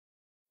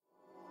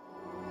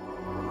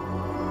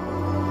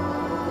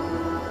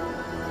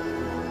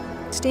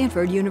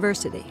Stanford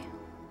University.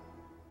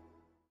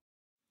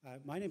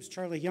 My name is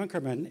Charlie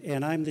Junkerman,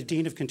 and I'm the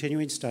Dean of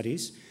Continuing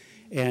Studies.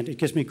 And it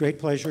gives me great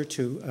pleasure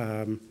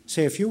to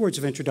say a few words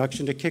of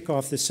introduction to kick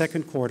off the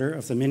second quarter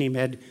of the Mini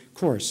Med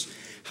course.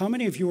 How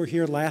many of you were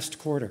here last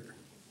quarter?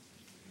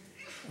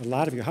 A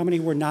lot of you. How many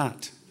were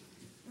not?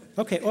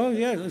 Okay. Oh,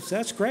 yeah,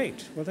 that's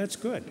great. Well, that's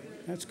good.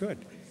 That's good.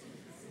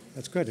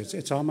 That's good.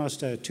 It's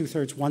almost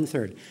 2/3,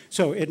 1/3.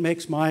 So it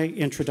makes my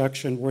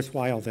introduction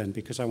worthwhile then,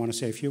 because I want to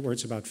say a few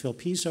words about Phil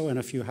Piso and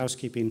a few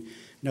housekeeping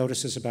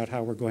notices about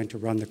how we're going to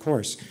run the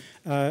course.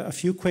 A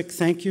few quick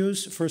thank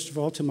yous, first of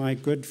all, to my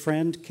good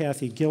friend,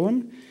 Kathy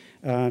Gillum,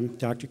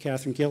 Dr.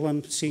 Catherine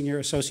Gillum, Senior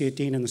Associate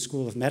Dean in the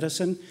School of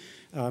Medicine,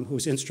 who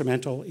was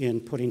instrumental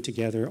in putting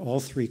together all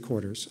 3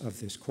 quarters of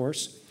this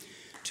course.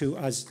 To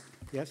us,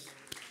 yes?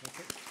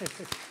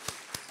 Okay.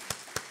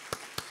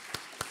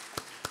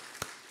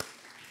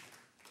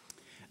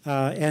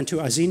 And to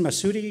Azin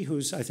Masoudi,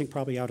 who's, I think,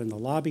 probably out in the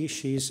lobby.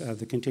 She's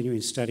the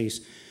Continuing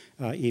Studies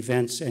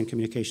Events and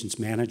Communications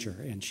Manager,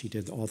 and she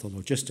did all the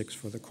logistics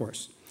for the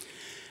course.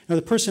 Now,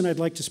 the person I'd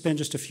like to spend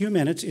just a few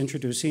minutes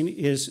introducing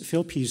is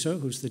Phil Piso,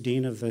 who's the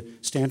Dean of the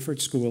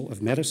Stanford School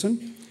of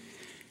Medicine.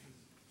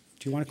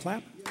 Do you want to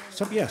clap?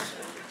 Yes.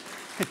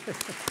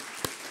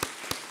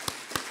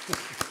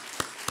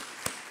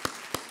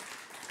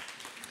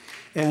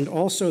 And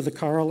also the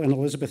Carl and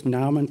Elizabeth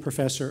Naumann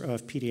Professor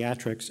of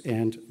Pediatrics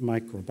and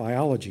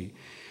Microbiology,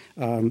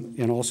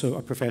 and also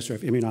a Professor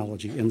of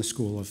Immunology in the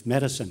School of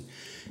Medicine.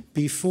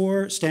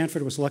 Before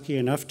Stanford was lucky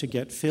enough to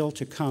get Phil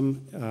to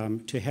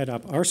come to head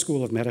up our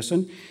School of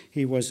Medicine,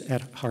 he was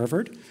at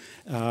Harvard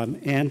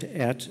and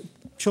at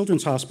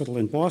Children's Hospital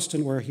in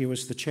Boston, where he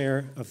was the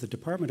chair of the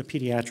Department of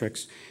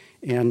Pediatrics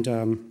and,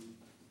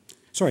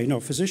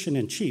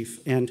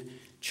 physician-in-chief and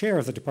chair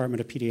of the Department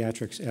of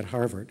Pediatrics at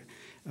Harvard.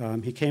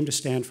 He came to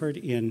Stanford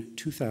in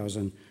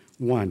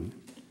 2001.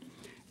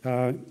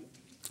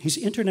 He's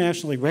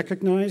internationally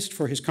recognized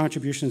for his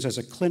contributions as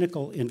a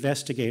clinical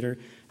investigator,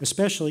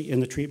 especially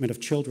in the treatment of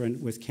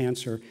children with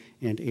cancer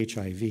and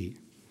HIV.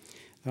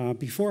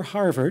 Before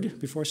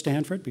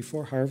Stanford,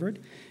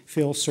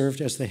 Phil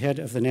served as the head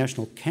of the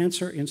National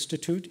Cancer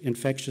Institute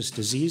Infectious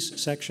Disease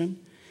Section,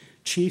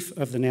 chief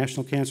of the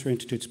National Cancer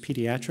Institute's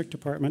Pediatric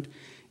Department,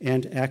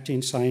 and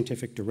acting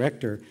scientific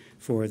director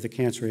for the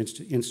Cancer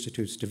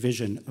Institute's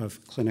Division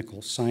of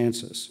Clinical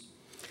Sciences.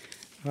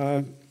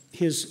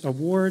 His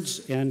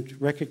awards and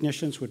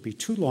recognitions would be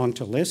too long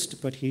to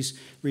list, but he's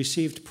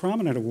received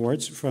prominent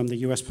awards from the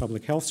U.S.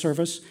 Public Health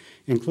Service,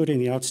 including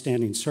the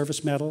Outstanding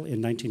Service Medal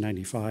in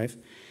 1995.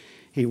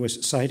 He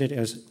was cited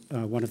as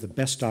one of the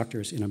best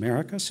doctors in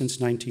America since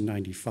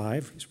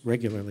 1995. He's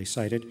regularly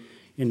cited.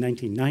 In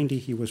 1990,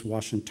 he was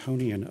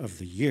Washingtonian of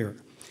the Year.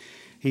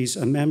 He's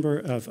a member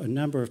of a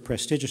number of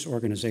prestigious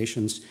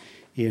organizations,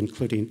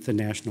 including the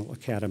National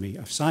Academy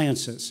of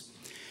Sciences.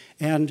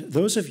 And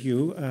those of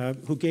you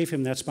who gave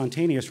him that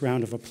spontaneous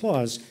round of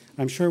applause,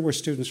 I'm sure were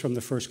students from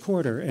the first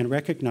quarter and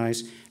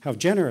recognize how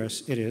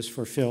generous it is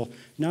for Phil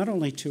not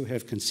only to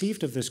have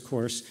conceived of this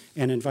course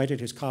and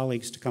invited his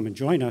colleagues to come and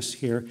join us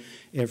here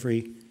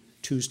every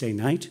Tuesday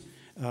night,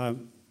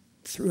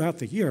 throughout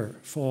the year,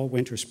 fall,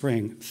 winter,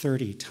 spring,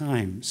 30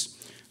 times,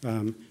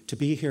 to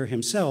be here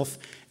himself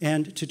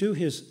and to do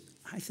his,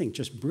 I think,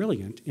 just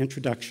brilliant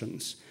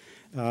introductions.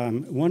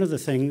 One of the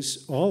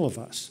things all of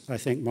us, I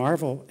think,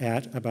 marvel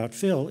at about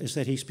Phil is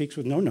that he speaks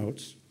with no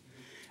notes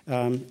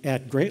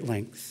at great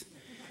length.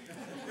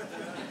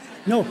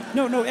 No,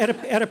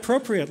 at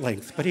appropriate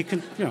length, but he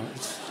can,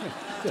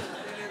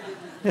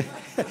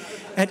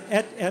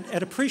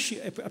 at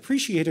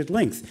appreciated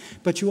length.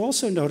 But you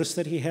also notice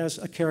that he has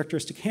a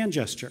characteristic hand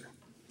gesture.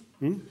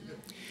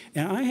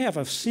 And I have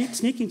a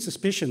sneaking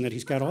suspicion that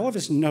he's got all of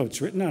his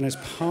notes written on his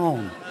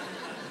palm.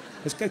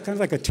 It's kind of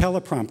like a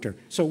teleprompter.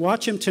 So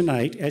watch him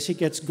tonight as he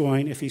gets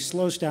going. If he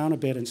slows down a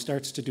bit and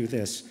starts to do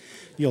this,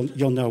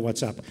 you'll know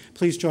what's up.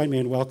 Please join me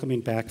in welcoming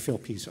back Phil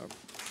Piso.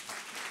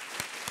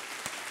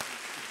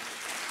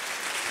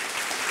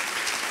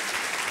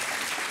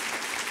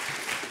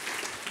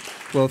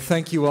 Well,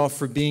 thank you all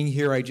for being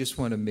here. I just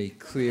want to make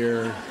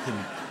clear,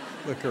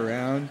 look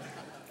around.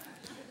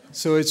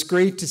 So it's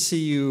great to see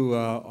you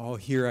all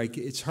here.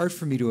 It's hard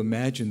for me to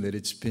imagine that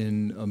it's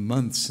been a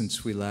month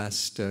since we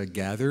last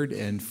gathered,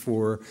 and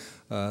for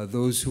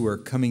those who are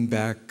coming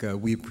back,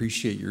 we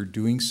appreciate your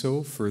doing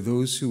so. For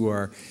those who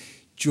are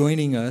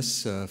joining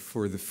us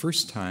for the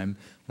first time,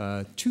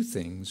 2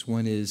 things.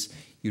 One is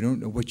you don't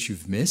know what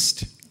you've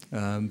missed,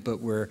 but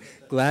we're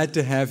glad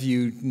to have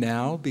you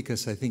now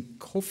because I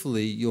think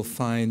hopefully you'll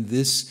find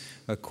this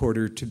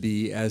quarter to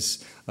be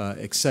as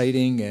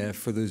exciting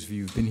for those of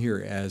you who've been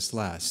here as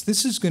last.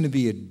 This is going to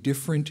be a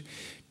different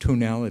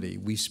tonality.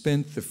 We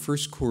spent the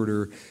first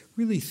quarter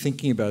really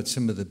thinking about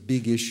some of the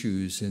big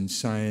issues in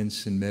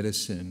science and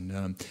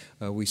medicine.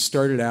 We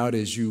started out,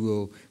 as you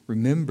will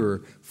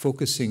remember,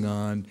 focusing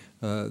on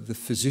the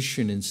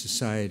physician in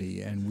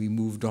society, and we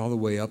moved all the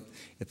way up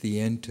at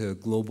the end to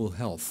global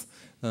health.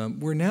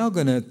 We're now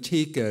going to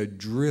take a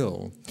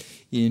drill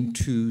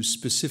into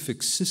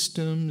specific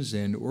systems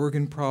and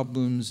organ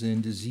problems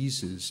and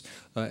diseases.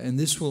 And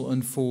this will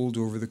unfold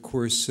over the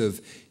course of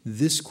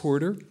this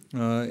quarter,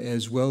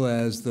 as well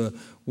as the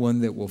one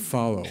that will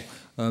follow.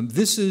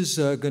 This is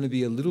going to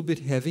be a little bit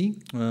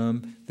heavy,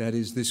 that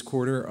is this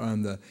quarter,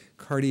 on the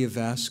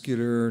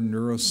cardiovascular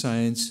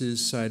neurosciences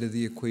side of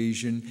the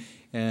equation,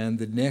 and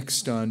the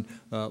next on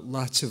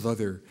lots of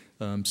other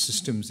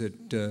systems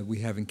that we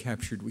haven't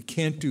captured. We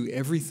can't do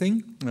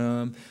everything,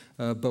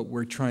 but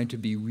we're trying to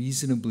be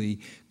reasonably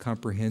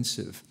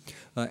comprehensive.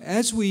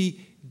 As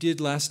we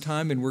did last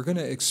time, and we're going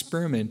to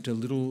experiment a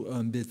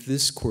little bit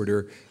this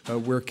quarter,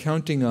 we're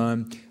counting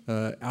on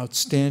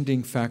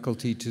outstanding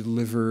faculty to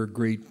deliver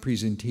great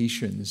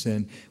presentations.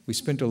 And we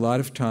spent a lot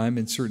of time,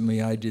 and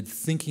certainly I did,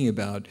 thinking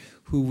about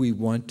who we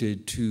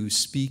wanted to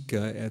speak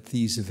at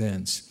these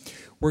events.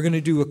 We're going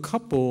to do a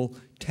couple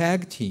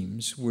tag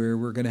teams where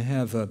we're going to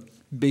have a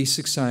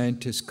basic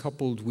scientist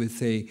coupled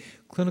with a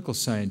clinical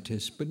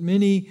scientist, but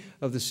many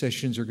of the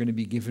sessions are going to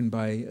be given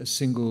by a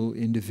single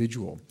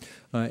individual.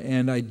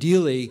 And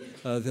ideally,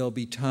 there'll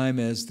be time,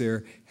 as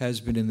there has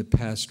been in the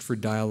past, for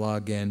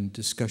dialogue and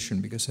discussion,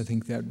 because I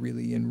think that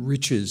really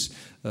enriches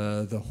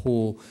the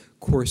whole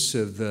course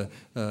of the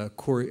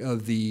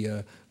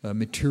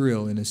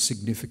material in a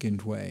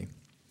significant way.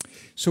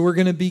 So we're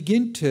going to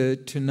begin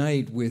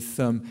tonight with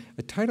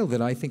a title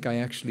that I think I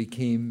actually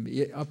came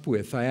up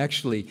with. I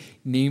actually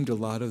named a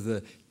lot of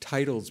the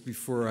titles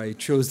before I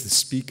chose the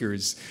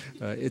speakers.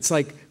 It's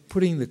like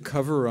putting the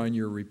cover on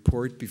your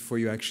report before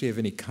you actually have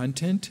any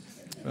content.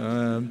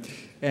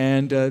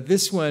 And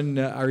this one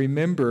I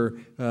remember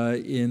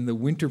in the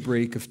winter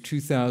break of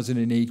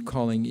 2008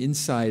 calling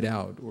Inside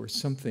Out, or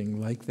something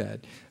like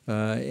that.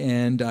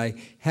 And I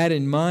had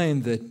in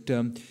mind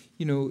that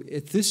you know,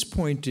 at this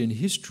point in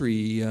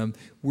history,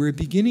 we're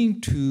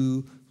beginning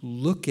to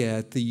look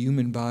at the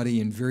human body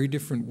in very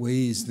different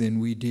ways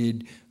than we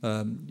did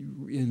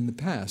in the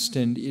past.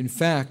 And in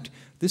fact,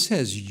 this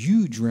has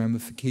huge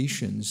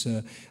ramifications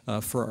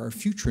for our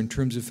future in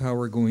terms of how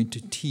we're going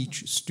to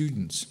teach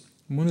students.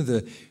 One of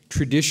the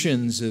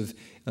traditions of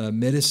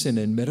medicine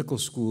and medical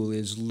school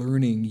is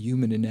learning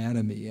human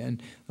anatomy.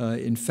 And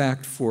in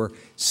fact, for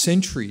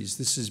centuries,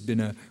 this has been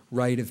a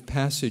rite of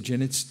passage,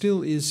 and it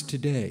still is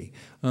today.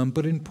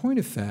 But in point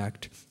of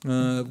fact,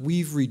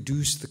 we've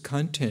reduced the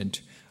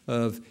content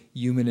of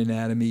human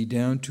anatomy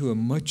down to a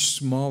much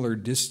smaller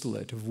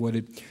distillate of what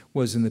it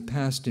was in the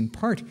past, in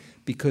part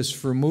because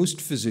for most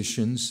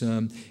physicians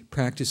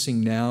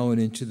practicing now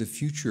and into the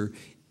future,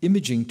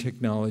 imaging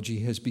technology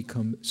has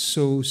become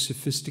so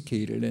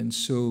sophisticated and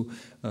so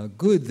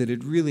good that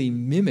it really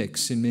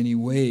mimics in many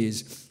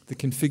ways the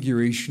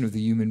configuration of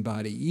the human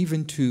body,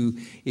 even to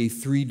a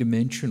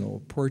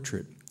three-dimensional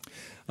portrait.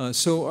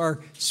 So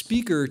our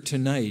speaker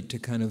tonight, to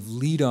kind of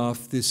lead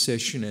off this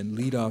session and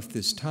lead off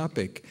this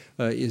topic,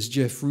 is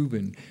Geoff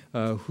Rubin,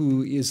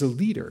 who is a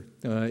leader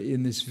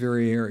in this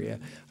very area.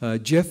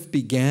 Geoff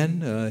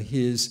began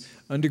his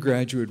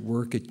undergraduate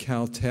work at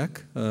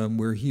Caltech,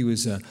 where he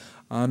was an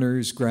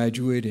honors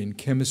graduate in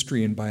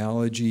chemistry and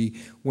biology,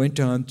 went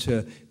on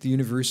to the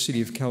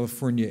University of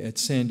California at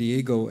San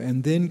Diego,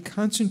 and then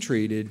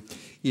concentrated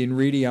in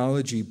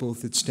radiology,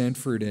 both at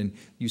Stanford and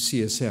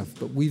UCSF.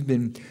 But we've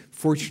been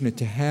fortunate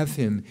to have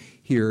him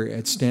here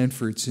at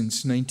Stanford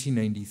since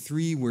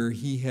 1993, where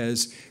he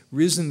has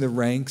risen the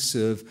ranks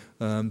of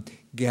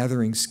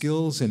gathering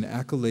skills and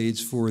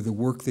accolades for the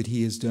work that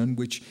he has done,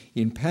 which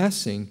in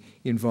passing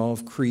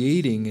involve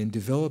creating and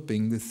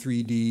developing the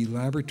 3D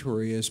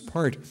laboratory as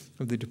part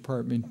of the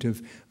Department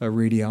of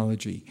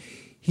Radiology.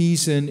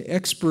 He's an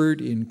expert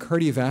in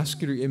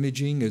cardiovascular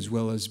imaging as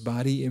well as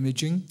body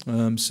imaging,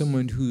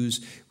 someone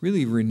who's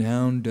really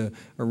renowned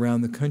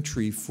around the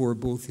country for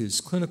both his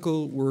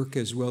clinical work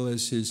as well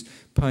as his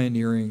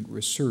pioneering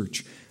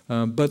research.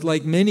 But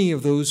like many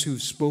of those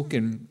who've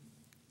spoken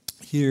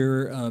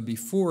here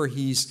before,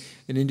 he's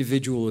an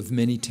individual of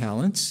many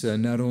talents.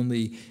 Not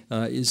only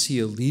is he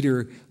a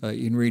leader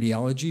in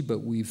radiology,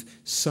 but we've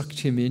sucked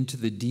him into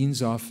the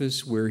dean's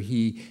office, where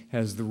he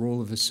has the role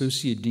of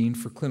associate dean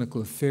for clinical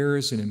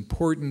affairs, an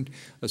important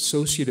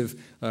associative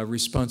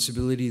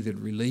responsibility that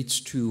relates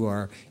to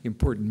our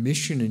important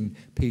mission in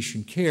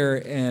patient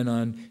care. And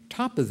on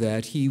top of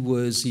that, he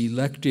was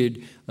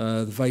elected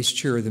the vice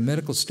chair of the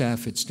medical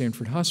staff at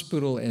Stanford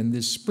Hospital, and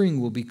this spring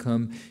will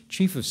become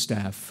chief of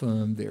staff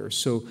there.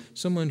 So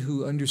someone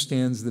who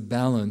understands the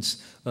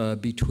balance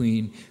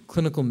between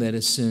clinical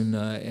medicine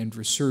and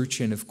research,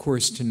 and of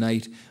course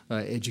tonight,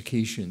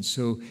 education.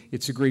 So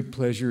it's a great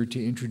pleasure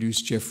to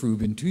introduce Geoff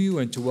Rubin to you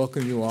and to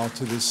welcome you all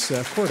to this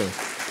quarter.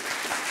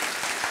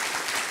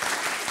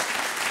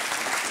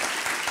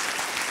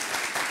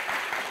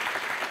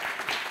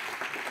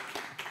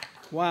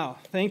 Wow,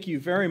 thank you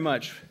very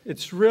much.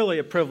 It's really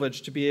a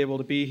privilege to be able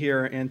to be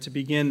here and to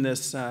begin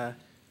this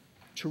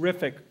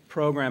terrific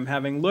program.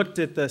 Having looked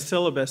at the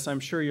syllabus, I'm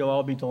sure you'll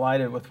all be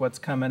delighted with what's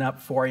coming up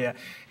for you.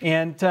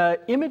 And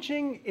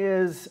imaging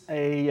is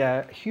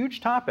a huge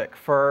topic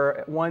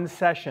for one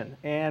session.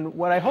 And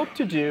what I hope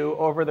to do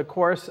over the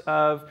course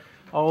of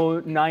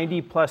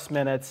 90 plus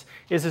minutes,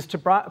 is to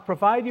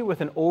provide you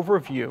with an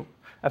overview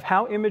of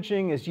how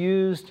imaging is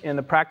used in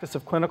the practice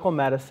of clinical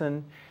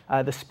medicine,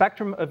 the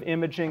spectrum of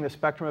imaging, the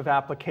spectrum of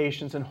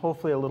applications, and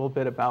hopefully a little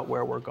bit about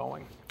where we're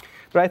going.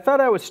 But I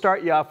thought I would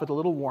start you off with a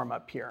little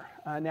warm-up here.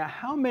 Now,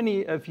 how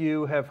many of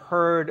you have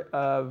heard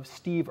of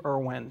Steve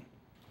Irwin,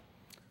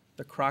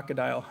 the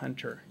crocodile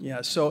hunter?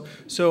 Yeah, so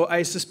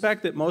I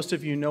suspect that most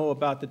of you know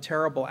about the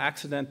terrible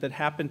accident that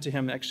happened to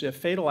him, actually a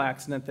fatal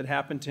accident that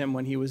happened to him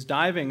when he was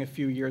diving a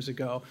few years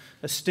ago.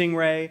 A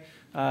stingray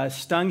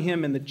stung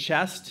him in the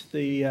chest.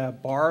 The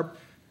barb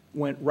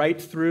went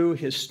right through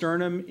his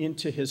sternum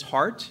into his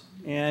heart,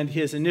 and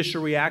his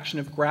initial reaction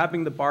of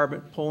grabbing the barb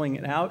and pulling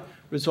it out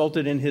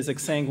resulted in his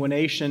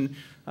exsanguination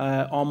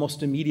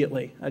almost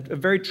immediately. A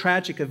very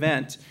tragic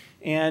event,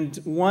 and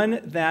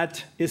one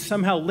that is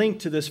somehow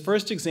linked to this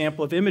first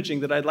example of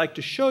imaging that I'd like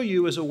to show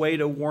you as a way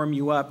to warm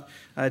you up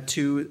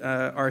to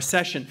our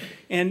session.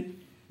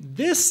 And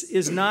this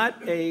is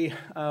not a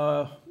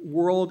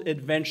world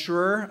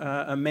adventurer,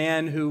 a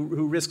man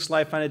who risks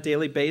life on a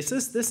daily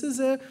basis. This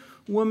is a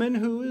woman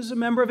who is a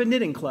member of a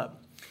knitting club.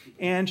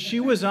 And she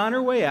was on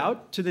her way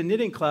out to the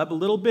knitting club, a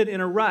little bit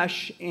in a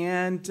rush,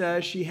 and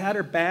she had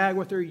her bag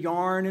with her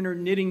yarn and her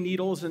knitting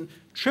needles and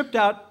tripped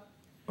out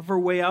of her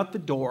way out the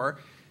door,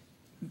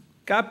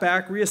 got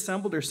back,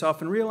 reassembled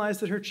herself, and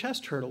realized that her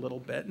chest hurt a little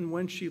bit. And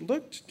when she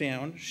looked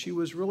down, she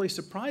was really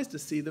surprised to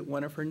see that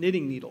one of her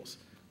knitting needles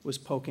was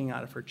poking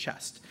out of her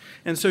chest.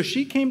 And so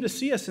she came to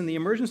see us in the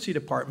emergency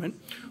department,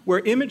 where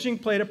imaging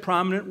played a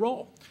prominent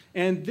role.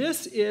 And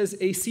this is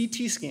a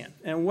CT scan.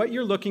 And what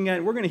you're looking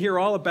at, we're going to hear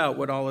all about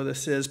what all of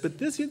this is, but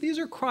these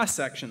are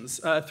cross-sections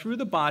through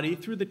the body,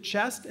 through the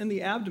chest and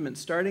the abdomen,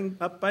 starting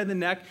up by the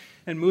neck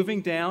and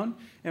moving down.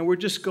 And we're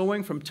just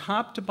going from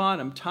top to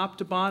bottom, top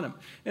to bottom.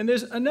 And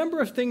there's a number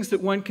of things that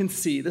one can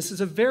see. This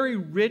is a very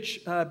rich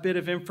bit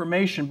of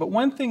information. But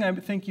one thing I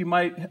think you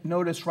might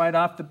notice right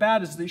off the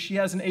bat is that she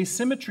has an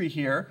asymmetry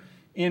here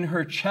in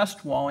her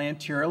chest wall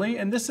anteriorly,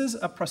 and this is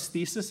a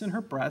prosthesis in her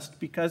breast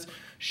because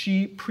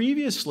she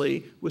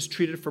previously was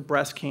treated for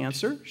breast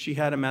cancer. She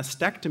had a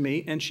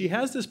mastectomy, and she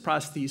has this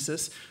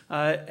prosthesis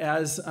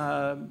as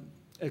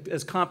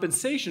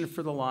compensation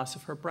for the loss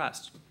of her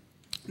breast.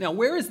 Now,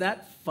 where is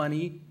that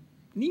funny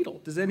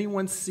needle? Does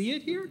anyone see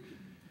it here?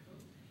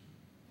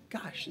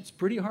 Gosh, it's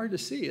pretty hard to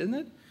see, isn't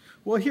it?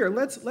 Well, here,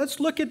 let's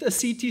look at the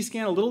CT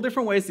scan a little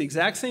different ways, the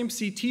exact same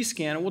CT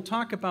scan, and we'll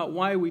talk about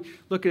why we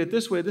look at it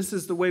this way. This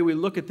is the way we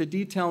look at the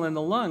detail in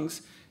the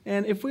lungs.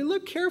 And if we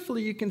look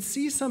carefully, you can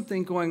see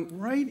something going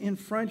right in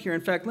front here. In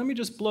fact, let me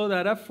just blow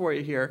that up for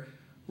you here.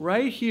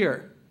 Right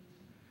here.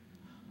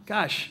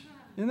 Gosh,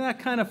 isn't that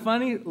kind of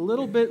funny? A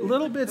little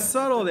bit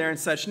subtle there and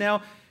such.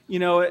 Now, you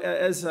know,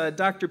 as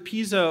Dr.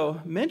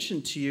 Pizzo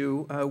mentioned to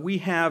you, we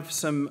have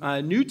some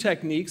new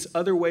techniques,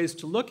 other ways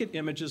to look at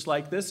images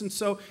like this. And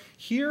so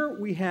here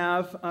we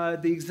have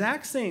the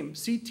exact same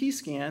CT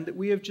scan that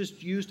we have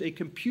just used a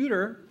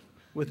computer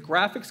with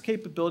graphics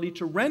capability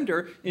to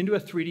render into a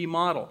 3D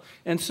model.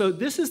 And so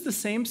this is the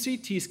same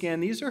CT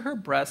scan. These are her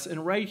breasts.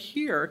 And right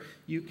here,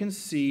 you can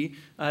see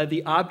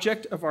the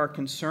object of our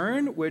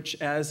concern,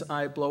 which, as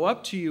I blow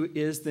up to you,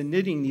 is the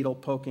knitting needle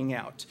poking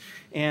out.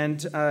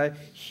 And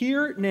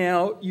here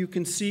now, you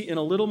can see in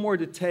a little more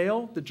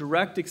detail the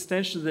direct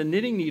extension of the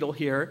knitting needle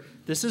here.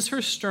 This is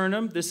her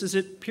sternum. This is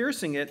it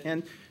piercing it.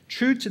 And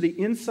true to the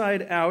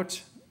inside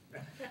out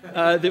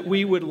that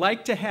we would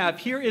like to have,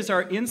 here is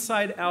our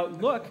inside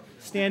out look,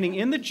 standing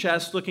in the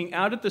chest, looking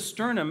out at the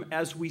sternum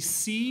as we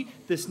see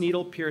this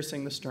needle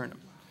piercing the sternum.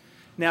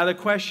 Now the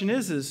question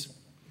is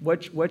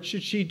what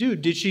should she do?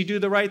 Did she do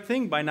the right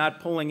thing by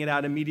not pulling it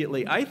out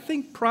immediately? I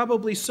think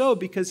probably so,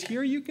 because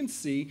here you can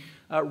see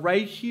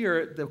right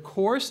here the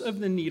course of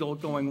the needle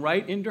going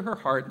right into her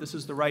heart. This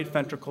is the right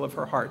ventricle of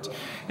her heart.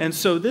 And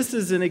so this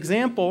is an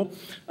example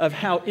of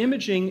how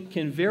imaging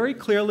can very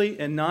clearly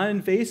and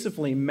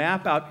non-invasively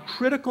map out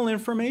critical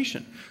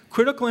information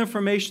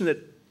that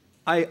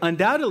I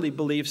undoubtedly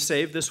believe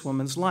saved this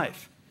woman's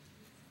life.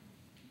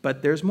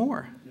 But there's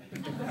more.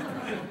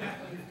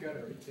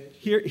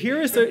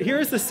 Here is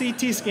the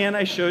CT scan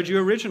I showed you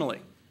originally.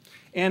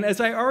 And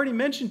as I already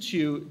mentioned to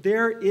you,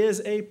 there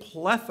is a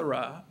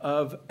plethora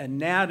of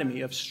anatomy,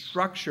 of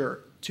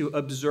structure to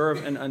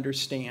observe and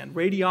understand.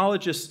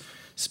 Radiologists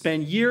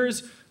spend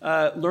years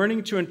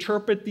learning to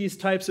interpret these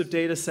types of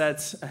data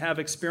sets, have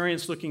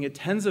experience looking at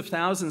tens of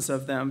thousands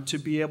of them to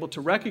be able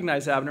to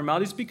recognize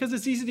abnormalities, because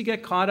it's easy to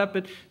get caught up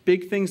at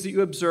big things that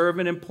you observe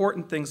and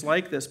important things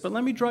like this. But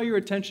let me draw your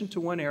attention to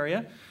one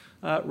area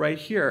right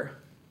here.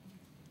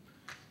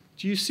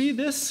 Do you see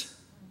this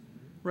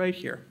right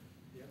here?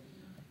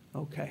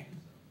 Okay.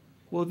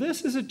 Well,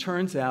 this, as it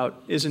turns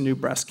out, is a new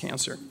breast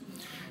cancer.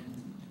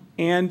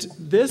 And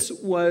this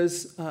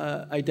was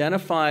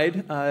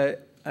identified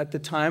at the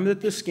time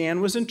that the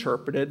scan was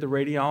interpreted. The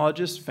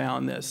radiologist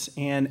found this.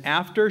 And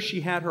after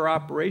she had her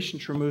operation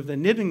to remove the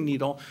knitting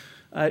needle,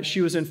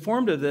 she was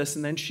informed of this,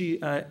 and then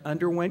she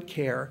underwent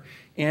care.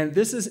 And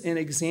this is an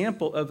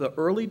example of the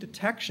early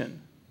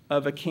detection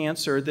of a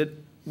cancer that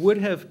would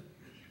have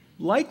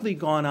likely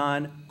gone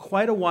on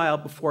quite a while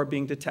before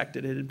being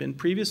detected. It had been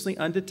previously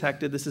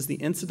undetected. This is the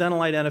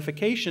incidental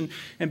identification.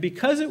 And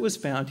because it was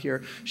found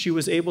here, she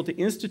was able to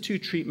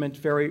institute treatment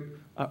very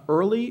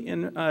early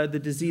in the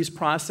disease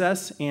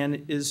process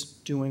and is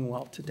doing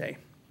well today.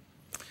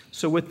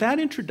 So with that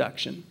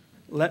introduction,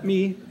 let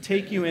me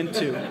take you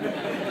into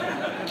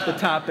the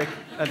topic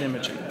of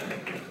imaging.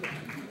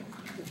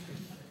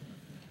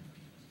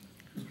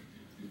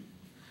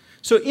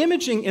 So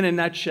imaging, in a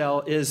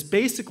nutshell, is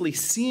basically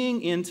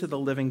seeing into the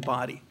living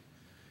body.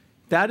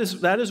 That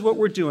is what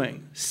we're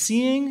doing,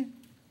 seeing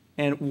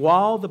and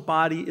while the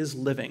body is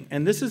living.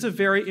 And this is a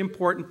very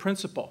important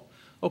principle.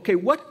 Okay,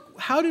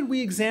 how did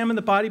we examine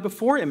the body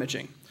before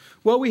imaging?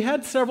 Well, we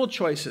had several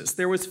choices.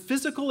 There was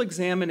physical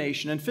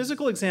examination, and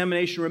physical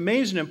examination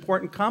remains an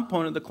important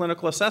component of the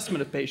clinical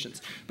assessment of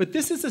patients. But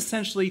this is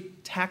essentially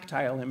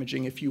tactile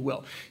imaging, if you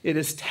will. It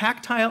is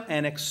tactile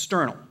and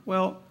external.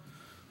 Well,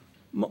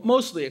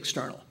 mostly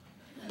external.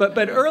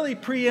 But early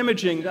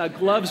pre-imaging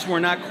gloves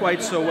were not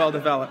quite so well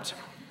developed.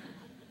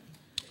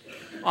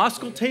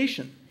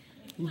 Auscultation,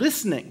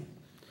 listening.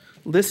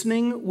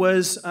 Listening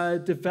was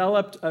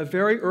developed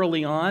very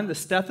early on. The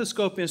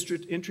stethoscope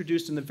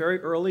introduced in the very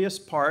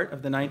earliest part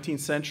of the 19th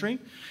century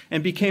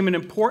and became an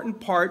important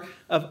part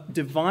of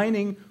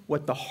divining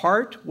what the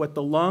heart, what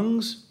the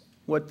lungs,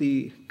 what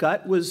the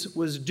gut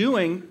was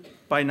doing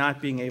by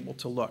not being able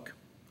to look.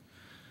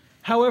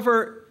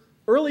 However,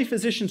 early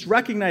physicians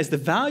recognized the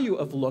value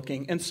of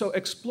looking, and so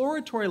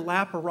exploratory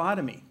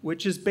laparotomy,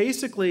 which is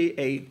basically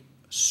a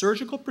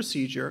surgical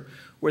procedure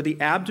where the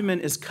abdomen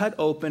is cut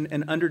open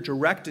and under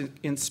direct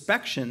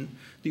inspection,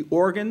 the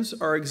organs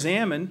are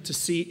examined to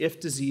see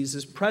if disease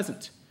is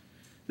present.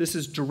 This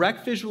is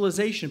direct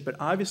visualization, but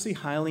obviously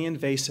highly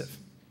invasive.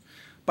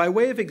 By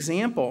way of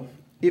example,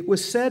 it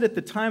was said at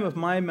the time of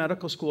my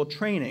medical school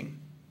training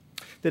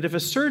that if a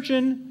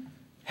surgeon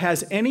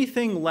has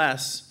anything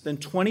less than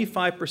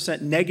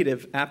 25%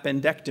 negative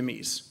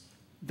appendectomies,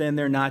 then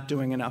they're not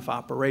doing enough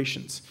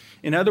operations.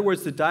 In other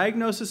words, the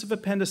diagnosis of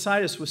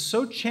appendicitis was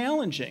so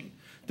challenging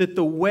that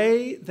the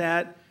way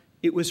that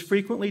it was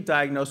frequently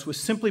diagnosed was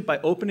simply by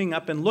opening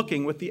up and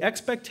looking, with the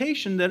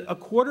expectation that a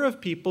quarter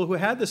of people who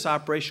had this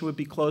operation would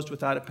be closed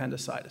without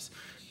appendicitis.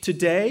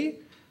 Today,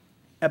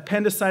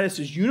 appendicitis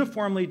is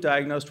uniformly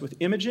diagnosed with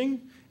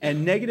imaging,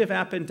 and negative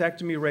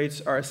appendectomy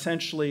rates are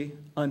essentially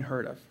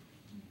unheard of.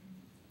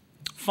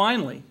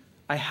 Finally,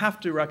 I have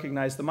to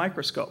recognize the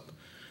microscope.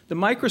 The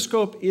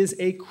microscope is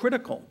a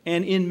critical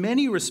and in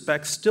many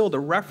respects still the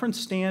reference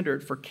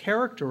standard for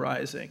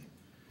characterizing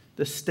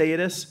the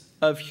status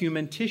of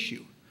human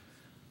tissue.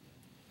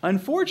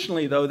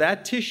 Unfortunately, though,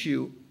 that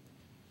tissue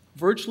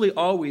virtually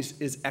always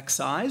is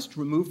excised,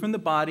 removed from the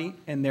body,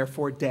 and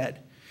therefore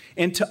dead.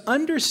 And to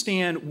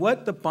understand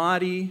what the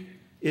body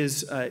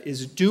is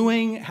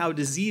doing, how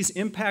disease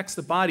impacts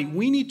the body,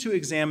 we need to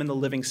examine the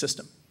living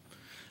system.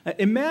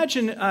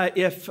 Imagine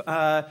if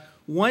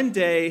one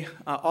day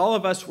all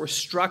of us were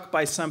struck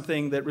by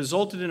something that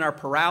resulted in our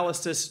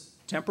paralysis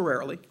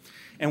temporarily,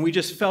 and we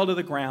just fell to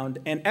the ground,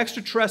 and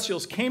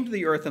extraterrestrials came to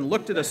the earth and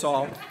looked at us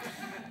all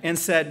and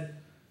said,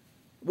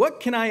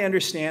 "What can I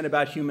understand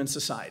about human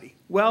society?"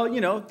 Well,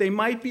 you know, they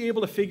might be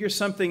able to figure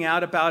something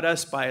out about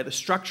us by the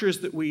structures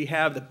that we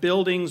have, the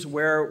buildings,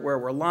 where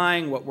we're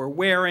lying, what we're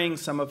wearing,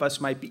 some of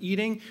us might be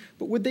eating,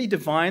 but would they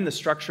divine the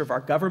structure of our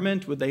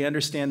government? Would they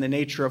understand the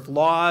nature of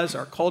laws,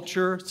 our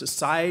culture,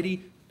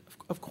 society?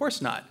 Of course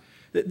not.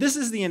 This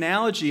is the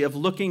analogy of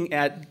looking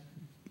at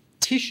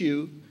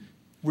tissue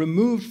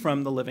removed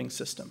from the living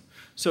system.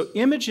 So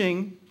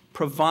imaging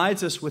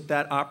provides us with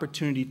that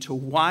opportunity to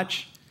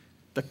watch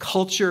the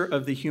culture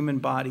of the human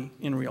body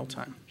in real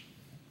time.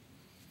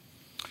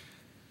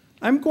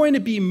 I'm going to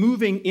be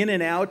moving in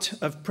and out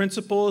of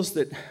principles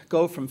that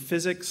go from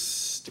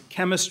physics to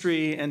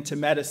chemistry and to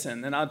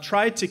medicine, and I'll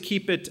try to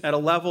keep it at a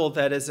level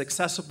that is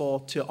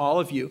accessible to all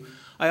of you.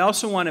 I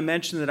also want to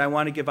mention that I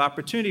want to give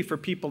opportunity for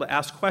people to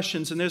ask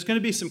questions, and there's going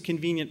to be some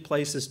convenient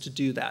places to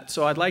do that.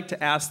 So I'd like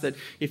to ask that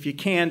if you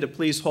can, to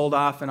please hold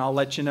off, and I'll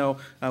let you know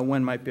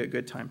when might be a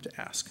good time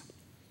to ask.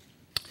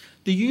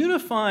 The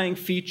unifying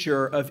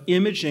feature of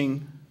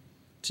imaging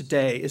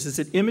today is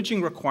that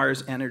imaging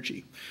requires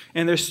energy.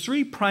 And there's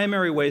three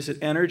primary ways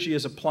that energy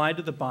is applied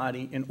to the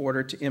body in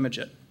order to image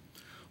it.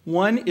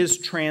 One is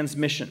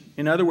transmission.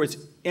 In other words,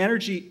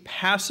 energy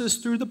passes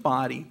through the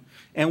body,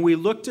 and we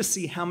look to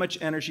see how much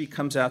energy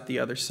comes out the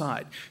other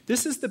side.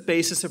 This is the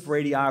basis of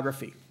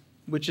radiography,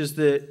 which is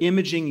the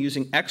imaging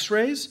using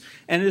X-rays,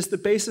 and it is the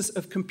basis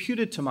of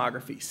computed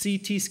tomography,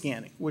 CT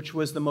scanning, which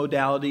was the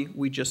modality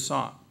we just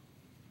saw.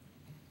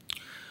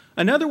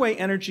 Another way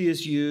energy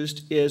is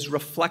used is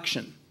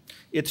reflection.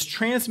 It's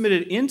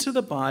transmitted into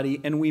the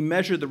body, and we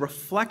measure the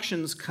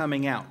reflections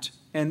coming out.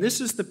 And this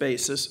is the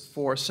basis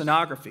for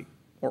sonography,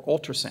 or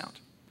ultrasound.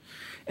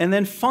 And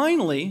then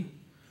finally,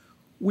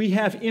 we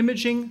have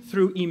imaging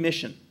through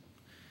emission.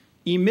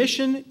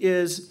 Emission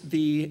is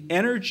the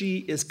energy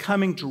is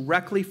coming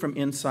directly from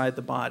inside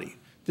the body.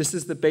 This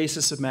is the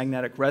basis of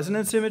magnetic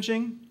resonance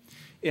imaging,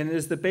 and it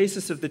is the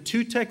basis of the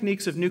two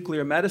techniques of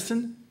nuclear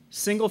medicine,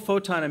 single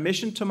photon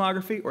emission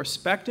tomography or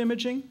SPECT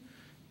imaging,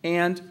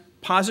 and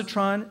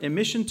positron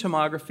emission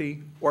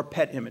tomography or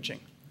PET imaging.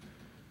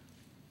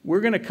 We're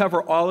going to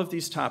cover all of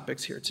these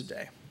topics here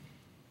today.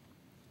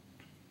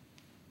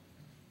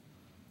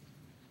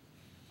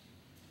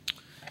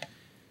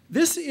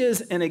 This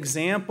is an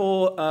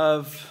example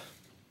of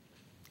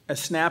a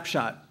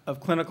snapshot of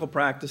clinical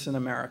practice in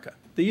America.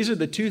 These are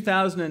the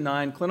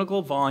 2009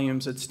 clinical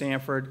volumes at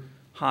Stanford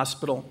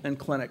Hospital and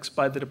Clinics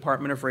by the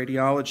Department of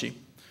Radiology.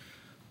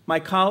 My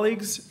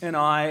colleagues and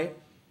I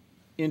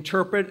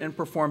interpret and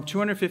perform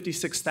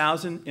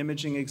 256,000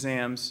 imaging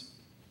exams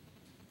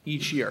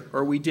each year,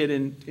 or we did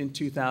in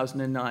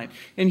 2009.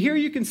 And here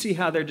you can see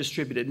how they're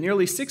distributed.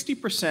 Nearly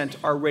 60%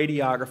 are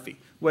radiography,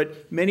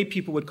 what many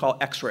people would call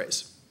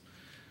X-rays.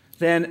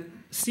 Then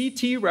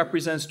CT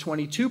represents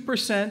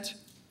 22%,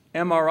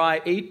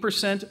 MRI 8%,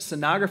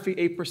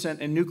 sonography 8%,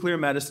 and nuclear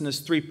medicine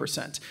is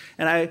 3%.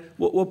 And I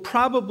will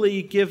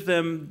probably give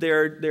them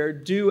their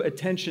due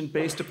attention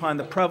based upon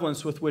the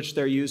prevalence with which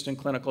they're used in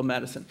clinical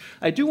medicine.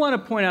 I do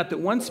want to point out that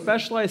one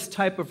specialized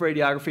type of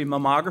radiography,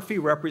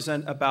 mammography,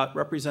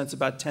 represents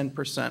about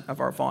 10% of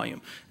our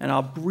volume. And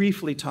I'll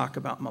briefly talk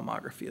about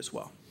mammography as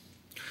well.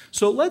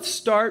 So let's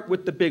start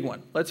with the big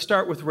one. Let's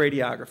start with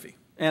radiography.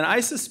 And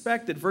I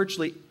suspect that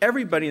virtually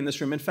everybody in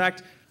this room, in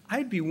fact,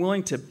 I'd be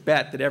willing to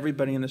bet that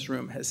everybody in this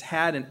room has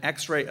had an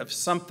X-ray of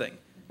something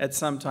at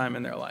some time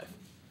in their life.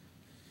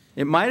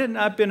 It might have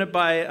not been at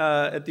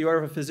the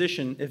order of a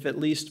physician, if at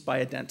least by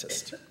a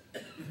dentist.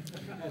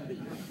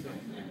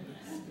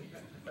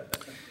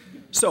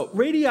 So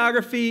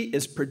radiography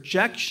is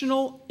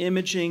projectional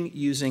imaging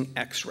using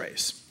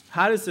X-rays.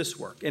 How does this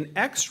work? An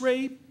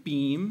X-ray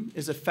beam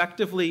is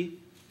effectively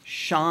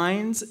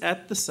shines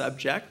at the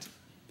subject,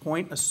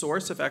 point a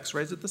source of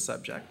X-rays at the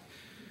subject.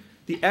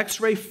 The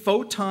X-ray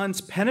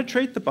photons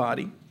penetrate the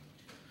body,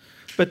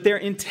 but their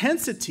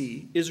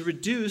intensity is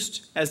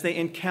reduced as they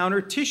encounter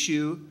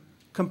tissue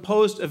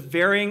composed of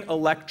varying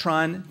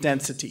electron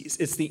densities.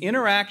 It's the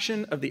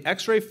interaction of the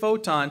X-ray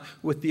photon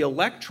with the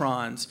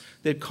electrons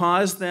that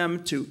cause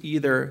them to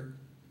either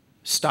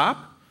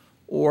stop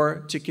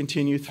or to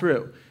continue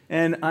through.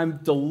 And I'm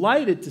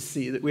delighted to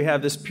see that we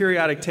have this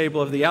periodic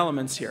table of the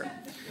elements here,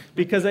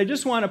 because I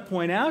just want to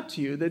point out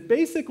to you that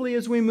basically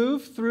as we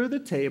move through the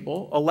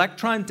table,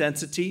 electron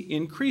density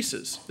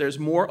increases. There's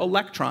more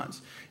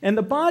electrons. And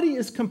the body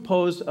is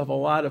composed of a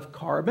lot of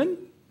carbon.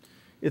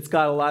 It's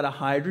got a lot of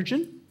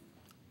hydrogen,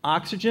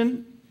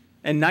 oxygen,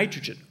 and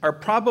nitrogen are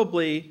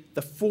probably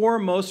the four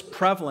most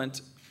prevalent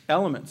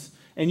elements.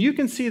 And you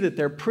can see that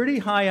they're pretty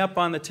high up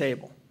on the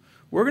table.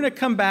 We're going to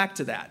come back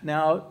to that.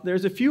 Now,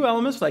 there's a few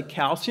elements like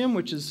calcium,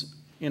 which is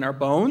in our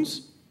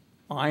bones,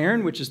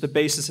 iron, which is the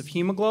basis of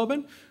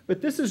hemoglobin,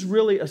 but this is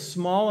really a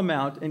small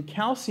amount, and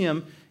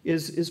calcium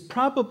is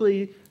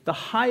probably the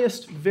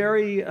highest,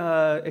 very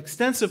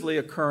extensively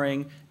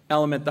occurring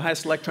element, the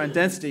highest electron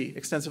density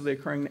extensively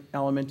occurring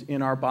element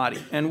in our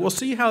body. And we'll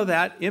see how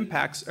that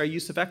impacts our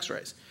use of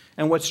X-rays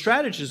and what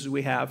strategies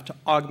we have to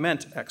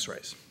augment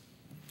X-rays.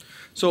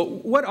 So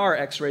what are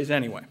X-rays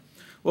anyway?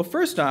 Well,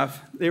 first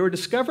off, they were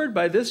discovered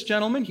by this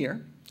gentleman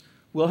here,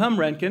 Wilhelm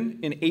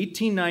Röntgen, in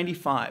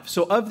 1895.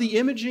 So of the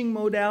imaging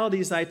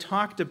modalities I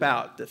talked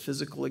about, the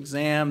physical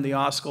exam, the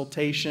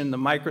auscultation, the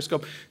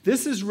microscope,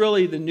 this is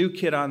really the new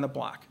kid on the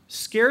block,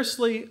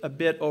 scarcely a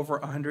bit over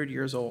 100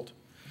 years old.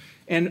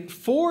 And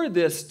for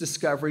this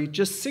discovery,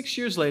 just 6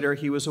 years later,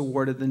 he was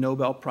awarded the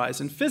Nobel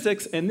Prize in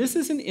Physics. And this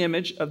is an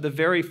image of the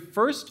very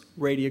first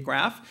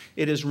radiograph.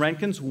 It is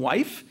Röntgen's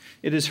wife.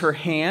 It is her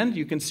hand.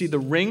 You can see the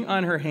ring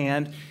on her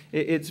hand.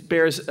 It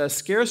bears a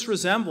scarce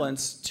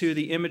resemblance to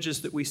the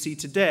images that we see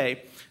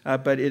today,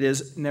 but it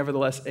is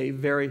nevertheless a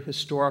very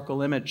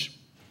historical image.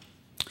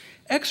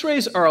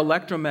 X-rays are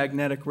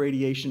electromagnetic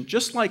radiation,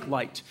 just like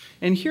light.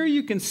 And here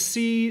you can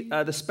see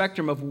the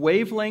spectrum of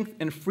wavelength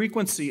and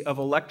frequency of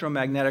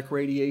electromagnetic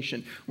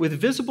radiation, with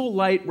visible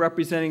light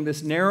representing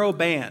this narrow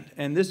band.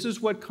 And this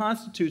is what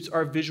constitutes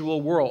our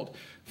visual world,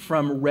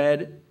 from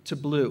red to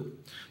blue.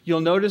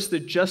 You'll notice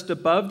that just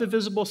above the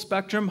visible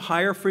spectrum,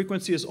 higher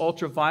frequency is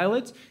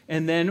ultraviolet,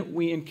 and then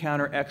we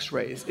encounter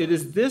X-rays. It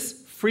is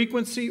this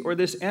frequency or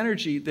this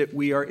energy that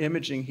we are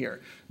imaging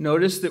here.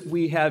 Notice that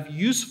we have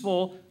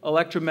useful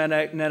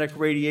electromagnetic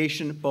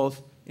radiation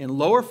both in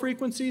lower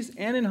frequencies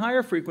and in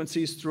higher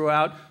frequencies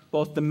throughout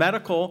both the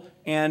medical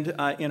and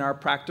in our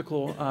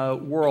practical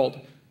world.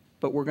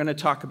 But we're going to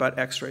talk about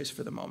X-rays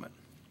for the moment.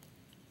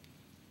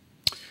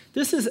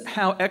 This is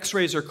how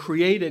X-rays are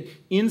created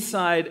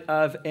inside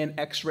of an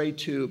X-ray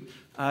tube.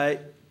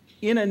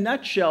 In a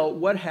nutshell,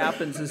 what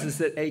happens is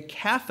that a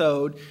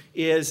cathode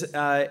is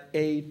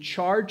a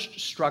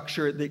charged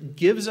structure that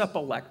gives up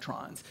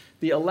electrons.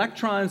 The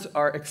electrons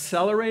are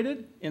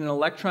accelerated in an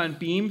electron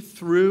beam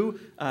through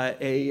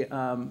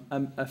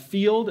a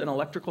field, an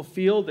electrical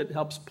field that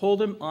helps pull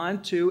them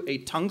onto a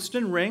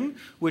tungsten ring,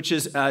 which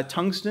is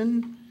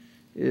tungsten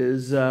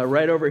is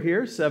right over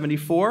here,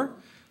 74.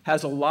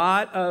 Has a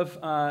lot of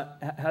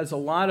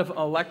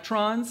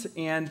electrons,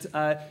 and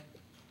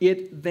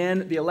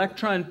the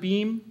electron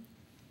beam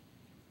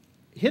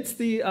hits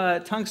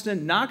the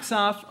tungsten, knocks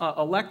off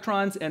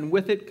electrons, and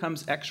with it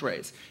comes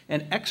X-rays.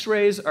 And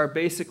X-rays are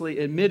basically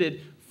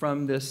emitted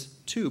from this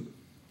tube.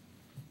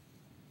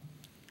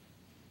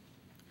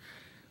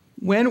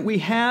 When we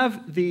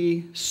have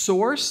the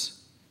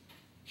source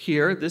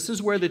here, this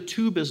is where the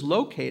tube is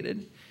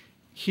located.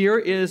 Here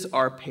is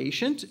our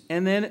patient,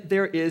 and then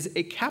there is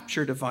a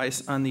capture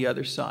device on the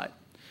other side.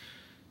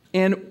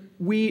 And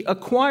we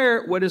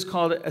acquire what is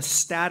called a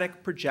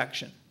static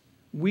projection.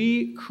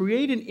 We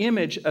create an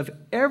image of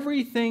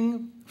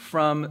everything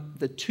from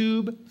the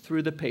tube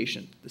through the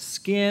patient, the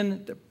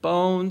skin, the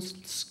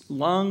bones,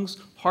 lungs,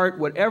 heart,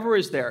 whatever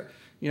is there.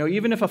 You know,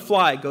 even if a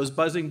fly goes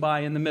buzzing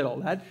by in the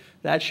middle,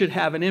 that should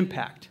have an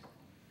impact.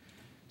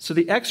 So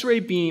the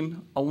X-ray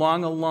beam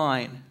along a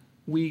line,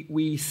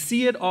 we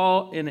see it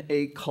all in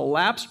a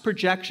collapsed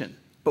projection,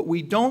 but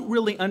we don't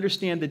really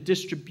understand the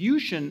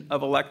distribution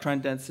of electron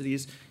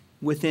densities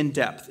within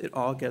depth. It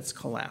all gets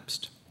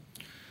collapsed.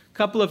 A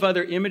couple of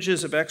other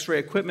images of X-ray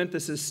equipment.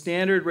 This is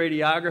standard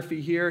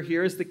radiography here.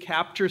 Here's the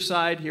capture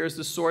side. Here's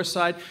the source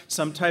side.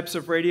 Some types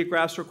of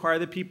radiographs require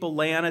that people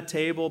lay on a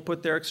table,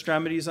 put their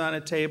extremities on a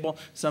table.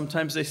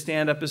 Sometimes they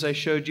stand up, as I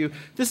showed you.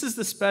 This is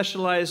the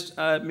specialized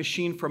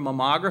machine for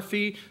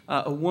mammography.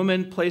 A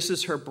woman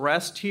places her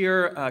breast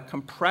here.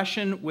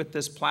 Compression with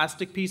this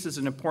plastic piece is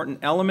an important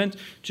element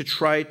to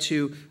try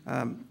to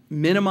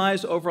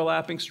minimize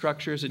overlapping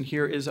structures. And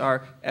here is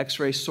our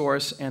X-ray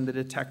source, and the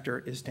detector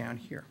is down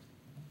here.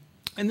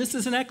 And this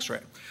is an X-ray,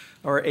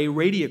 or a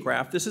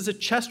radiograph. This is a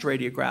chest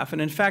radiograph.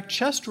 And in fact,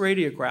 chest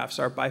radiographs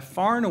are by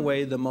far and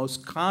away the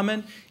most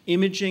common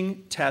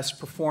imaging test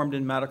performed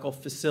in medical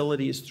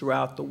facilities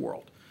throughout the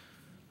world.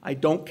 I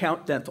don't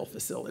count dental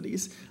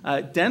facilities.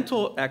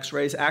 Dental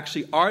X-rays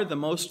actually are the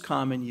most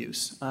common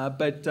use,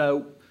 but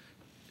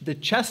the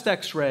chest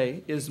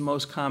X-ray is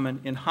most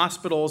common in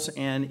hospitals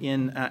and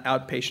in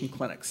outpatient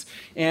clinics.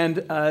 And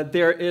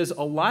there is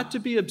a lot to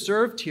be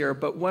observed here,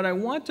 but what I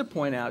want to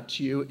point out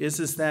to you is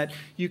that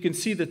you can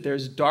see that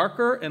there's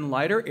darker and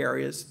lighter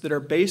areas that are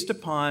based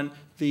upon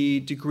the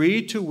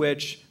degree to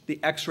which the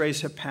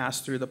X-rays have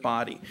passed through the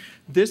body.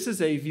 This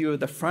is a view of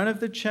the front of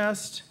the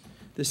chest.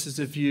 This is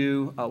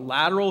a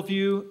lateral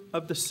view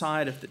of the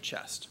side of the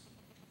chest.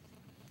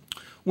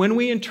 When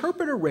we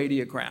interpret a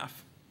radiograph,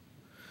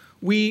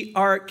 we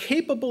are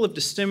capable of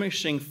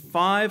distinguishing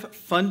 5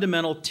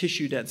 fundamental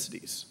tissue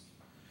densities.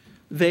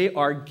 They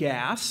are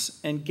gas,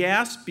 and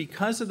gas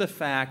because of the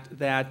fact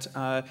that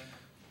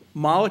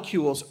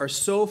molecules are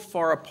so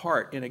far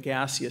apart in a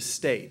gaseous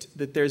state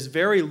that there's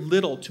very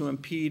little to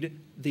impede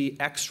the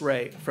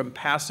X-ray from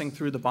passing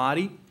through the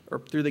body or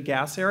through the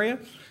gas area.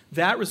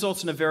 That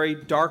results in a very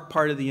dark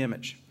part of the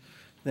image.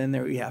 Then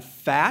there we have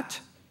fat,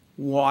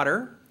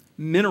 water,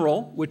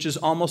 mineral, which is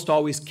almost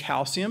always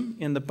calcium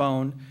in the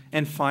bone,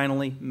 and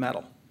finally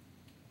metal.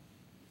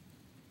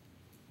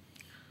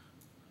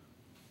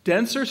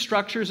 Denser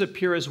structures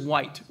appear as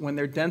white. When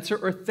they're denser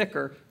or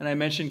thicker, and I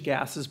mentioned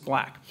gas is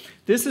black.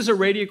 This is a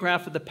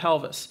radiograph of the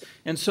pelvis.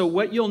 And so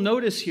what you'll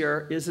notice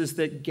here is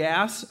that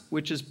gas,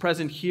 which is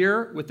present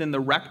here within the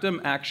rectum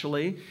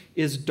actually,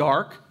 is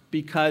dark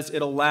because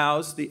it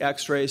allows the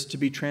X-rays to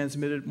be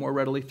transmitted more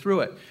readily through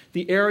it.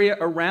 The area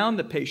around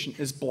the patient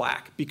is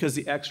black because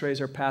the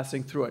X-rays are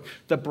passing through it.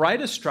 The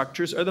brightest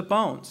structures are the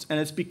bones, and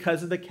it's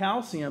because of the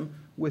calcium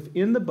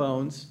within the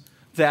bones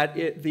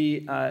that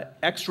the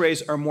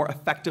X-rays are more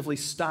effectively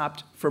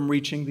stopped from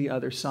reaching the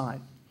other side.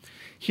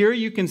 Here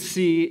you can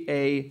see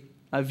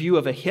a view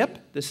of a hip.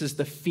 This is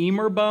the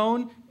femur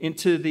bone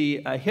into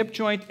the hip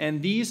joint,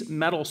 and these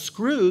metal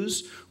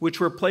screws,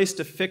 which were placed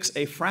to fix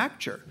a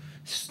fracture,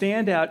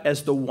 stand out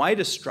as the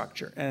whitest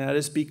structure, and that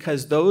is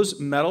because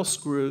those metal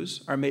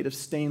screws are made of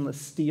stainless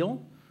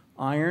steel,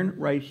 iron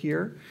right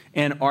here,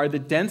 and are the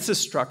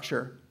densest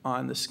structure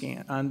on the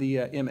scan, on the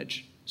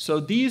image. So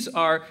these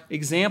are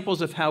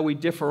examples of how we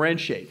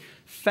differentiate.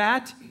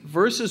 Fat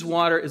versus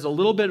water is a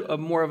little bit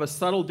more of a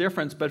subtle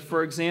difference, but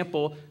for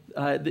example,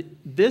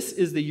 this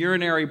is the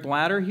urinary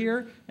bladder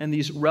here, and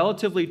these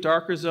relatively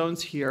darker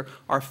zones here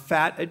are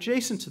fat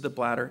adjacent to the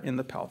bladder in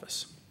the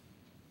pelvis.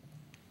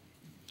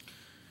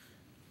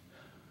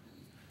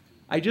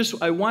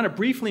 I want to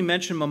briefly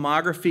mention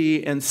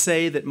mammography and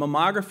say that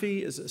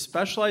mammography is a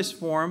specialized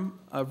form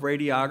of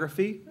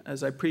radiography.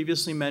 As I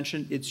previously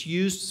mentioned, it's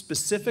used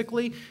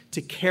specifically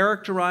to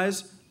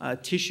characterize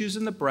tissues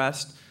in the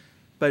breast,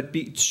 but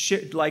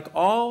like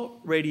all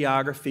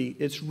radiography,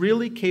 it's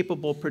really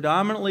capable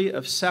predominantly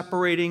of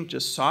separating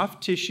just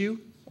soft tissue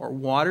or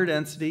water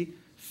density,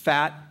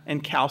 fat,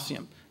 and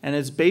calcium. And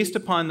it's based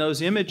upon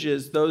those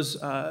images,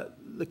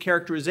 the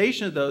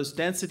characterization of those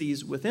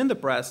densities within the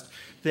breast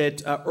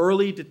that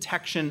early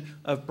detection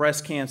of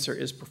breast cancer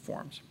is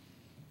performed.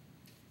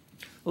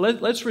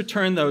 Let's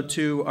return, though,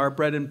 to our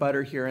bread and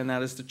butter here, and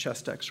that is the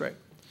chest X-ray.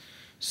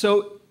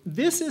 So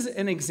this is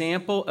an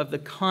example of the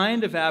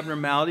kind of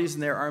abnormalities,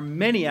 and there are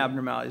many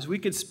abnormalities. We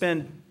could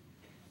spend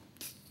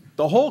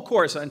the whole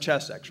course on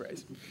chest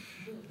X-rays,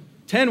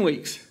 10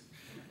 weeks,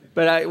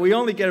 but we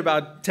only get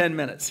about 10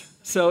 minutes.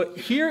 So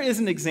here is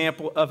an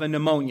example of a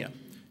pneumonia.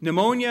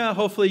 Pneumonia,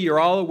 hopefully you're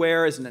all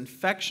aware, is an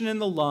infection in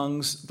the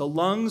lungs. The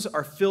lungs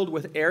are filled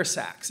with air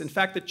sacs. In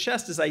fact, the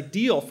chest is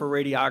ideal for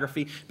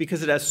radiography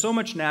because it has so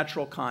much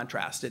natural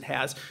contrast. It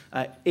has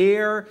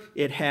air,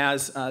 it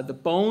has the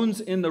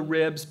bones in the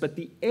ribs, but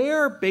the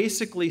air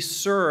basically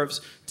serves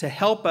to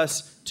help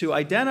us to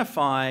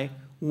identify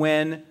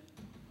when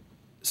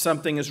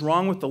something is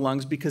wrong with the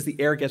lungs because the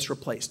air gets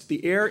replaced.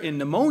 The air in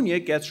pneumonia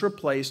gets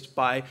replaced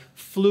by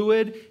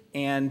fluid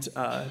and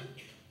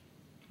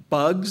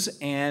bugs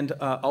and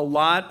a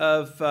lot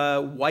of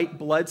white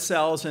blood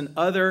cells and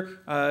other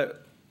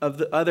of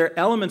the other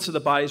elements of the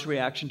body's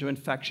reaction to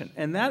infection.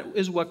 And that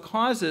is what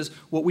causes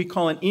what we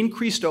call an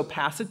increased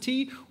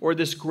opacity, or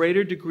this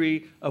greater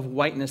degree of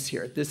whiteness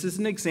here. This is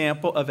an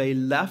example of a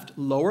left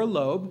lower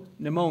lobe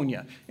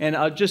pneumonia. And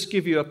I'll just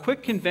give you a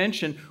quick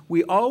convention.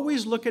 We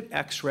always look at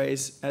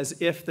x-rays as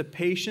if the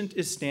patient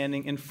is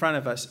standing in front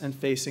of us and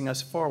facing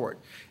us forward.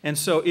 And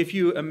so if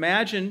you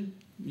imagine,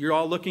 you're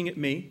all looking at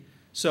me,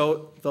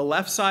 so the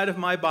left side of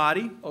my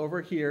body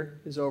over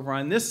here is over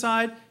on this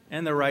side,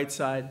 and the right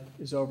side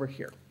is over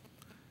here.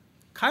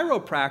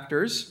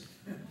 Chiropractors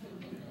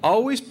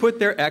always put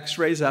their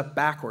x-rays up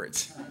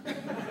backwards.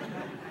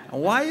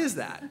 And why is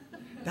that?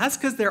 That's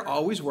because they're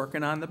always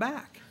working on the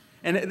back.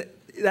 And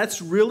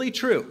that's really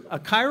true. A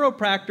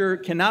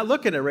chiropractor cannot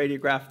look at a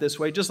radiograph this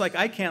way, just like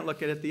I can't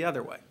look at it the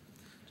other way.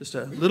 Just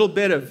a little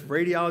bit of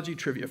radiology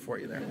trivia for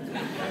you there.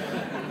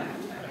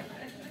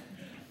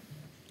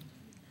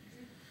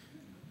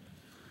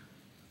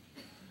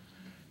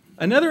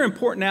 Another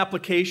important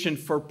application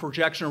for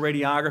projectional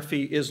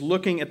radiography is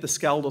looking at the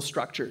skeletal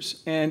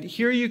structures. And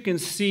here you can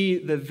see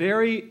the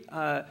very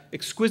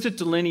exquisite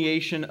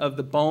delineation of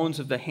the bones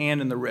of the hand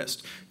and the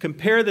wrist.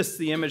 Compare this to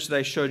the image that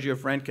I showed you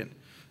of Röntgen.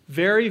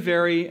 Very,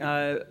 very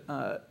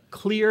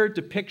clear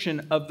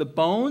depiction of the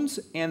bones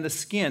and the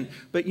skin.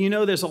 But you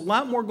know, there's a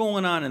lot more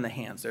going on in the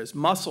hands. There's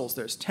muscles,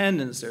 there's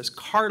tendons, there's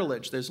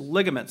cartilage, there's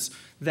ligaments.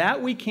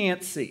 That we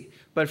can't see.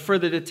 But for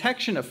the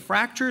detection of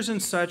fractures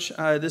and such,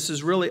 this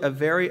is really a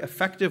very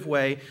effective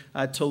way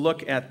to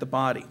look at the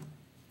body.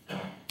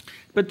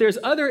 But there's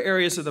other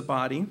areas of the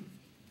body.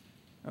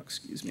 Oh,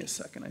 excuse me a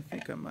second. I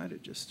think I might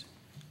have just...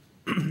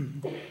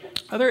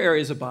 other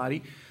areas of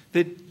body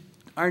that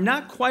are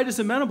not quite as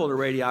amenable to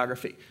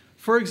radiography.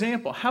 For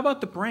example, how about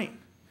the brain?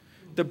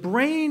 The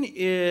brain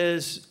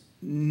is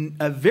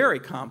a very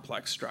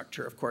complex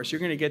structure, of course. You're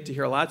going to get to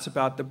hear lots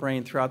about the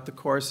brain throughout the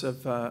course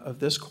of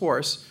this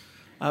course.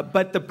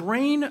 But the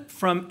brain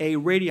from a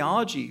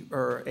radiology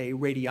or a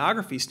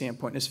radiography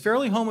standpoint is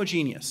fairly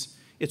homogeneous.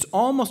 It's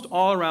almost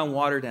all around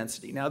water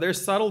density. Now,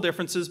 there's subtle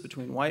differences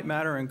between white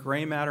matter and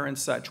gray matter and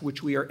such,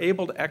 which we are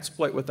able to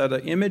exploit with other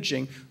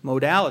imaging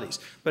modalities.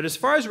 But as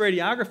far as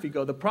radiography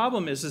go, the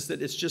problem is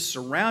that it's just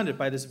surrounded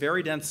by this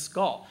very dense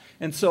skull.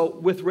 And so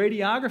with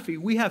radiography,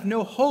 we have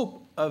no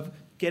hope of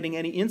getting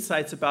any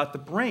insights about the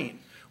brain,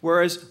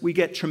 whereas we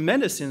get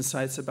tremendous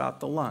insights about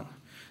the lung.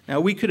 Now,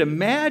 we could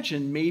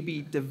imagine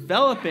maybe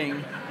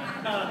developing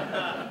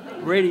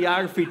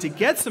radiography to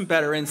get some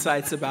better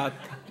insights about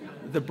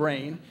the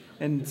brain.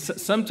 And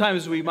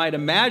sometimes we might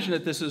imagine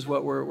that this is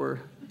what we're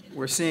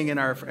seeing in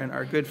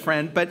our good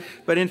friend.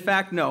 But in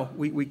fact, no,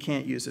 we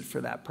can't use it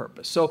for that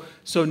purpose.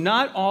 So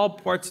not all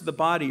parts of the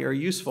body are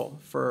useful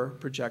for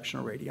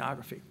projectional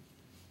radiography.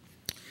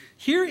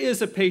 Here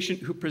is a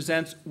patient who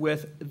presents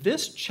with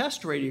this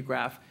chest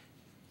radiograph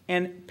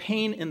and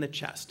pain in the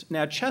chest.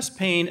 Now, chest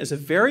pain is a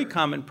very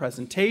common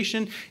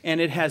presentation, and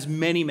it has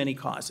many, many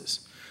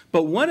causes.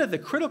 But one of the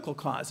critical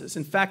causes,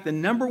 in fact, the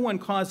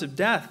 #1 cause of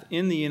death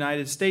in the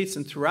United States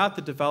and throughout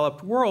the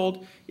developed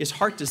world, is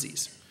heart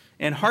disease.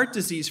 And heart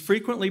disease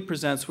frequently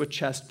presents with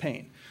chest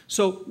pain.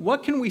 So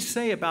what can we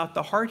say about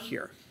the heart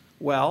here?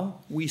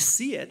 Well, we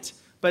see it,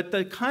 but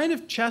the kind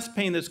of chest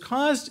pain that's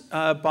caused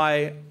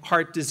by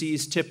heart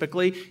disease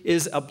typically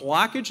is a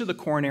blockage of the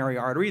coronary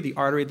artery, the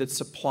artery that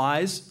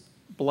supplies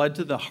blood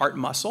to the heart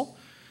muscle,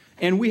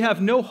 and we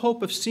have no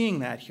hope of seeing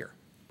that here.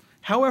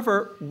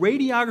 However,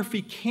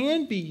 radiography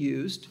can be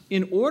used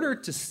in order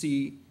to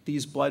see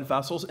these blood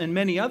vessels and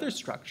many other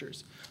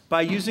structures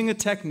by using a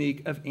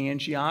technique of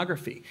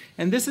angiography.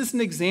 And this is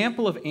an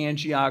example of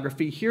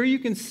angiography. Here you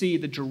can see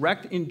the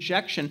direct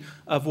injection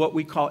of what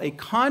we call a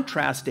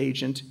contrast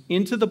agent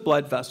into the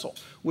blood vessel,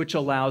 which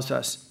allows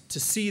us to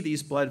see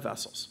these blood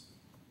vessels.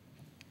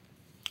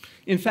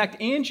 In fact,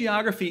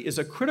 angiography is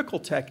a critical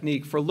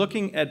technique for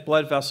looking at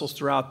blood vessels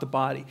throughout the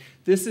body.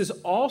 This is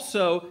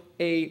also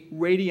a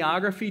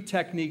radiography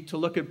technique to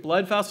look at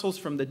blood vessels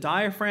from the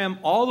diaphragm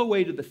all the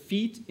way to the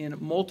feet in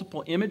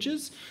multiple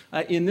images.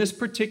 In this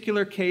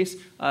particular case,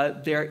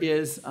 there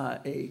is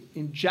an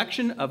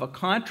injection of a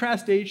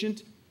contrast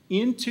agent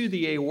into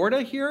the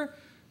aorta here.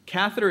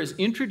 Catheter is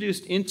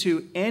introduced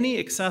into any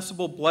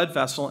accessible blood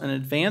vessel and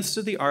advanced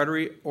to the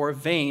artery or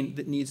vein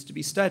that needs to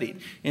be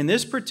studied. In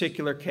this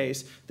particular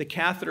case, the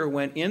catheter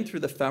went in through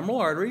the femoral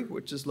artery,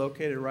 which is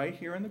located right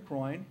here in the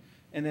groin,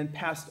 and then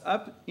passed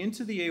up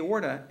into the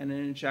aorta, and an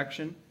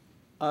injection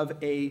of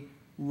a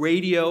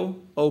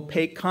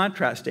radio-opaque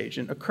contrast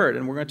agent occurred.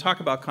 And we're going to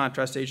talk about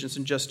contrast agents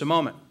in just a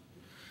moment.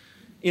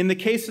 In the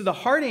case of the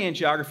heart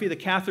angiography, the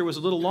catheter was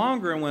a little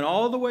longer and went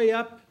all the way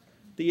up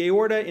the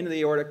aorta into the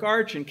aortic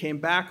arch and came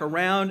back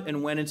around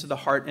and went into the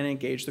heart and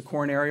engaged the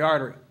coronary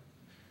artery.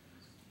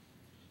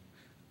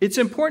 It's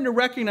important to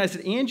recognize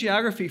that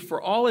angiography, for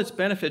all its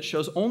benefits,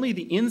 shows only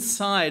the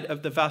inside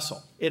of the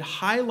vessel. It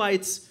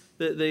highlights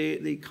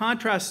the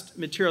contrast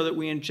material that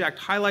we inject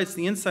highlights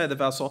the inside of the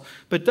vessel,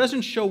 but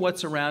doesn't show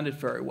what's around it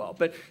very well.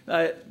 But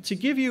to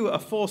give you a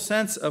full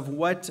sense of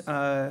what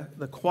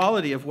the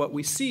quality of what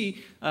we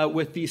see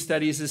with these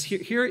studies is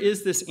here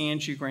is this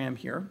angiogram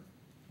here.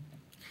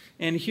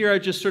 And here I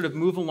just sort of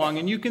move along,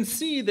 and you can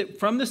see that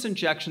from this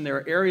injection there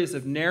are areas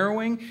of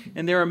narrowing,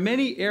 and there are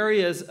many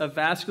areas of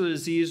vascular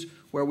disease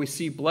where we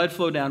see blood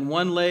flow down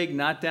one leg,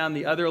 not down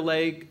the other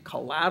leg,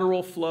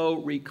 collateral flow,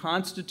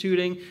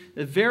 reconstituting,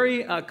 a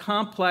very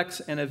complex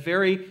and a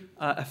very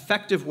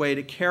effective way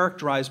to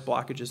characterize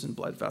blockages in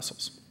blood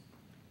vessels.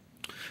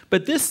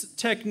 But this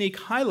technique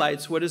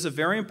highlights what is a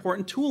very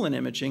important tool in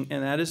imaging,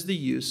 and that is the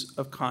use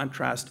of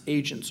contrast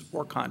agents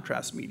or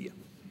contrast media.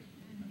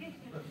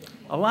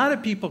 A lot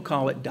of people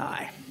call it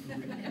dye.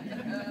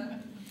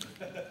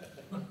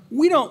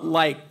 We don't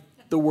like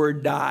the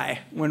word dye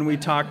when we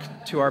talk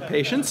to our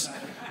patients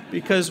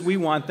because we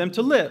want them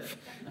to live.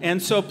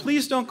 And so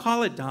please don't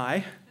call it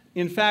dye.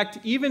 In fact,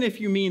 even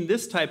if you mean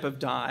this type of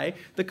dye,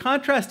 the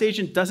contrast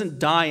agent doesn't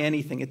dye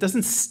anything. It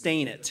doesn't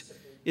stain it.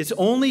 It's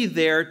only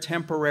there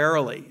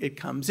temporarily. It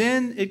comes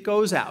in, it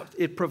goes out.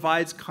 It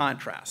provides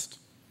contrast.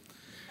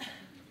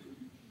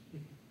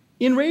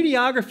 In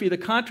radiography, the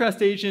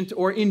contrast agent,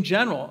 or in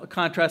general,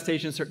 contrast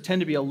agents tend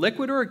to be a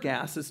liquid or a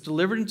gas that's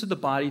delivered into the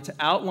body to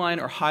outline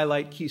or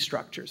highlight key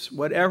structures.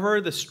 Whatever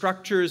the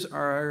structures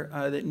are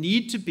that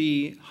need to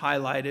be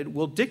highlighted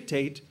will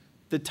dictate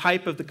the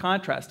type of the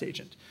contrast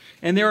agent.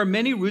 And there are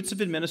many routes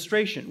of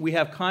administration. We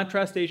have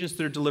contrast agents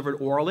that are delivered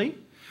orally.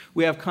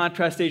 We have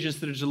contrast agents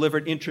that are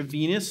delivered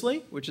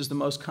intravenously, which is the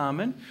most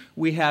common.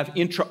 We have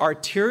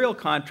intra-arterial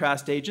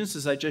contrast agents,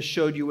 as I just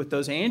showed you with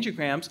those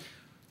angiograms.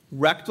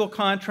 Rectal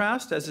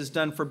contrast, as is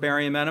done for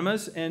barium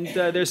enemas, and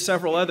there's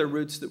several other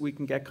routes that we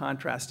can get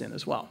contrast in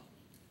as well.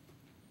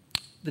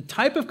 The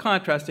type of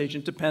contrast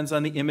agent depends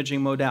on the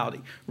imaging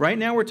modality. Right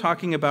now we're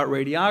talking about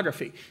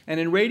radiography, and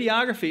in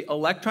radiography,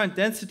 electron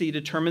density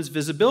determines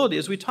visibility,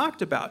 as we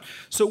talked about.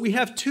 So we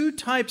have two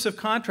types of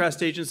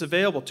contrast agents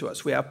available to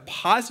us. We have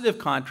positive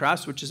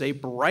contrast, which is a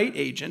bright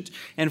agent,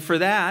 and for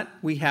that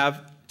we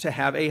have to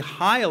have a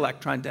high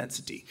electron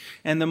density.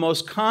 And the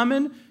most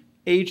common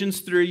agents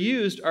that are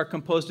used are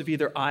composed of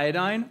either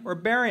iodine or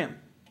barium.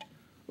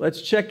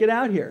 Let's check it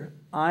out here.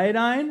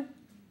 Iodine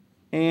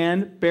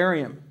and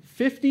barium,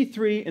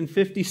 53 and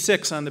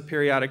 56 on the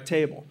periodic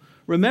table.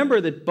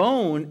 Remember that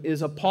bone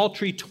is a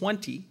paltry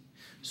 20,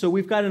 so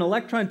we've got an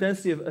electron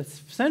density of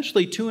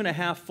essentially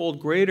 2.5-fold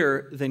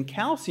greater than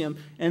calcium,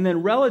 and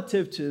then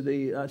relative to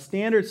the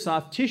standard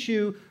soft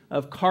tissue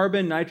of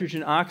carbon,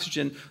 nitrogen,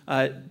 oxygen,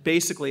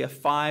 basically a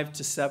 5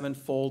 to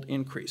 7-fold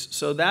increase.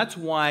 So that's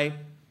why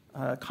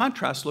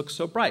contrast looks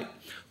so bright.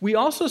 We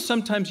also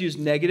sometimes use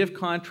negative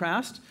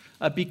contrast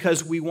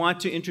because we want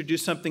to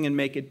introduce something and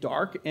make it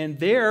dark, and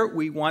there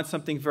we want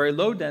something very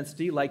low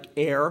density like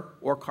air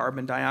or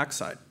carbon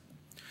dioxide.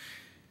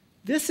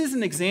 This is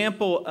an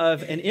example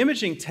of an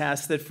imaging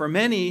test that for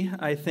many,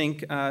 I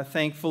think,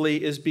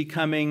 thankfully, is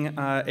becoming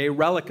a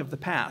relic of the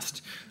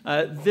past.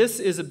 This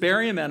is a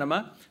barium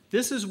enema.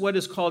 This is what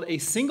is called a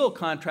single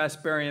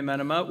contrast barium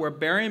enema, where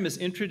barium is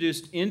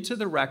introduced into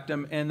the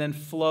rectum and then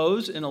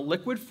flows in a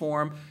liquid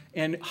form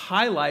and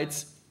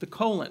highlights the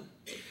colon.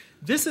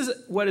 This is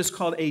what is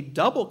called a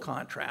double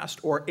contrast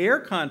or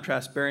air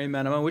contrast barium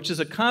enema, which is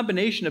a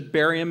combination of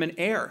barium and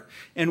air.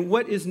 And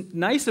what is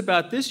nice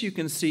about this, you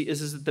can see,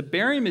 is that the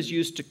barium is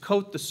used to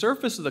coat the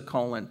surface of the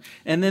colon,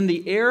 and then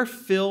the air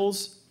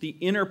fills the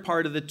inner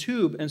part of the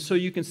tube, and so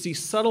you can see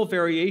subtle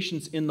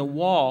variations in the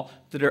wall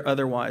that are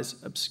otherwise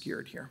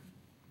obscured here.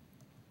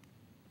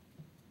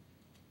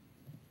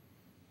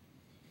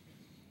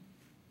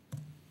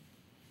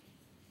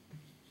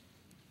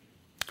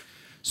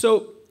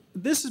 So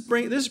this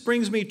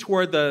brings me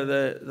toward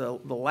the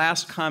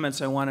last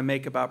comments I want to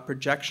make about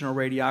projectional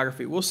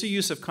radiography. We'll see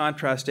use of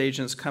contrast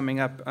agents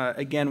coming up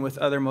again with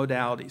other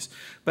modalities.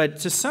 But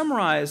to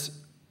summarize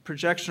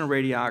projectional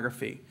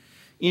radiography,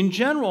 in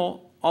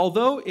general,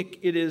 although it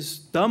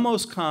is the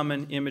most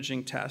common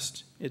imaging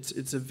test,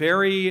 it's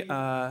very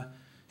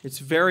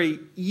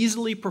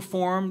easily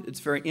performed, it's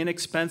very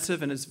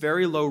inexpensive, and it's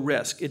very low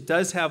risk. It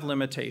does have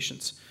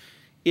limitations.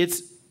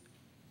 It's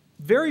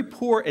very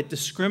poor at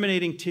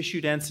discriminating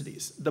tissue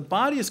densities. The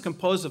body is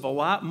composed of a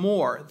lot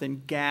more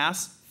than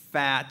gas,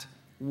 fat,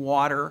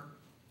 water,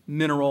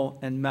 mineral,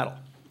 and metal.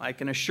 I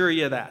can assure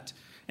you that.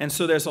 And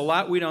so there's a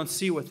lot we don't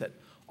see with it.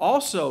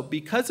 Also,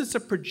 because it's a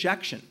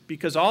projection,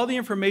 because all the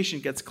information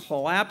gets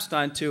collapsed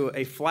onto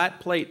a flat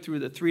plate through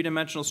the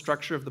three-dimensional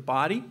structure of the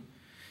body,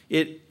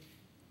 it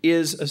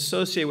is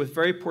associated with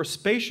very poor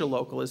spatial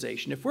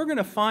localization. If we're going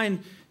to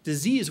find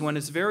disease when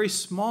it's very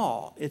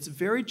small, it's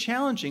very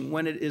challenging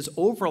when it is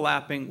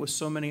overlapping with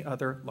so many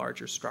other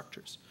larger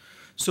structures.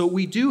 So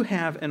we do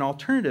have an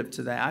alternative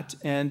to that,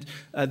 and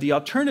the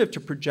alternative to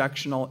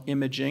projectional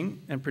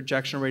imaging and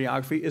projectional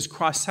radiography is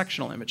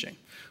cross-sectional imaging,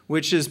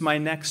 which is my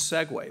next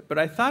segue. But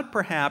I thought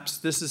perhaps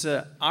this is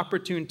an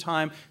opportune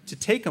time to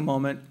take a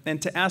moment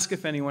and to ask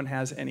if anyone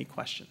has any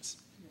questions.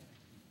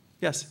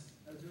 Yes?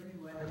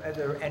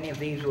 Whether any of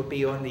these will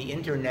be on the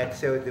internet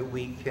so that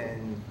we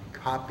can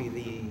copy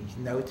these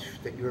notes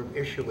that you're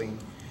issuing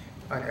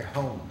at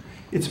home.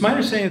 It's my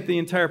understanding that the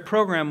entire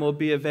program will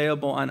be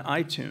available on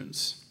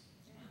iTunes.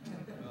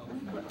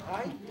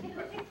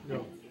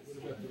 No.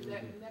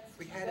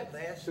 We had it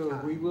last So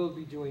time. we will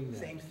be doing that.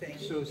 Same thing.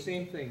 So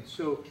same thing.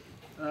 So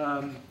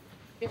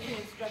If the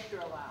instructor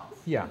allows.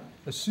 yeah,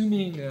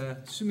 assuming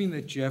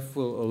that Jeff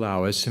will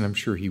allow us, and I'm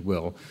sure he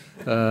will,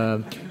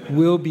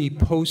 we'll be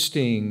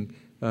posting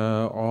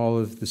all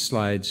of the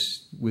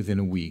slides within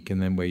a week,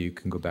 and then way you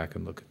can go back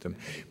and look at them.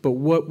 But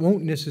what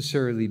won't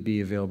necessarily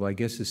be available, I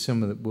guess, is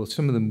some of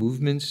the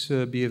movements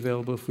be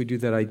available if we do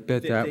that? I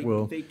bet that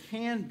will. They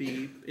can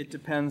be. It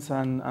depends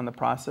on the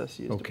process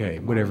used. Okay,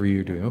 whatever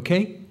you're doing.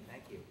 Okay.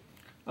 Thank you.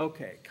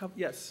 Okay.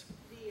 Yes.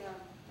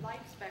 The light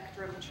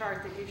spectrum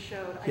chart that you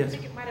showed, I Yes.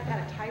 think it might have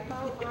had a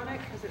typo on it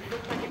because it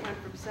looked like it went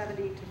from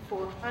 70 to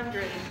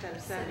 400 instead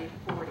of 70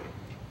 to 40.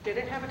 Did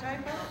it have a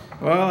typo?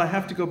 Well, I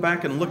have to go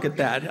back and look at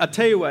that. I'll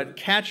tell you what,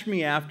 catch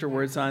me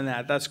afterwards on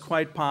that. That's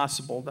quite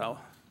possible, though.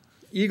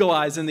 Eagle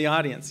eyes in the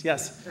audience.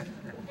 Yes?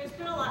 There's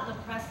been a lot in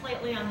the press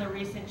lately on the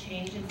recent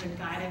changes in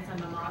guidance on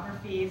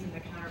mammographies and the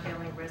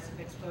countervailing risk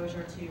of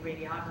exposure to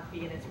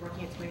radiography, and it's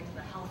working its way into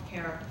the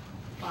healthcare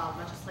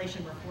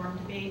legislation reform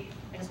debate.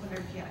 I just wondered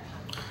if you had a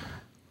comment.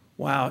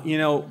 Wow. You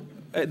know,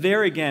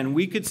 there again,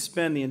 we could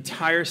spend the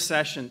entire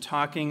session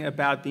talking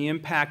about the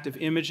impact of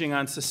imaging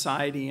on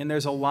society, and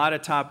there's a lot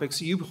of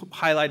topics. You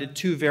highlighted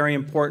two very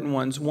important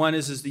ones. One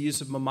is the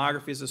use of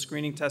mammography as a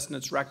screening test and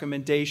its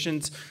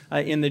recommendations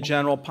in the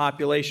general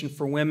population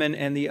for women,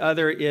 and the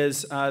other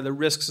is the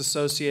risks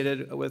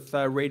associated with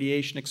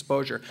radiation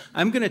exposure.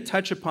 I'm going to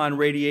touch upon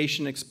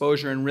radiation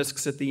exposure and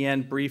risks at the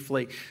end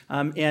briefly,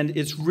 and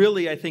it's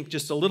really, I think,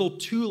 just a little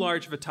too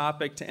large of a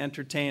topic to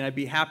entertain. I'd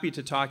be happy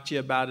to talk to you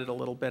about it a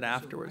little bit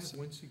afterwards.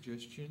 One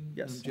suggestion,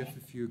 Yes. Jeff,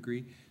 if you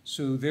agree.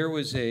 So there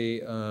was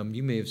a,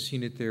 you may have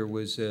seen it, there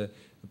was a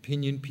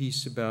opinion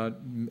piece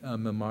about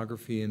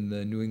mammography in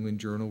the New England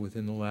Journal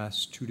within the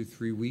last 2 to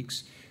 3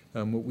 weeks.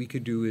 What we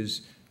could do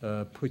is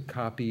put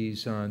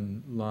copies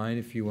online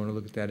if you want to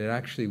look at that. It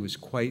actually was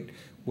quite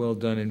well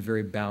done and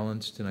very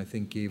balanced, and I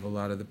think gave a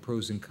lot of the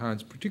pros and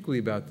cons, particularly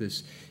about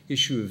this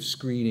issue of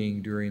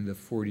screening during the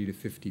 40 to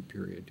 50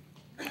 period.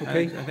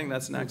 Okay? I think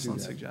that's an excellent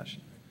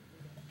suggestion.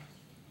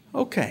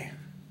 Okay.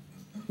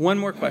 One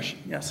more question.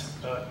 Yes.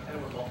 Kind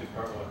of a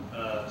multi-part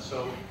one.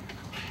 So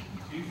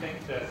do you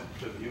think that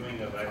the viewing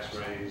of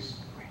x-rays,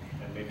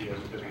 and maybe as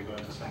we go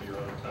into some of your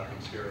other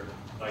topics here,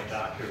 by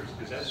doctors,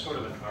 is that sort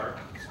of an art?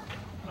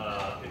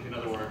 In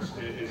other words,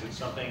 is it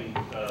something,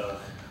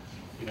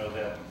 you know,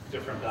 that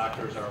different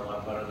doctors are a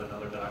lot better than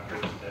other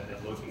doctors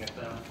at looking at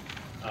them?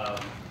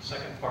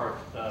 Second part,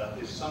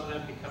 is some of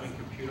that becoming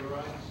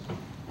computerized?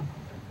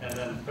 And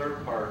then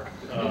third part,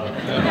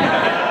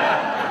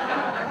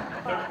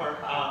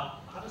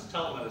 how does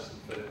telemedicine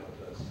fit in with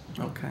this?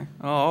 Okay.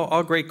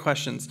 All great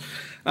questions.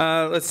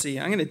 Let's see.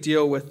 I'm going to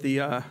deal with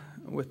the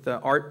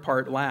art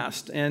part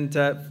last, and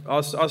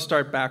I'll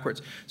start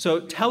backwards.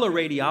 So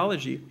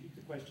teleradiology.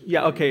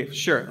 Yeah, okay,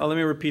 sure. Let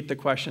me repeat the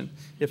question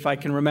if I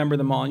can remember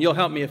them all, and you'll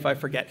help me if I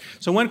forget.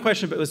 So one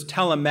question was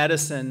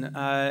telemedicine,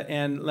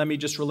 and let me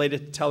just relate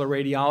it to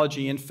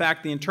teleradiology. In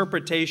fact, the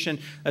interpretation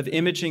of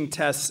imaging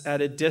tests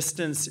at a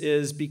distance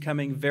is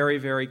becoming very,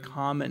 very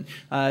common.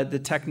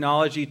 The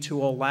technology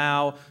to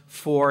allow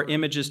for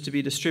images to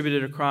be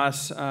distributed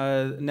across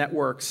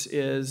networks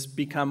is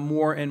become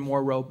more and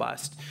more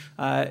robust.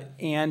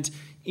 And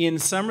in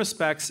some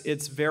respects,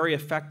 it's very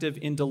effective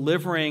in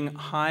delivering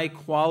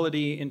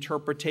high-quality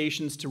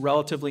interpretations to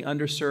relatively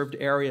underserved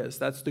areas.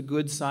 That's the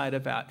good side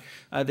of that.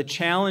 The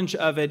challenge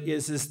of it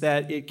is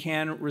that it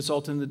can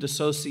result in the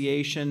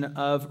dissociation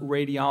of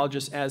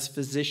radiologists as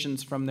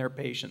physicians from their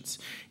patients.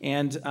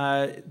 And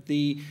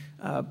the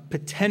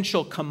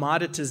potential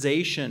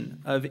commoditization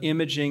of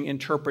imaging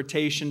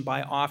interpretation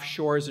by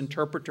offshores,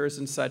 interpreters,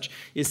 and such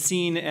is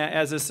seen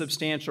as a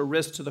substantial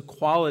risk to the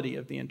quality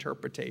of the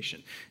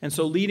interpretation. And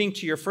so leading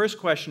to your first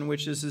question,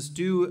 which is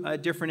do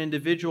different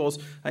individuals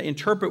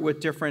interpret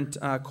with different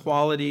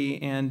quality,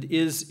 and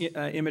is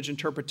image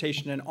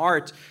interpretation an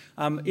art?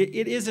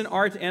 It is an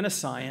art and a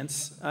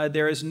science.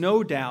 There is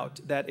no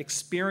doubt that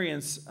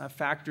experience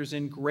factors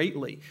in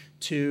greatly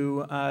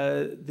to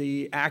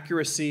the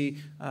accuracy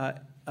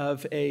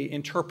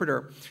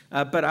interpreter.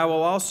 But I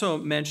will also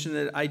mention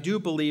that I do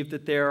believe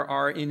that there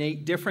are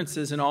innate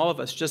differences in all of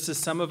us. Just as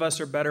some of us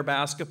are better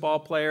basketball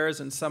players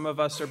and some of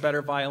us are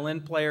better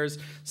violin players,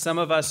 some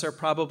of us are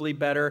probably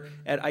better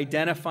at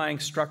identifying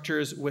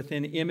structures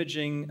within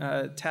imaging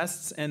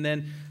tests and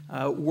then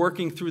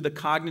working through the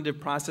cognitive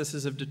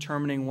processes of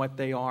determining what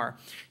they are.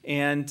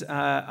 And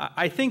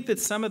I think that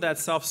some of that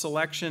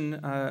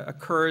self-selection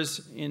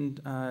occurs in,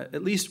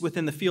 at least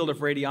within the field of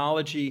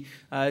radiology,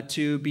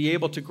 to be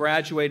able to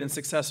graduate and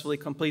successfully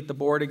complete the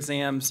board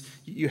exams.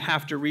 You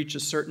have to reach a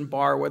certain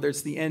bar, whether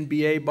it's the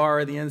NBA bar,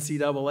 or the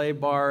NCAA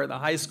bar, or the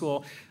high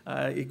school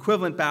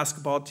equivalent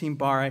basketball team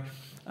bar.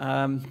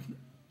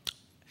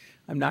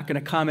 I'm not going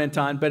to comment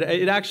on, but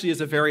it actually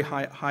is a very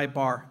high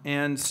bar.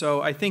 And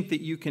so I think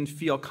that you can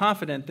feel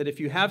confident that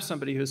if you have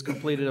somebody who's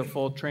completed a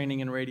full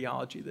training in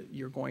radiology, that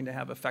you're going to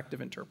have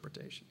effective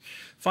interpretation.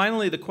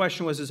 Finally, the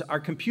question was, are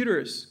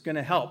computers going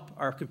to help?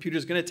 Are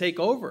computers going to take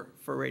over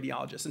for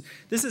radiologists? And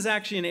this is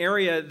actually an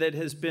area that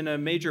has been a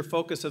major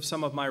focus of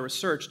some of my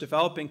research,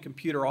 developing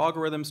computer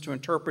algorithms to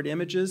interpret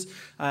images.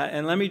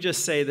 And let me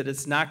just say that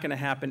it's not going to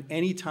happen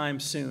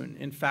anytime soon.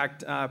 In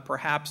fact,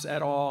 perhaps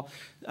at all.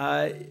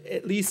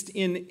 At least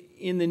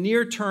in the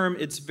near term,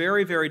 it's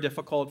very, very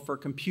difficult for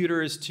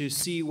computers to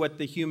see what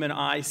the human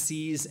eye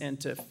sees and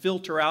to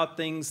filter out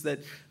things that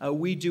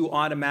we do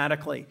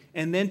automatically,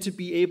 and then to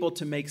be able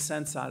to make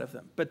sense out of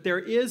them. But there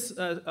is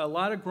a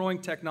lot of growing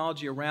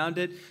technology around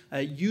it,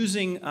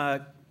 using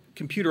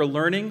computer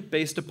learning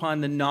based upon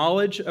the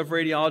knowledge of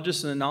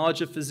radiologists and the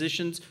knowledge of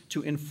physicians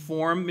to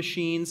inform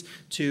machines,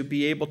 to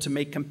be able to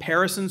make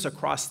comparisons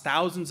across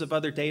thousands of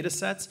other data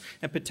sets,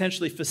 and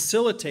potentially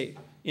facilitate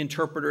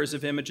interpreters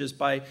of images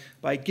by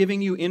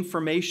giving you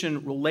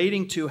information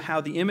relating to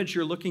how the image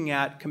you're looking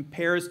at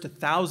compares to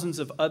thousands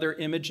of other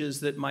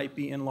images that might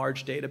be in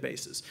large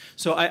databases.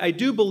 So I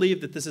do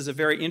believe that this is a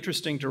very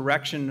interesting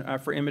direction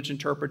for image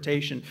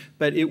interpretation,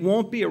 but it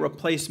won't be a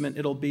replacement.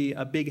 It'll be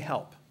a big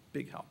help,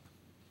 big help.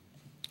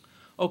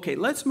 Okay,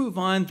 let's move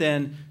on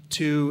then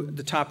to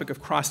the topic of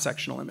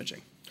cross-sectional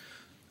imaging.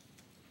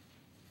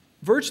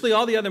 Virtually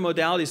all the other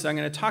modalities that I'm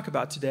going to talk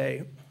about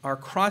today are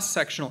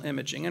cross-sectional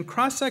imaging. And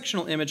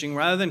cross-sectional imaging,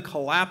 rather than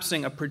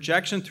collapsing a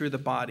projection through the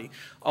body,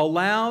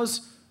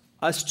 allows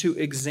us to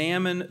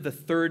examine the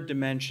third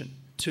dimension,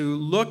 to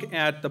look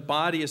at the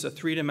body as a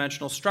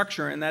three-dimensional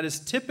structure, and that is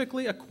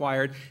typically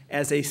acquired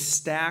as a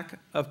stack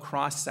of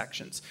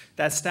cross-sections.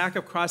 That stack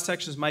of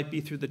cross-sections might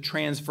be through the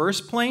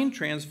transverse plane.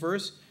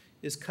 Transverse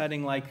is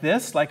cutting like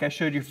this, like I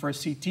showed you for a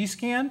CT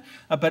scan,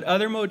 but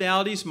other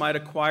modalities might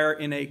acquire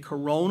in a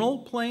coronal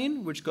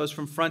plane, which goes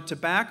from front to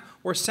back,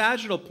 or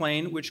sagittal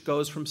plane, which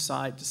goes from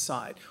side to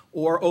side,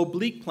 or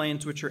oblique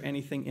planes, which are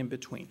anything in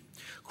between.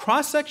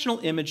 Cross-sectional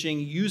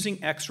imaging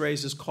using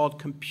X-rays is called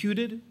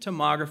computed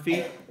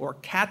tomography, or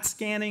CAT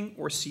scanning,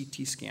 or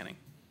CT scanning.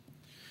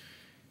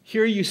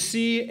 Here you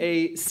see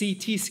a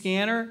CT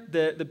scanner.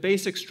 The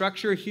basic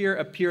structure here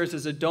appears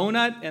as a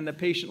donut, and the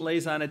patient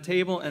lays on a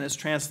table and is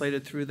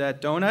translated through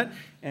that donut.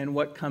 And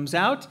what comes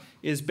out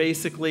is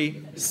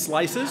basically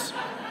slices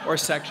or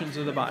sections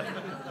of the body.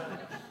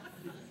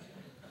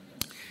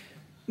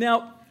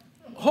 Now,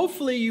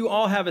 hopefully you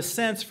all have a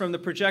sense from the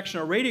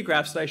projectional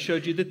radiographs that I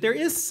showed you that there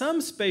is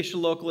some spatial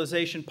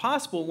localization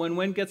possible when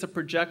one gets a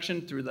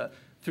projection through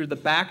the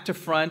back to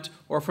front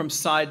or from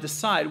side to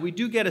side. We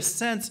do get a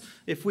sense,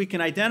 if we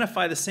can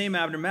identify the same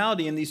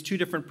abnormality in these two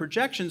different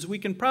projections, we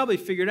can probably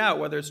figure it out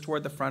whether it's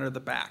toward the front or the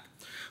back.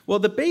 Well,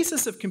 the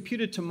basis of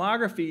computed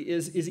tomography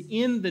is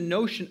in the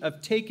notion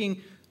of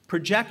taking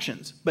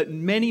projections, but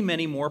many,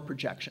 many more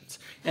projections.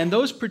 And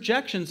those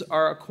projections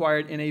are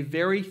acquired in a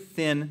very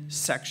thin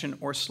section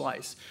or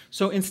slice.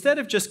 So instead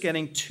of just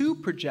getting two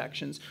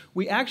projections,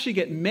 we actually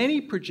get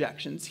many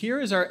projections. Here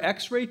is our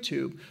X-ray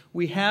tube.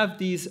 We have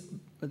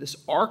this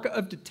arc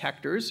of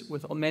detectors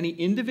with many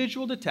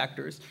individual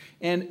detectors,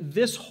 and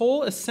this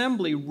whole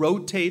assembly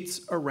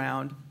rotates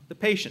around the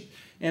patient.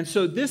 And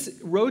so this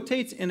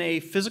rotates in a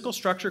physical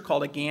structure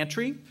called a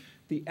gantry,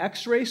 the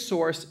X-ray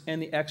source and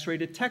the X-ray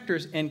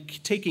detectors, and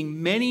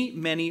taking many,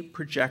 many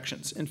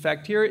projections. In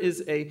fact, here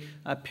is a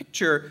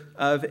picture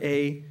of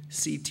a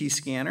CT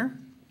scanner.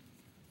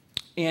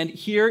 And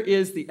here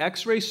is the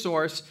X-ray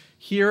source.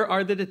 Here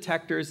are the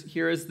detectors,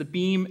 here is the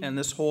beam, and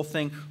this whole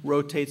thing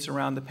rotates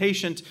around the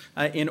patient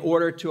in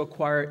order to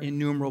acquire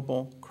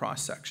innumerable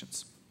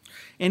cross-sections.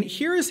 And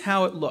here is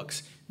how it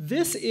looks.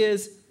 This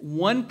is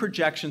one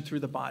projection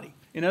through the body.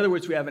 In other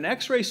words, we have an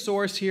X-ray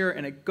source here,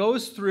 and it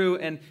goes through,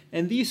 and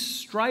these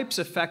stripes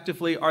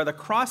effectively are the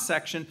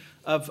cross-section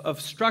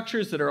of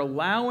structures that are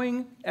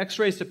allowing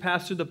X-rays to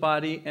pass through the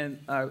body, and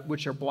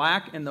which are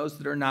black, and those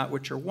that are not,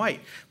 which are white.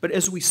 But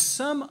as we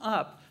sum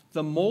up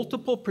the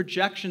multiple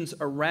projections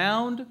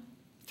around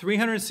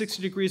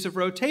 360 degrees of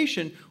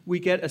rotation, we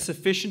get a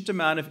sufficient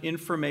amount of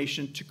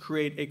information to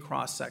create a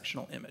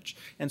cross-sectional image.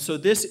 And so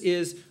this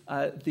is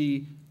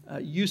the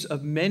use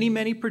of many,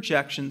 many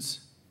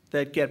projections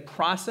that get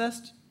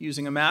processed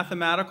using a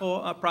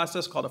mathematical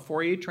process called a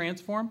Fourier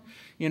transform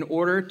in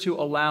order to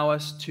allow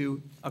us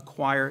to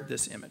acquire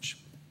this image.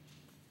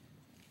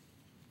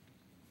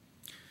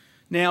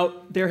 Now,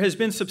 there has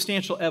been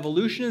substantial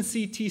evolution in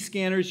CT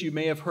scanners. You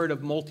may have heard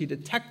of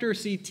multi-detector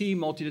CT,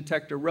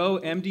 multi-detector row,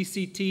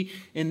 MDCT.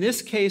 In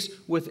this case,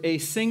 with a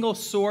single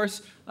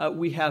source,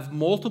 we have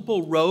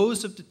multiple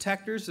rows of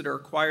detectors that are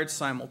acquired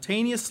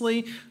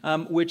simultaneously,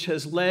 which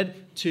has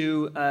led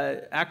to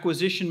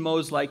acquisition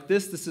modes like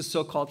this. This is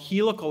so-called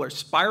helical or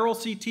spiral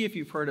CT, if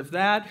you've heard of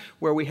that,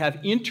 where we have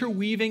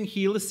interweaving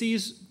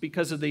helices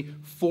because of the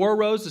 4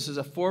 rows. This is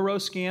a 4-row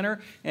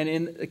scanner. And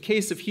in the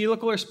case of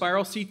helical or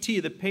spiral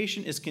CT, the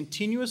patient is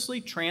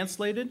continuously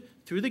translated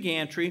through the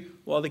gantry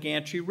while the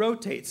gantry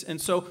rotates. And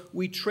so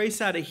we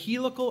trace out a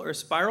helical or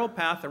spiral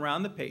path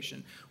around the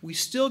patient. We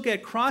still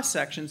get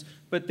cross-sections,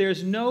 but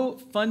there's no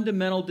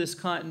fundamental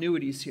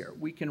discontinuities here.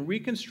 We can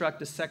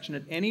reconstruct a section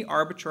at any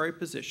arbitrary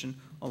position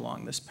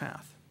along this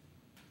path.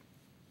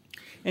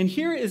 And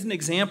here is an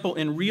example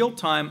in real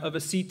time of a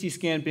CT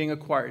scan being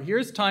acquired.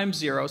 Here's time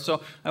 0.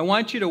 So I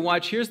want you to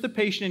watch. Here's the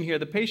patient in here.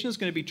 The patient is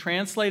going to be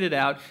translated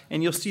out,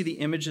 and you'll see the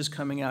images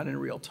coming out in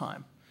real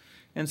time.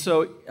 And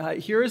so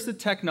here is the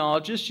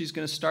technologist. She's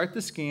going to start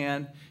the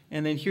scan,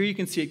 and then here you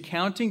can see it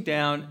counting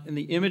down and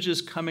the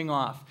images coming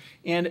off.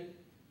 And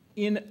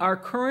in our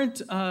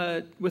current,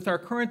 with our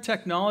current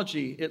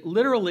technology, it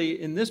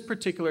literally, in this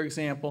particular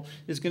example,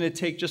 is going to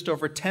take just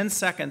over 10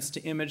 seconds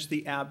to image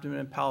the abdomen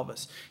and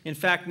pelvis. In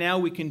fact, now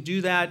we can do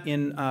that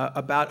in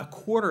about a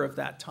quarter of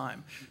that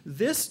time.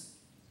 This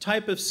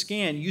type of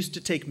scan used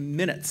to take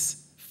minutes.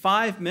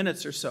 5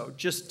 minutes or so,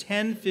 just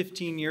 10,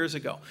 15 years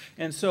ago.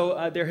 And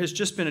so there has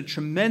just been a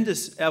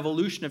tremendous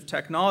evolution of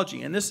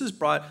technology, and this has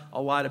brought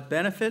a lot of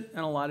benefit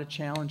and a lot of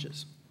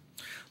challenges.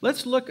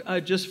 Let's look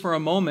just for a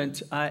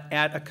moment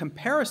at a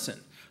comparison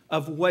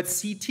of what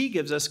CT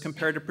gives us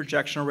compared to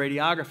projectional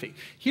radiography.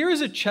 Here is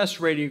a chest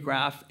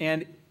radiograph,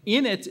 and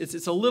in it,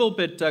 it's a little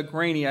bit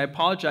grainy. I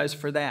apologize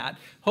for that.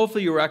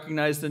 Hopefully you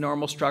recognize the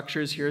normal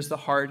structures. Here's the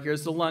heart,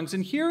 here's the lungs,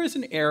 and here is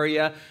an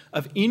area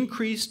of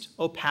increased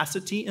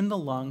opacity in the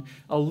lung,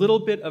 a little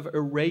bit of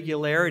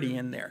irregularity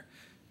in there.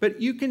 But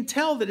you can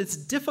tell that it's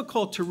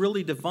difficult to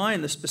really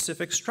divine the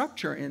specific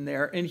structure in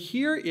there. And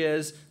here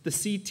is the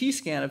CT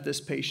scan of this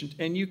patient,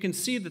 and you can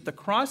see that the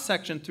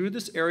cross-section through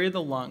this area of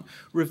the lung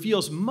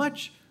reveals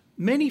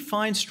many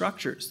fine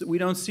structures that we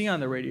don't see on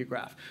the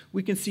radiograph.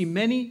 We can see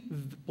many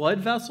blood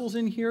vessels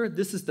in here.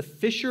 This is the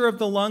fissure of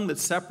the lung that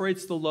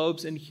separates the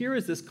lobes, and here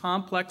is this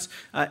complex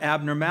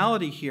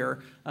abnormality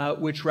here,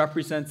 which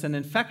represents an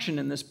infection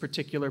in this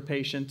particular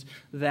patient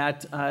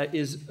that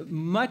is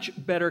much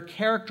better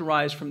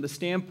characterized from the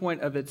standpoint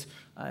of its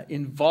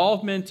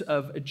involvement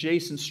of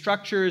adjacent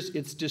structures,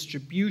 its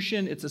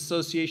distribution, its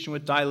association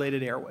with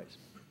dilated airways.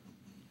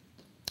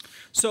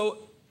 So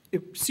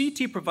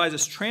CT provides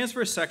us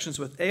transverse sections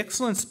with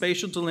excellent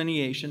spatial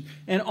delineation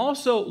and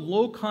also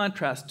low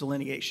contrast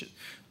delineation.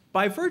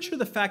 By virtue of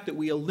the fact that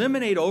we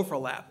eliminate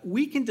overlap,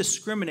 we can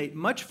discriminate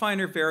much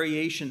finer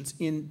variations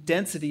in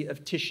density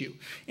of tissue.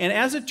 And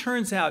as it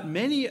turns out,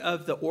 many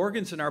of the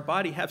organs in our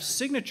body have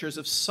signatures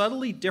of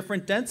subtly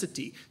different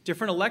density,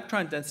 different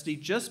electron density,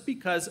 just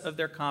because of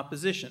their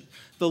composition.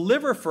 The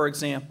liver, for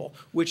example,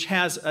 which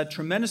has a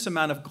tremendous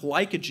amount of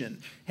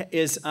glycogen,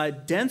 is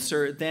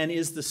denser than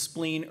is the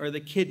spleen or the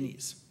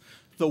kidneys.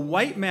 The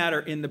white matter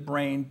in the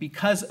brain,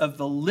 because of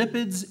the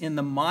lipids in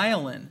the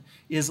myelin,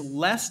 is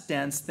less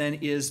dense than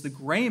is the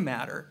gray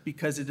matter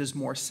because it is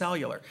more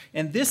cellular.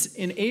 And this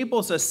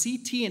enables us,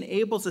 CT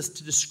enables us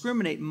to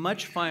discriminate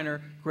much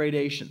finer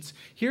gradations.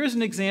 Here is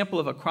an example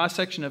of a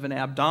cross-section of an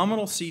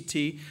abdominal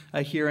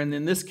CT here, and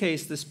in this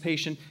case, this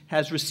patient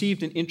has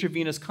received an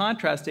intravenous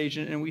contrast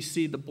agent, and we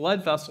see the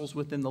blood vessels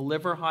within the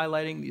liver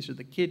highlighting. These are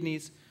the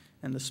kidneys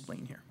and the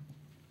spleen here.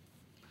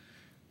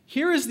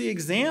 Here is the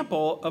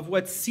example of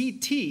what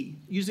CT,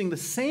 using the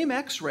same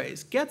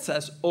X-rays, gets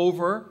us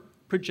over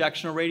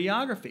projectional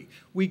radiography.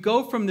 We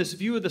go from this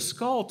view of the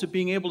skull to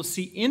being able to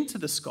see into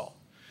the skull,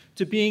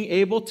 to being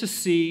able to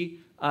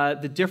see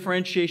the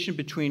differentiation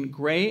between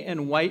gray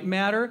and white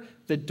matter.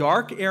 The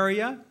dark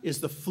area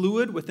is the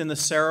fluid within the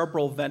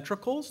cerebral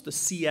ventricles, the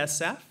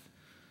CSF,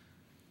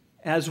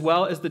 as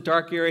well as the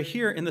dark area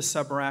here in the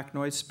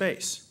subarachnoid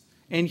space.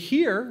 And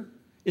here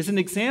is an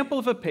example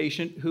of a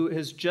patient who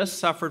has just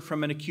suffered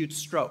from an acute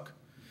stroke.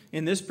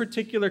 In this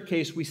particular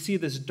case, we see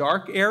this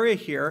dark area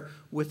here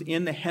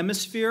within the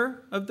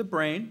hemisphere of the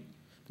brain,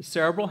 the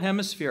cerebral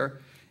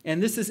hemisphere,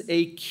 and this is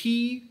a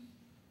key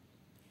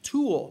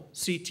tool,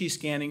 CT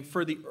scanning,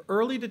 for the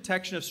early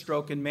detection of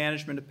stroke and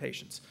management of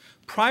patients.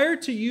 Prior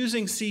to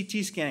using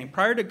CT scanning,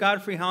 prior to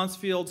Godfrey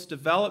Hounsfield's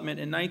development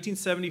in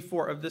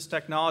 1974 of this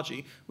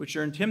technology, which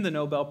earned him the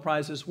Nobel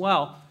Prize as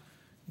well,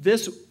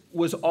 this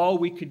was all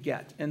we could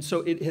get, and so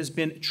it has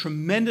been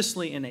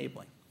tremendously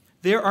enabling.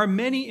 There are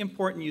many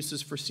important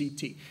uses for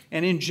CT,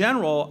 and in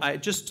general,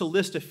 just to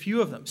list a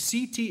few of them,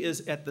 CT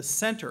is at the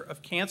center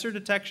of cancer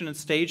detection and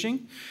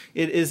staging.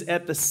 It is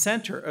at the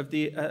center of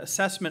the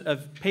assessment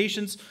of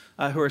patients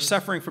who are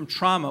suffering from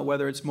trauma,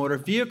 whether it's motor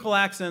vehicle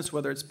accidents,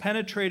 whether it's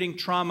penetrating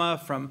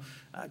trauma from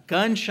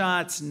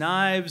gunshots,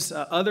 knives,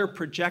 other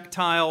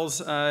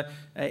projectiles.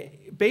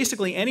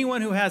 basically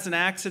anyone who has an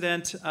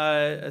accident,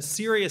 a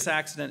serious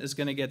accident, is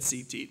going to get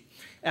CT'd.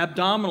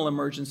 Abdominal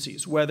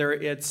emergencies, whether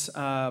it's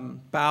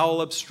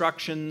bowel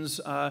obstructions,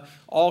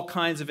 all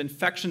kinds of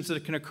infections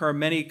that can occur,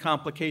 many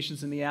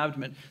complications in the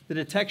abdomen. The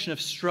detection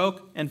of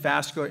stroke and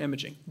vascular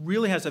imaging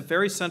really has a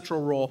very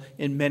central role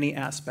in many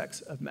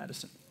aspects of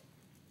medicine.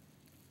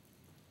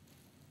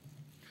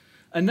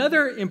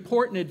 Another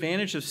important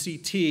advantage of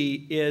CT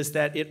is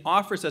that it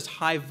offers us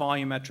high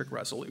volumetric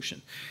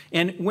resolution.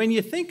 And when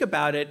you think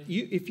about it,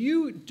 if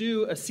you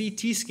do a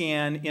CT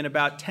scan in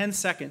about 10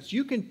 seconds,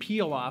 you can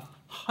peel off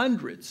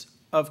hundreds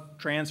of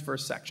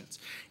transverse sections.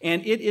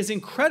 And it is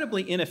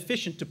incredibly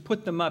inefficient to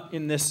put them up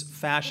in this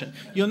fashion.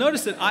 You'll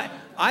notice that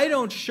I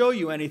don't show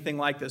you anything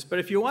like this, but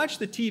if you watch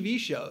the TV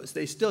shows,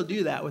 they still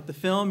do that with the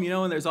film, you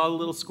know, and there's all the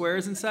little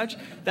squares and such.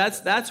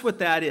 That's what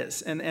that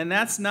is. And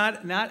that's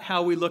not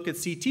how we look at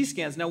CT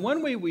scans. Now,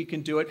 one way we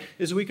can do it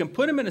is we can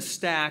put them in a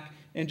stack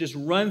and just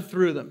run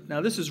through them.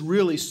 Now, this is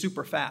really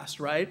super fast,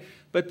 right?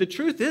 But the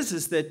truth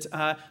is that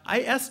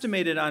I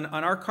estimated on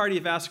our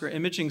cardiovascular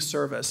imaging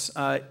service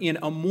in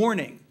a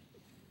morning,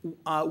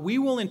 we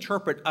will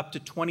interpret up to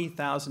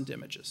 20,000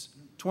 images,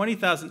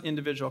 20,000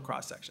 individual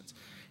cross-sections.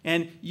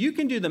 And you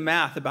can do the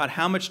math about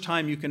how much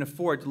time you can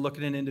afford to look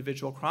at an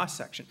individual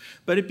cross-section,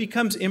 but it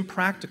becomes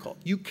impractical.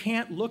 You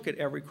can't look at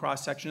every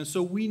cross-section, and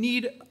so we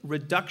need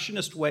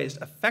reductionist ways,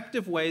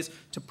 effective ways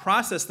to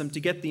process them to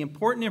get the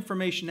important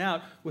information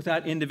out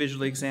without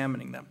individually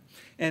examining them.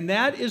 And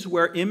that is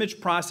where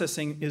image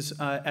processing is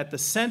at the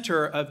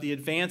center of the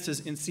advances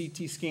in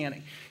CT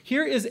scanning.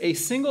 Here is a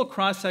single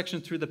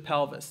cross-section through the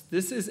pelvis.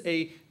 This is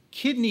a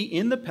kidney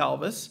in the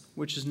pelvis,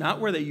 which is not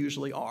where they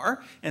usually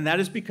are, and that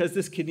is because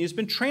this kidney has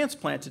been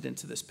transplanted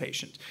into this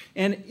patient.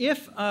 And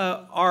if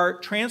our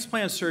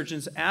transplant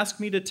surgeons ask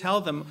me to tell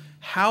them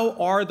how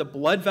are the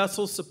blood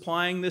vessels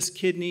supplying this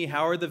kidney,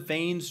 how are the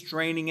veins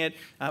draining it,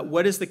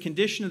 what is the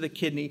condition of the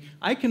kidney,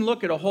 I can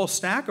look at a whole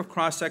stack of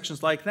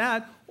cross-sections like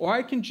that, or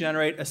I can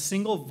generate a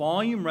single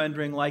volume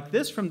rendering like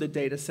this from the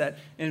data set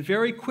and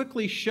very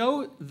quickly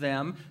show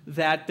them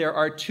that there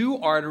are two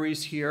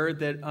arteries here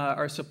that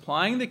are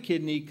supplying the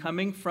kidney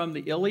coming from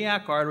the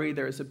iliac artery.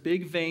 There is a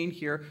big vein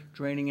here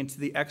draining into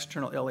the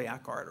external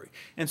iliac artery.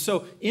 And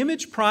so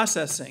image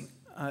processing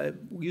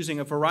using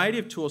a variety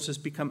of tools has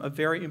become a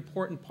very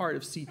important part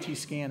of CT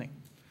scanning.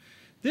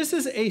 This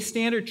is a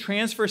standard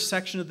transverse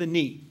section of the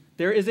knee.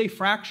 There is a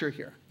fracture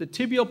here. The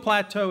tibial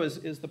plateau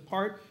is the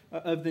part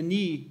of the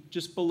knee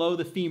just below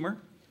the femur,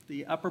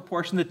 the upper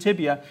portion of the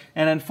tibia.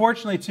 And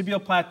unfortunately,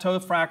 tibial plateau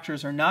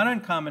fractures are not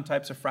uncommon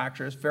types of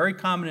fractures, very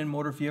common in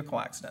motor vehicle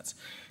accidents.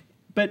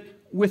 But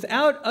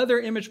without other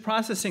image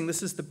processing,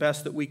 this is the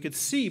best that we could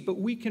see, but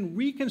we can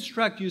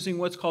reconstruct using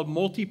what's called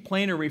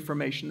multiplanar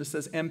reformation. This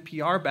says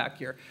MPR back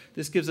here.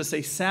 This gives us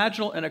a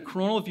sagittal and a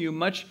coronal view,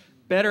 much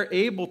better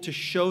able to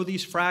show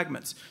these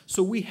fragments.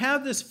 So we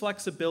have this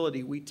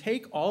flexibility. We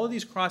take all of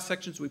these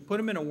cross-sections, we put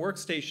them in a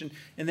workstation,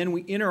 and then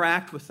we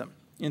interact with them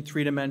in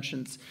 3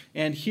 dimensions.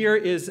 And here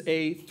is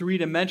a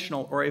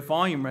 3-dimensional or a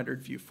volume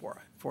rendered view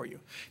for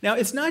you. Now,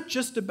 it's not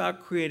just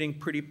about creating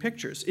pretty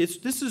pictures.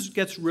 This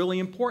gets really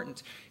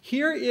important.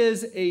 Here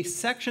is a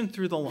section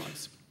through the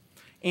lungs,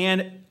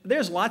 and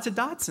there's lots of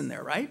dots in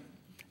there, right?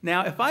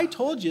 Now, if I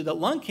told you that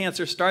lung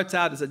cancer starts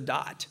out as a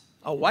dot,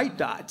 a white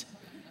dot,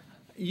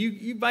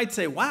 you might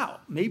say, wow,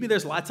 maybe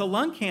there's lots of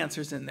lung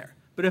cancers in there.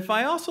 But if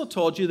I also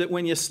told you that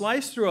when you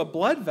slice through a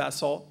blood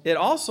vessel, it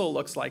also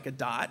looks like a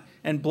dot,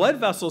 and blood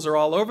vessels are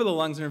all over the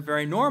lungs and are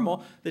very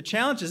normal, the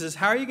challenge is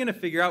how are you going to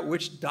figure out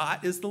which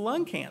dot is the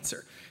lung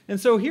cancer? And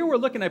so here we're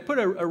looking, I put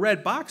a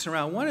red box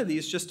around one of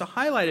these just to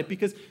highlight it,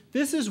 because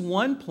this is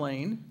one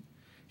plane,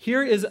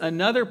 here is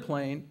another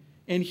plane,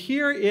 and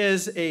here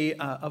is a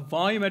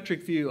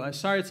volumetric view. I'm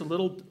sorry it's a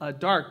little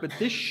dark, but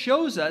this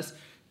shows us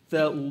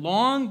the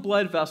long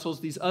blood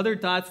vessels, these other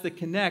dots that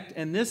connect,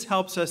 and this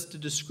helps us to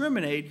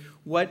discriminate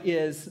what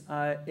is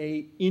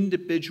an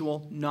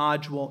individual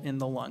nodule in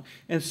the lung.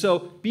 And so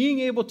being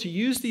able to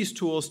use these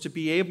tools to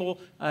be able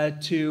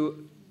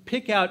to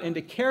pick out and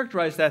to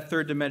characterize that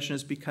 3rd dimension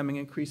is becoming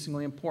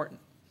increasingly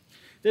important.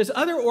 There's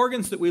other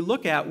organs that we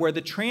look at where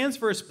the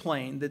transverse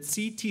plane that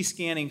CT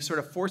scanning sort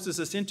of forces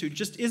us into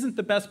just isn't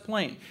the best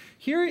plane.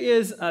 Here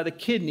is the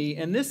kidney,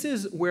 and this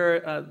is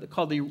where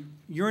called the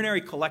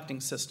urinary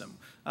collecting system.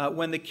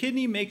 When the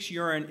kidney makes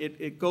urine,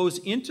 it goes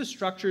into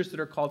structures that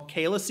are called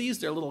calyces.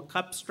 They're little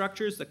cup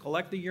structures that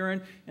collect the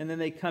urine, and then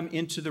they come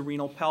into the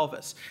renal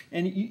pelvis.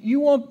 And you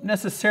won't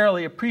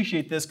necessarily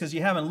appreciate this because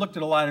you haven't looked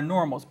at a lot of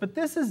normals, but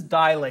this is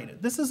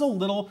dilated. This is a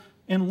little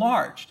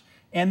enlarged.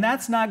 And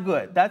that's not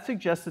good. That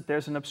suggests that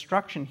there's an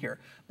obstruction here.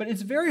 But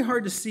it's very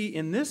hard to see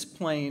in this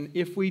plane.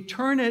 If we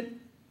turn it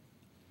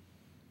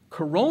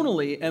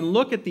coronally and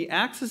look at the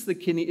axis of the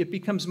kidney, it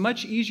becomes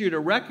much easier to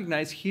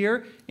recognize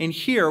here and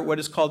here what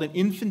is called an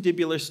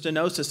infundibular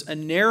stenosis, a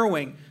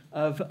narrowing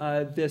of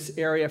this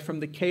area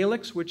from the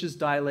calyx, which is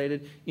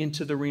dilated,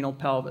 into the renal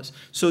pelvis.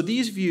 So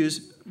these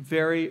views,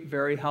 very,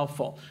 very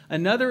helpful.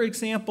 Another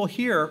example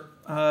here,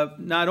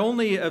 not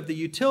only of the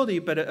utility,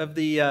 but of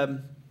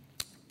the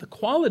the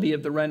quality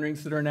of the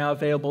renderings that are now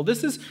available.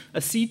 This is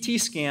a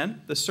CT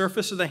scan, the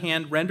surface of the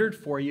hand rendered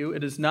for you.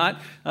 It is not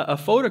a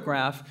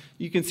photograph.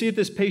 You can see that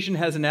this patient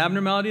has an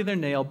abnormality of their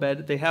nail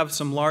bed. They have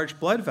some large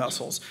blood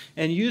vessels.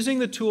 And using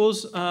the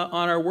tools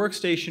on our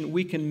workstation,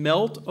 we can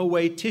melt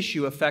away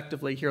tissue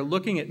effectively here,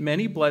 looking at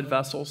many blood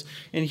vessels.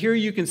 And here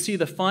you can see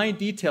the fine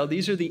detail.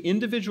 These are the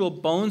individual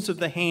bones of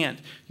the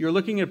hand. You're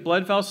looking at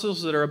blood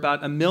vessels that are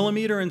about 1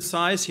 millimeter in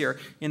size here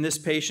in this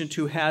patient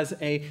who has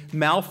a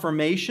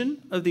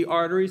malformation of the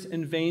arteries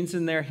and veins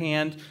in their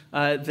hand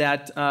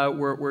that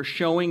we're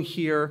showing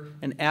here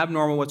an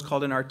abnormal, what's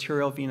called an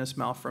arterial venous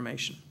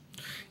malformation.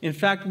 In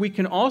fact, we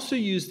can also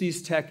use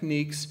these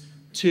techniques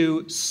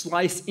to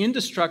slice into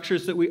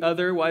structures that we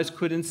otherwise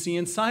couldn't see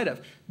inside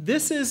of.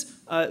 This is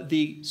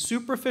the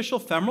superficial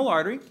femoral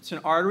artery. It's an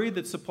artery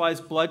that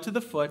supplies blood to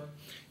the foot,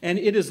 and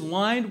it is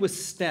lined with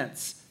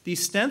stents.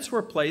 These stents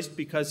were placed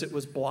because it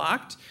was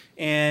blocked,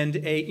 and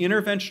an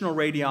interventional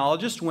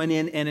radiologist went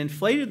in and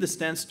inflated the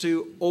stents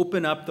to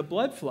open up the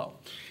blood flow.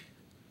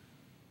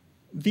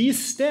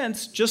 These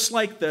stents, just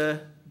like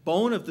the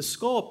bone of the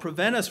skull,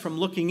 prevent us from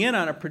looking in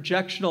on a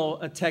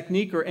projectional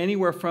technique or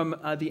anywhere from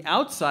the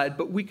outside,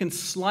 but we can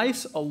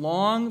slice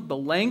along the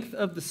length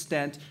of the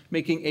stent,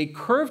 making a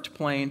curved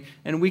plane,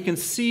 and we can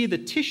see the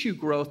tissue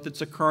growth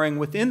that's occurring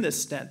within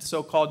this stent,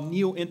 so-called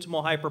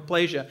neointimal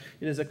hyperplasia.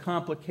 It is a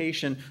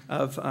complication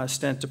of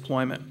stent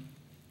deployment.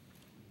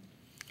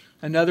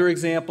 Another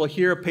example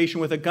here, a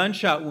patient with a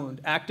gunshot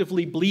wound,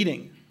 actively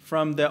bleeding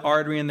from the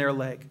artery in their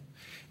leg.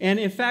 And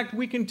in fact,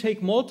 we can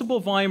take multiple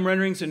volume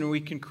renderings and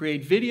we can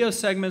create video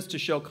segments to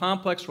show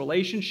complex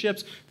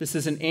relationships. This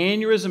is an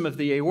aneurysm of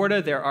the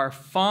aorta. There are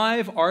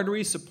 5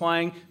 arteries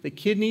supplying the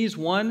kidneys,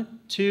 1,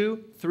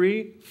 2,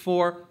 3,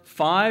 4,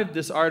 5.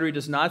 This artery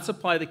does not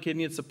supply the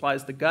kidney, it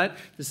supplies the gut.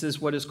 This is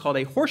what is called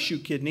a horseshoe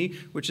kidney,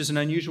 which is an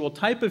unusual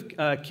type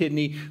of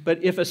kidney.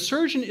 But if a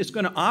surgeon is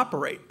going to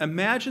operate,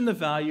 imagine the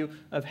value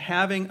of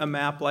having a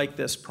map like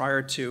this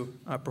prior to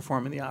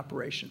performing the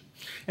operation.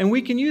 And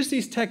we can use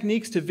these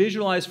techniques to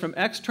visualize from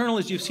external,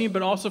 as you've seen,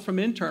 but also from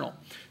internal.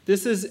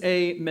 This is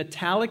a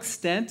metallic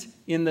stent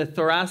in the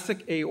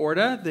thoracic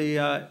aorta, the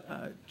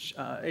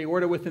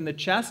aorta within the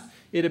chest.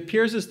 It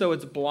appears as though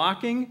it's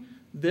blocking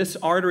this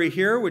artery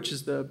here, which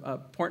is the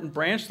important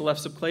branch, the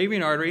left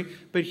subclavian artery.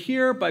 But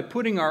here, by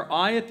putting our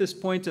eye at this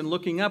point and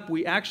looking up,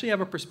 we actually have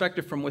a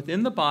perspective from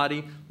within the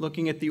body,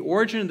 looking at the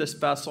origin of this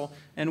vessel,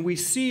 and we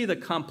see the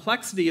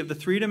complexity of the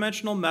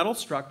three-dimensional metal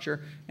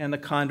structure and the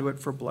conduit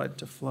for blood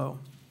to flow.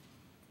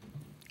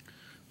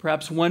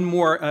 Perhaps one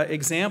more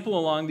example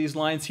along these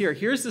lines here.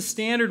 Here's the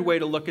standard way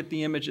to look at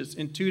the images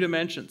in 2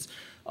 dimensions.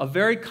 A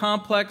very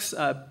complex,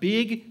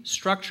 big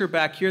structure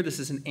back here. This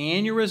is an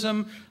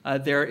aneurysm.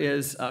 There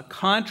is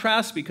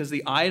contrast because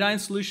the iodine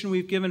solution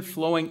we've given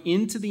flowing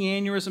into the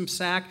aneurysm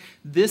sac.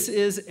 This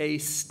is a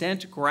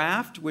stent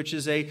graft, which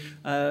is a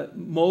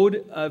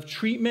mode of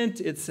treatment.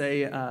 It's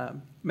a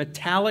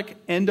metallic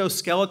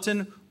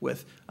endoskeleton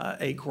with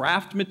a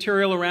graft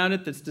material around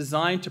it that's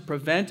designed to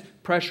prevent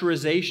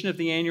pressurization of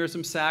the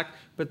aneurysm sac,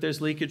 but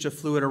there's leakage of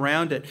fluid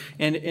around it.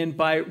 And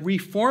by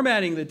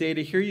reformatting the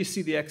data, here you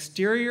see the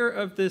exterior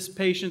of this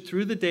patient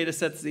through the data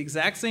set. It's the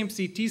exact same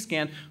CT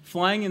scan.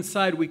 Flying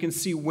inside, we can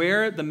see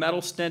where the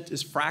metal stent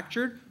is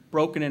fractured,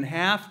 broken in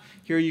half.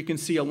 Here you can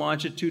see a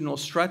longitudinal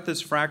strut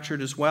that's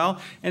fractured as well.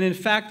 And in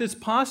fact, it's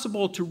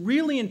possible to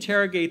really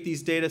interrogate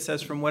these data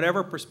sets from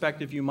whatever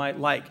perspective you might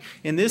like.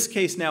 In this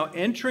case, now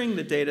entering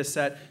the data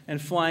set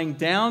and flying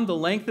down the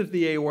length of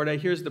the aorta.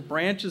 Here's the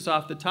branches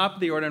off the top of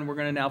the aorta, and we're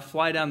going to now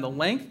fly down the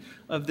length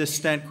of this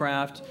stent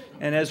graft.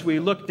 And as we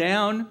look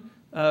down,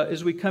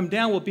 as we come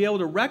down, we'll be able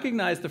to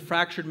recognize the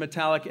fractured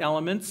metallic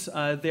elements.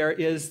 There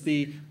is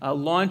the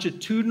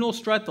longitudinal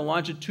strut, the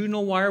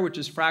longitudinal wire, which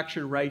is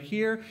fractured right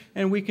here.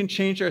 And we can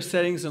change our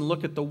settings and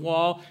look at the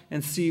wall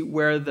and see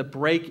where the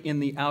break in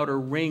the outer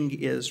ring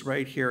is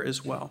right here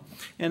as well.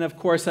 And of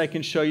course, I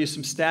can show you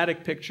some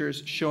static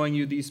pictures showing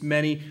you these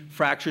many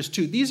fractures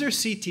too. These are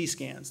CT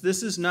scans.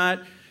 This is not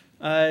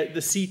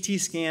the CT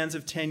scans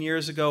of 10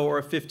 years ago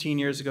or 15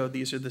 years ago.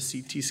 These are the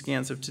CT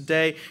scans of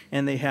today,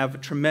 and they have a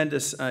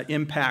tremendous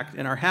impact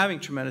and are having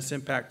tremendous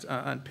impact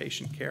on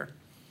patient care.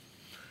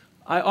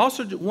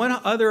 One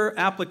other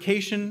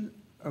application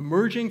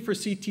emerging for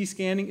CT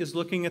scanning is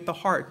looking at the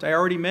heart. I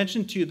already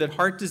mentioned to you that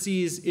heart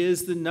disease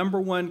is the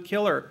 #1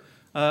 killer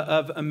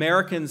of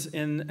Americans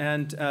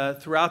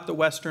throughout the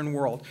Western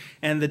world.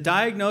 And the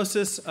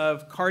diagnosis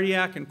of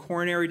cardiac and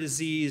coronary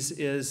disease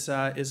is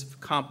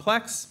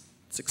complex.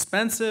 It's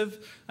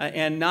expensive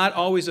and not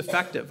always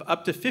effective.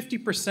 Up to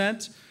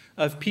 50%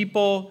 of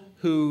people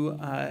who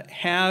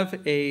have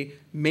a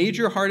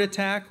major heart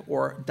attack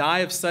or die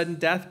of sudden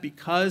death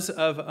because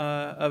of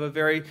a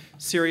very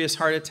serious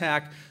heart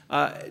attack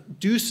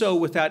do so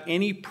without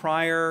any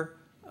prior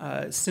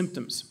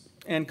symptoms.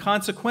 And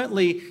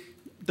consequently,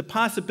 the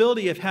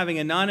possibility of having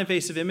a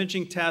non-invasive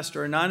imaging test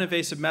or a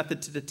non-invasive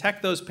method to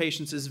detect those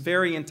patients is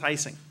very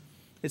enticing.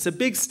 It's a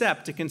big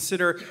step to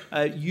consider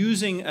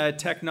using a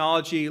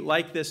technology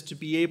like this to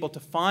be able to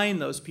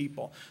find those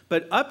people.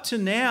 But up to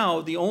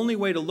now, the only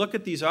way to look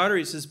at these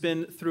arteries has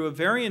been through a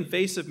very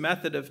invasive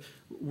method of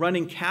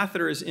running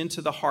catheters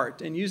into the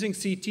heart. And using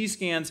CT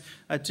scans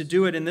to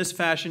do it in this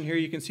fashion here,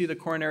 you can see the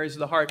coronaries of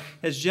the heart,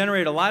 has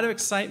generated a lot of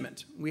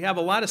excitement. We have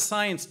a lot of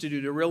science to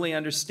do to really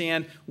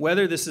understand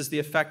whether this is the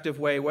effective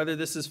way, whether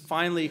this is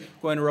finally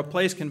going to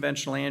replace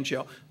conventional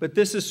angio. But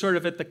this is sort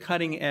of at the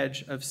cutting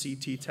edge of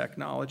CT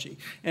technology.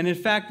 And in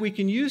fact, we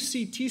can use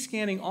CT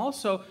scanning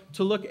also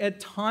to look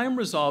at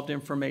time-resolved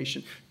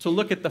information, to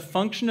look at the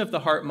function of the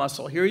heart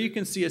muscle. Here you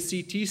can see a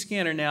CT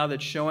scanner now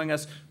that's showing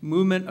us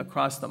movement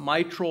across the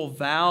mitral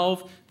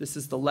valve. This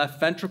is the left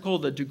ventricle,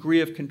 the degree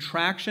of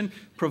contraction,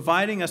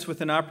 providing us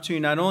with an opportunity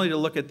not only to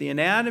look at the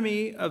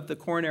anatomy of the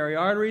coronary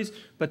arteries,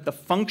 but the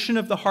function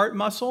of the heart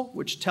muscle,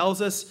 which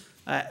tells us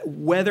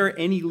whether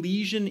any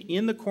lesion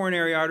in the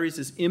coronary arteries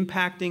is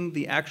impacting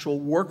the actual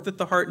work that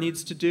the heart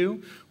needs to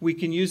do. We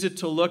can use it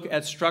to look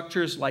at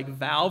structures like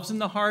valves in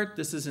the heart.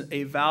 This is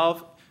a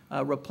valve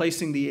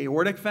replacing the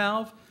aortic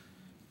valve.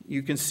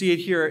 You can see it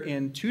here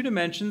in 2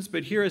 dimensions,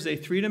 but here is a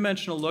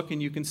 3-dimensional look,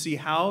 and you can see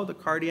how the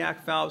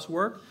cardiac valves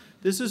work.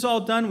 This is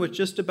all done with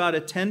just about a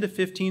 10 to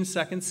 15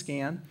 second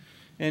scan.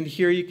 And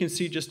here you can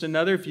see just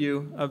another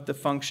view of the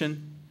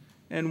function,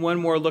 and one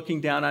more looking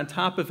down on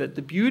top of it.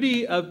 The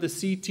beauty of the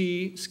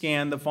CT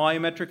scan, the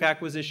volumetric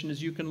acquisition,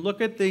 is you can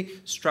look at the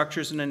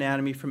structures and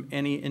anatomy from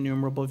any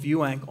enumerable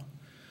view angle.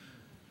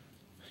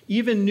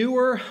 Even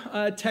newer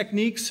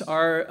techniques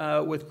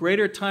are with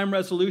greater time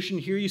resolution.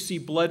 Here you see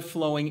blood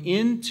flowing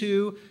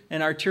into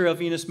an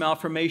arteriovenous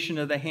malformation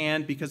of the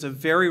hand because of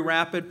very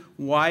rapid,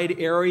 wide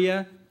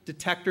area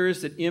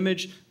detectors that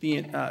image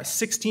the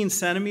 16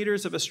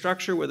 centimeters of a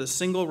structure with a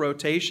single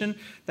rotation.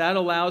 That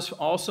allows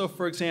also,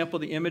 for example,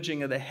 the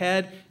imaging of the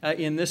head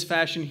in this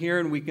fashion here,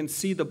 and we can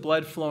see the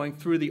blood flowing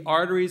through the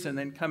arteries and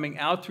then coming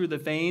out through the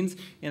veins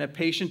in a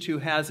patient who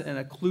has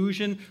an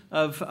occlusion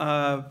of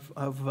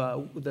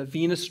the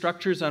venous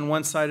structures on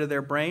one side of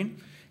their brain.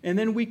 And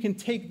then we can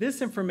take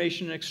this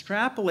information and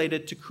extrapolate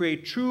it to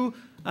create true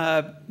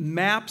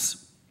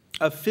maps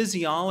of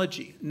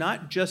physiology,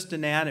 not just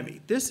anatomy.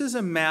 This is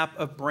a map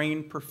of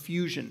brain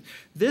perfusion.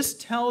 This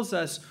tells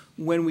us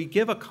when we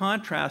give a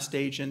contrast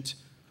agent,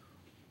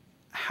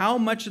 how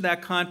much of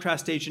that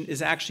contrast agent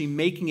is actually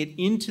making it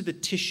into the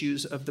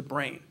tissues of the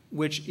brain,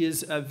 which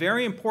is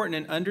very important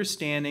in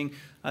understanding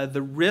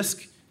the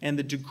risk and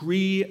the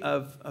degree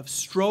of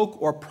stroke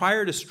or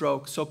prior to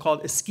stroke,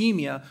 so-called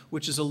ischemia,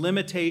 which is a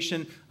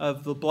limitation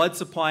of the blood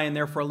supply and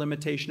therefore a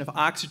limitation of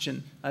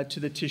oxygen to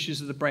the tissues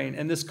of the brain.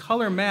 And this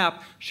color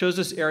map shows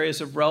us areas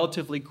of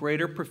relatively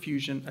greater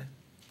perfusion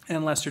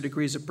and lesser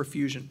degrees of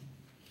perfusion.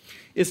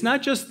 It's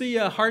not just the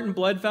heart and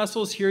blood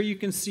vessels. Here you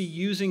can see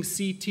using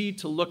CT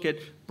to look at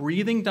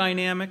breathing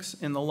dynamics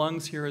in the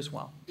lungs here as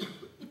well.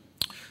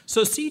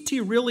 So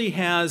CT really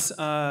has,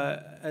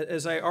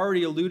 as I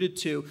already alluded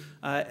to,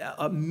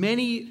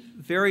 many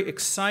very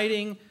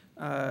exciting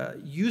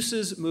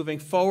uses moving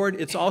forward.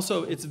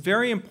 It's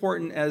very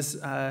important as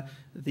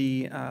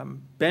the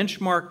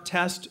benchmark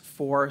test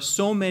for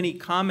so many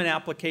common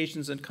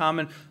applications and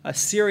common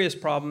serious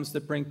problems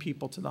that bring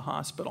people to the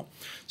hospital.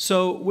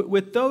 So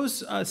with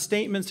those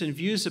statements and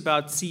views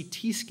about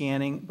CT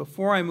scanning,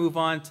 before I move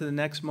on to the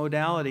next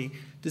modality,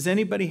 does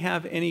anybody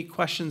have any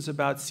questions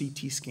about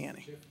CT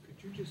scanning?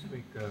 Could you just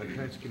make, can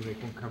I ask you to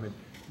make one comment?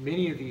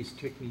 Many of these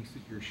techniques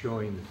that you're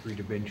showing, the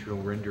 3-dimensional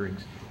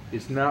renderings,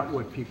 is not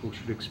what people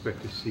should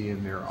expect to see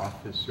in their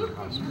office or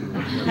hospital.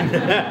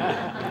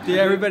 Did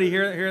everybody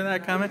hear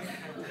that comment?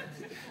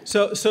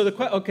 So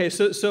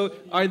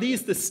are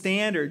these the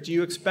standard? Do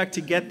you expect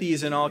to get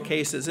these in all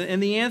cases?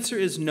 And the answer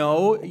is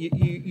no.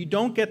 You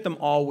don't get them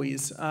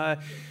always.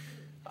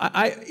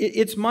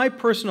 It's my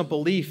personal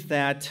belief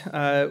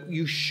that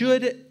you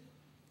should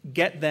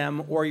get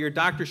them, or your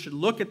doctor should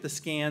look at the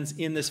scans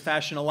in this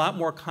fashion a lot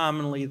more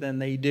commonly than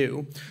they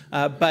do.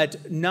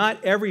 But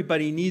not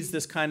everybody needs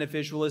this kind of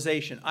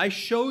visualization. I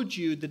showed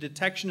you the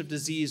detection of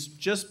disease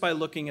just by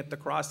looking at the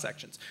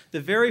cross-sections.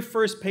 The very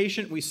first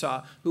patient we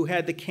saw who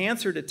had the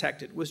cancer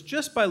detected was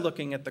just by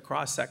looking at the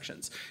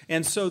cross-sections.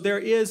 And so there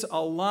is a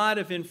lot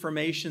of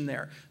information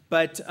there.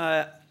 But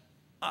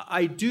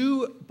I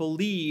do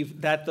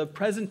believe that the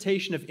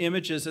presentation of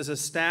images as a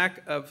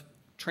stack of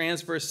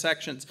transverse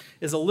sections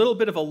is a little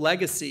bit of a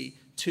legacy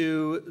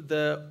to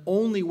the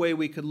only way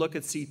we could look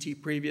at CT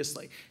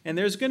previously. And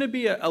there's going to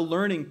be a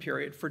learning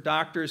period for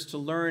doctors to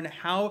learn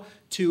how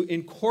to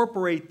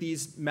incorporate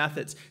these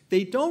methods.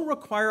 They don't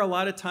require a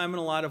lot of time and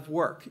a lot of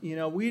work. You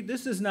know,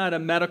 this is not a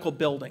medical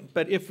building,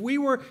 but if we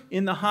were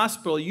in the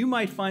hospital, you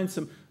might find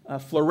some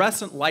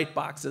fluorescent light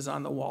boxes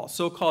on the wall,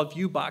 so-called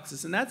view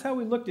boxes, and that's how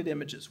we looked at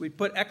images. We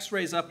put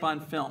x-rays up on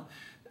film.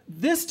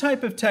 This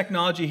type of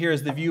technology here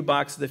is the view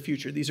box of the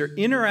future. These are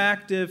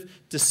interactive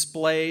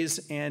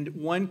displays, and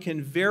one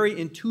can very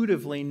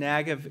intuitively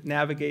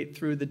navigate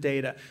through the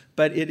data.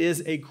 But it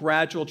is a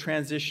gradual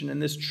transition,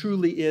 and this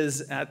truly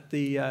is at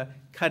the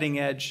cutting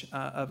edge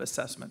of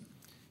assessment.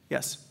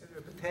 Yes?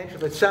 But potential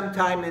that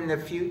sometime in the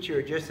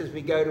future, just as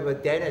we go to a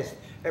dentist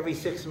every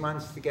 6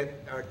 months to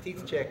get our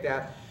teeth checked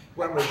out,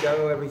 when we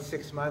go every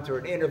 6 months or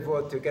an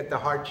interval to get the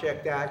heart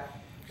checked out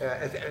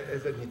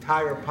as an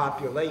entire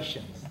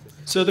population.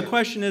 So the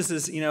question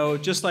is, you know,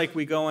 just like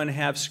we go and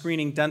have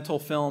screening dental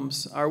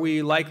films, are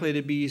we likely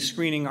to be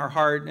screening our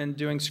heart and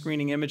doing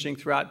screening imaging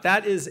throughout?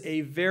 That is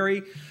a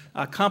very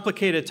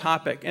complicated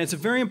topic, and it's a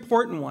very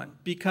important one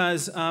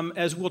because,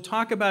 as we'll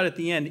talk about at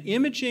the end,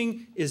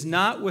 imaging is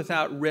not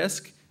without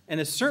risk and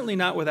it's certainly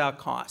not without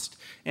cost.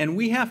 And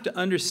we have to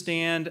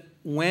understand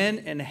when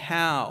and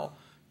how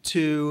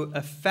to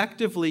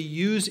effectively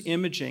use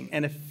imaging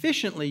and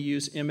efficiently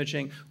use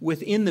imaging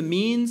within the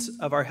means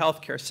of our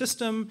healthcare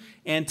system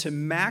and to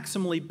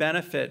maximally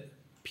benefit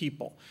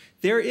people.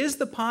 There is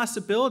the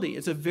possibility,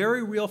 it's a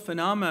very real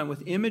phenomenon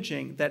with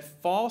imaging,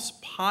 that false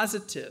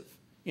positive,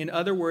 in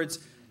other words,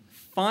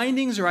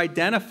 findings are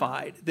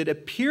identified that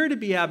appear to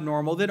be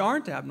abnormal that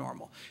aren't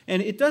abnormal.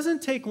 And it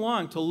doesn't take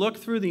long to look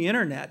through the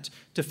internet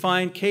to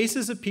find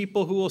cases of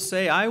people who will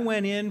say, I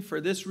went in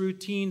for this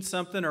routine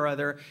something or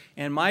other,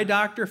 and my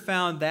doctor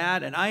found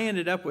that, and I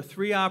ended up with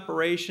 3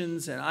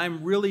 operations, and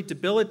I'm really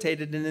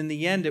debilitated, and in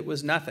the end it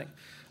was nothing.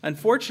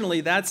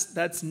 Unfortunately,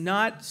 that's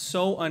not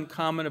so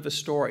uncommon of a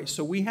story.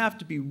 So we have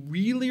to be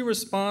really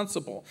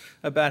responsible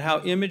about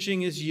how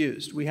imaging is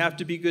used. We have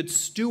to be good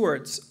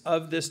stewards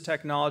of this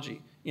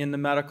technology in the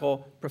medical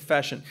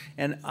profession.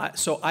 And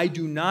so I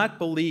do not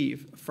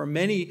believe for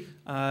many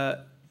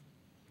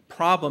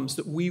problems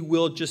that we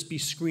will just be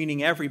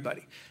screening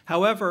everybody.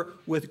 However,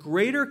 with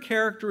greater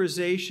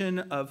characterization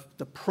of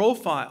the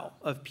profile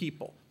of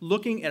people,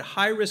 looking at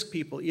high-risk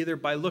people, either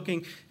by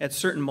looking at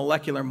certain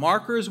molecular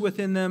markers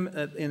within them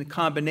in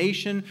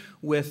combination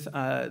with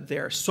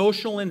their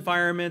social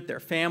environment, their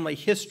family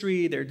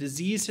history, their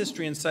disease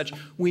history and such,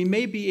 we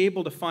may be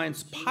able to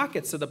find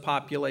pockets of the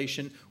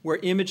population where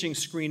imaging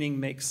screening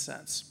makes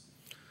sense.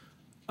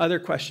 Other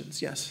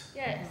questions? Yes?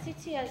 Yeah,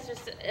 CT has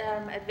just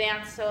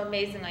advanced so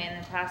amazingly in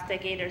the past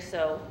decade or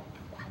so.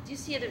 Do you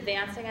see it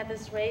advancing at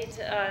this rate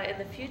in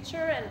the future?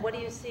 And what do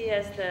you see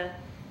as the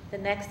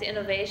next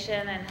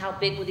innovation, and how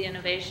big will the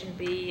innovation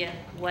be, and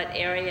what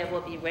area will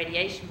be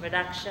radiation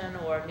reduction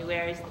or new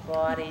areas of the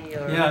body?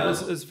 Or yeah,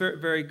 it's very,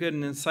 very good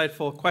and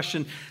insightful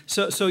question.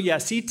 So yeah,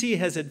 CT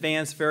has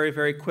advanced very,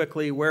 very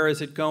quickly. Where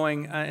is it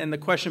going? And the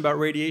question about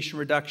radiation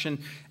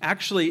reduction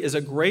actually is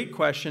a great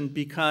question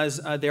because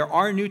there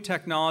are new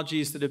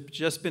technologies that have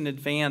just been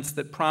advanced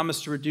that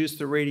promise to reduce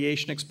the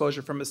radiation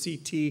exposure from a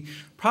CT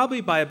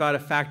probably by about a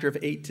factor of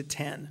 8 to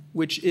 10,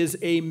 which is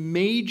a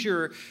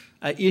major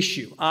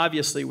issue,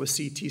 obviously, with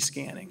CT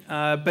scanning.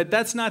 But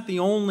that's not the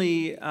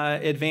only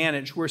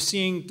advantage. We're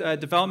seeing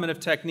development of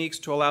techniques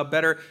to allow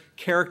better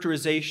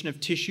characterization of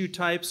tissue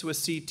types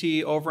with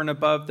CT over and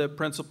above the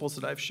principles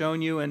that I've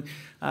shown you. And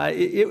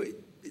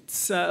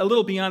it's a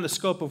little beyond the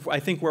scope of, I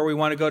think, where we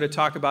want to go to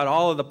talk about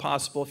all of the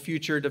possible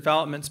future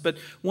developments. But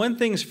one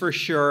thing's for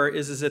sure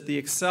is that the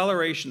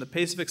acceleration, the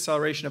pace of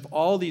acceleration of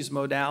all these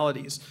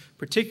modalities,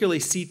 particularly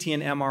CT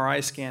and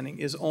MRI scanning,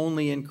 is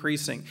only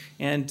increasing.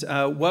 And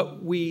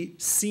what we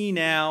see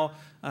now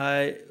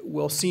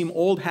will seem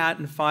old hat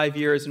in 5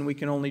 years, and we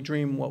can only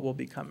dream what will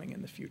be coming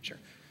in the future.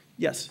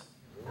 Yes?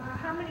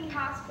 How many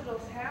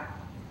hospitals have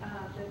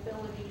the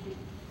ability to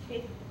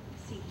take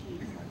CTs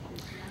like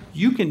this?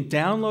 You can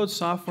download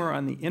software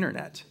on the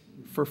internet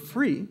for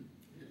free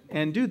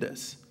and do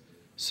this.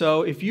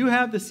 So if you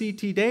have the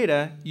CT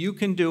data, you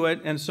can do it,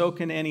 and so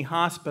can any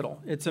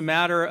hospital. It's a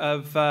matter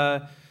of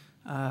of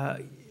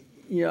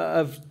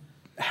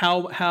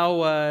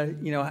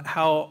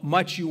how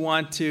much you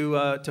want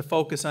to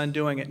focus on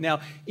doing it.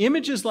 Now,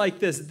 images like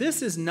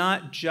this is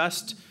not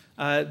just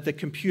the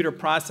computer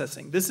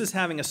processing. This is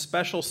having a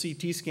special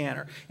CT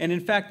scanner. And in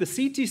fact, the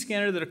CT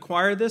scanner that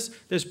acquired this,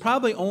 there's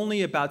probably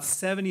only about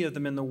 70 of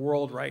them in the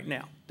world right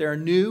now. They're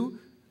new.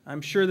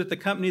 I'm sure that the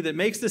company that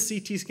makes the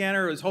CT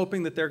scanner is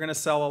hoping that they're going to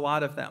sell a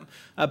lot of them.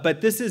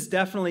 But this is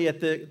definitely at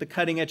the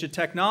cutting edge of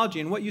technology.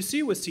 And what you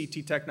see with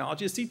CT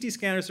technology is CT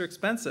scanners are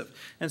expensive.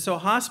 And so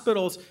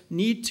hospitals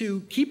need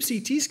to keep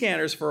CT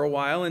scanners for a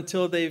while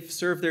until they've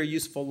served their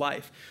useful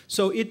life.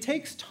 So it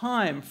takes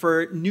time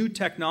for new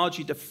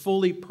technology to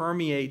fully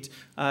permeate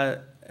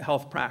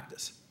health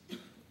practice.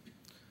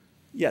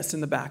 Yes, in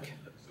the back.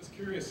 I was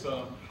curious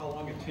how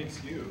long it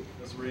takes you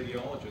as a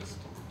radiologist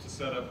to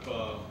set up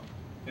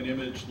an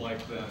image like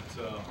that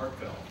heart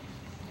valve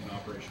in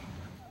operation?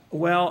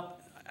 Well,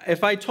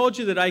 if I told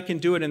you that I can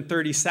do it in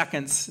 30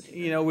 seconds,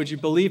 would you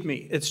believe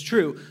me? It's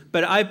true.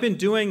 But I've been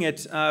doing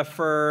it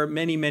for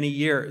many, many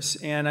years,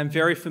 and I'm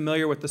very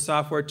familiar with the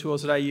software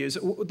tools that I use.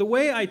 The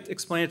way I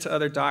explain it to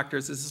other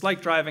doctors is it's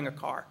like driving a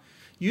car.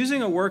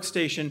 Using a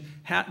workstation,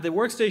 the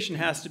workstation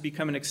has to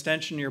become an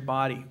extension of your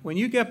body. When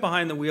you get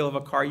behind the wheel of a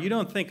car, you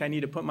don't think, I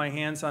need to put my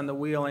hands on the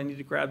wheel, I need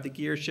to grab the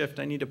gear shift,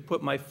 I need to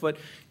put my foot.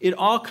 It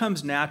all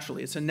comes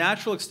naturally. It's a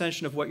natural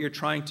extension of what you're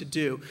trying to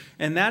do.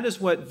 And that is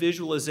what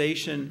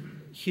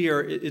visualization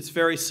here, it's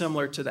very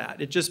similar to that.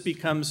 It just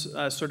becomes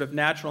sort of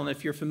natural. And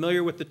if you're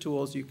familiar with the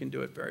tools, you can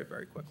do it very,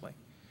 very quickly.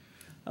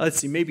 Let's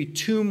see, maybe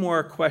 2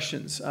 more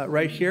questions.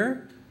 Right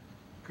here.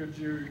 Could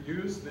you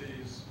use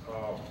these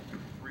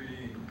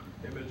 3D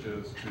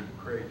images to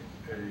create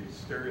a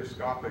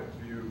stereoscopic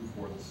view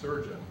for the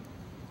surgeon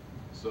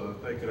so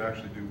that they could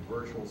actually do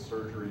virtual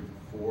surgery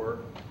before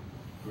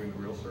doing the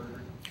real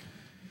surgery?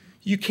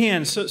 You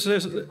can. So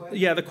there's,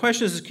 yeah, the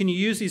question is, can you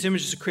use these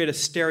images to create a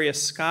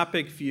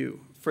stereoscopic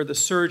view for the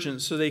surgeon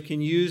so they can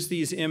use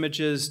these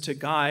images to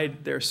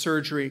guide their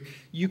surgery?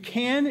 You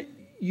can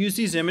use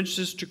these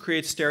images to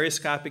create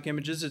stereoscopic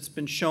images. It's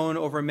been shown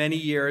over many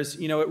years.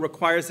 You know, it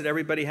requires that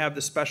everybody have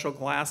the special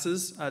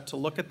glasses to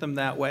look at them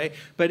that way,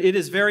 but it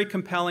is very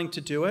compelling to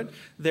do it.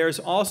 There's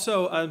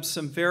also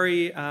some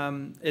very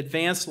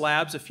advanced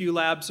labs, a few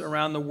labs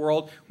around the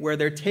world, where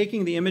they're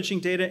taking the imaging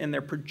data and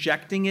they're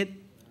projecting it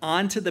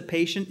onto the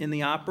patient in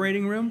the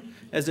operating room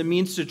as a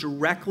means to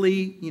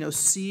directly,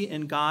 see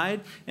and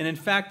guide. And in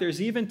fact, there's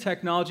even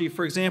technology,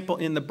 for example,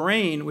 in the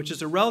brain, which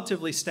is a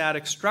relatively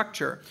static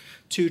structure,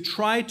 to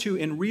try to,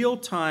 in real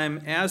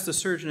time, as the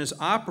surgeon is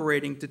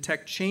operating,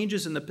 detect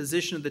changes in the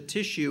position of the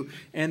tissue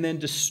and then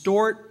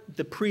distort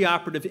the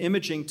preoperative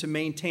imaging to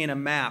maintain a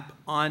map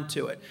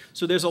onto it.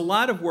 So there's a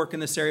lot of work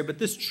in this area, but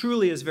this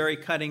truly is very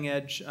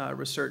cutting-edge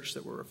research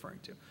that we're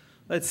referring to.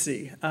 Let's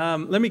see.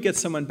 Let me get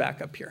someone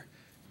back up here.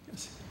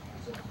 Yes.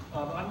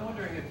 I'm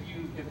wondering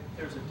if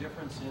there's a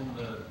difference in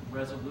the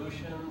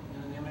resolution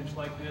in an image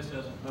like this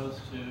as opposed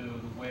to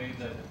the way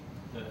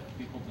that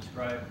people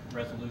describe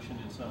resolution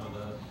in some of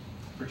the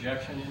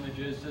projection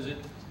images. Does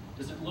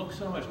it look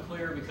so much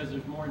clearer because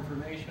there's more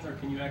information, or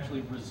can you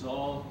actually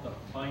resolve the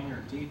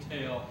finer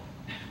detail?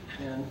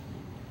 And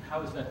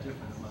how is that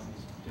different among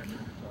these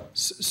different?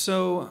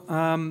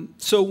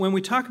 So when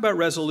we talk about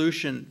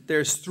resolution,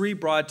 there's 3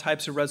 broad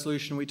types of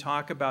resolution we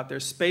talk about.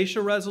 There's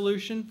spatial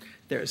resolution,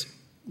 there's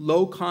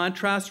low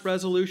contrast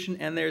resolution,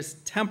 and there's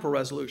temporal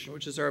resolution,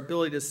 which is our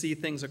ability to see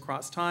things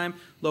across time.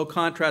 Low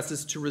contrast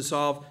is to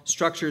resolve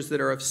structures that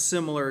are of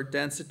similar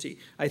density.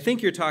 I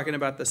think you're talking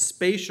about the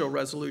spatial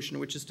resolution,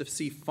 which is to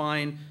see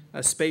fine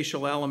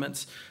spatial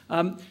elements.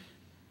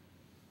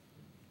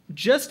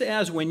 Just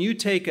as when you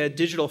take a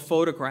digital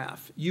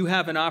photograph, you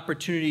have an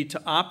opportunity to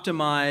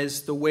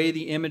optimize the way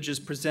the image is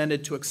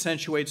presented to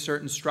accentuate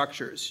certain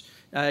structures.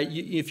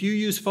 If you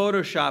use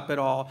Photoshop at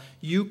all,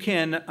 you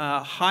can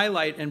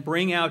highlight and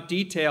bring out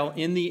detail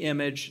in the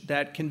image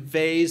that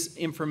conveys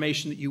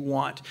information that you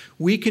want.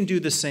 We can do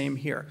the same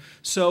here.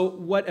 So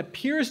what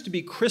appears to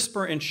be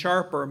crisper and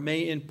sharper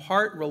may in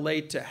part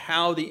relate to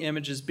how the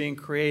image is being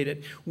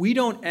created. We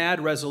don't add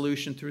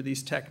resolution through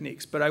these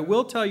techniques, but I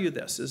will tell you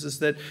this, is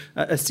that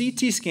a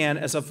CT scan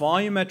as a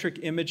volumetric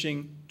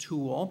imaging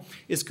tool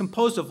is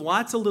composed of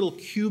lots of little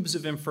cubes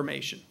of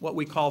information, what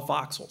we call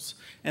voxels.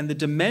 And the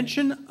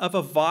dimension of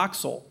a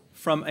voxel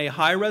from a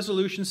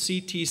high-resolution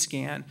CT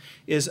scan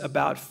is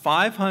about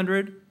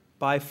 500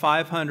 by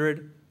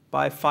 500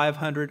 by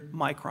 500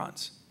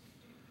 microns,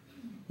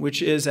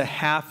 which is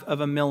 1/2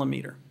 of a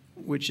millimeter,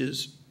 which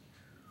is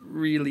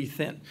really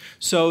thin.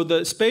 So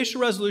the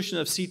spatial resolution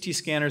of CT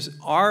scanners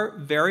are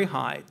very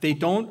high. They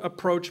don't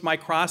approach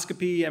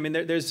microscopy. I mean,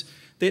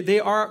 they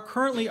are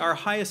currently our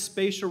highest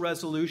spatial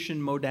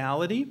resolution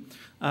modality,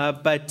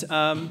 but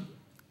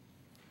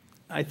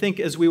I think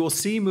as we will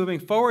see moving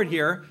forward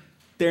here,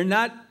 they're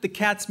not the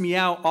cat's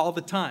meow all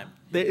the time.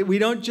 We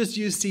don't just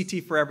use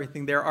CT for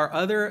everything. There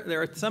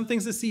are some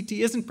things that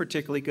CT isn't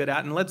particularly good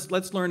at, and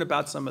let's learn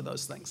about some of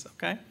those things,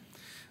 okay?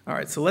 All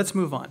right, so let's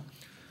move on.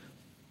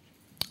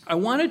 I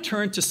want to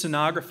turn to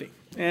sonography.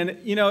 And,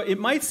 it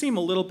might seem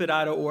a little bit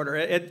out of order.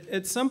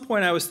 At some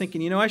point I was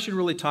thinking, I should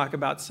really talk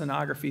about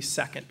sonography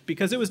second,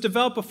 because it was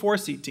developed before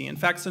CT. In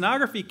fact,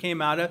 sonography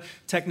came out of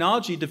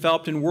technology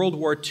developed in World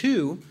War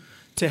II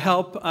to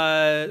help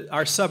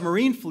our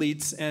submarine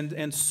fleets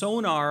and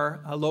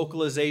sonar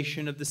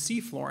localization of the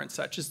seafloor and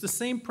such. It's the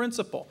same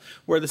principle,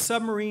 where the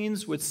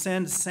submarines would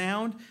send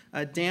sound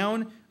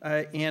down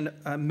and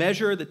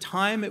measure the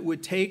time it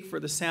would take for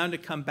the sound to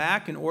come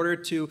back in order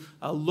to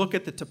look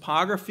at the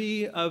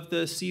topography of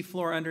the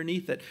seafloor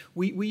underneath it.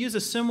 We use a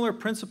similar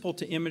principle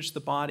to image the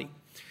body.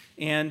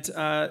 And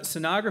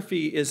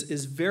sonography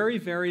is very,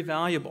 very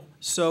valuable.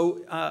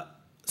 So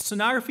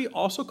sonography,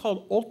 also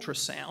called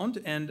ultrasound,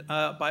 and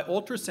by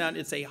ultrasound,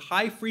 it's a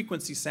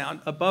high-frequency sound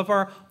above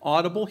our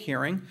audible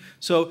hearing.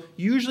 So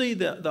usually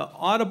the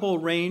audible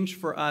range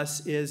for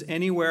us is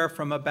anywhere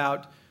from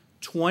about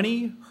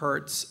 20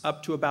 hertz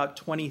up to about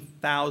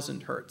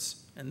 20,000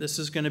 hertz. And this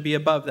is going to be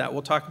above that.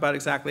 We'll talk about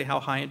exactly how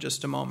high in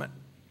just a moment.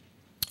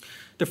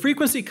 The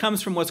frequency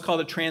comes from what's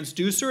called a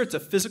transducer. It's a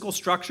physical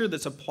structure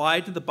that's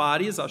applied to the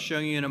body, as I'll show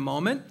you in a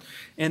moment.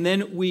 And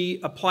then we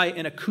apply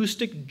an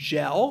acoustic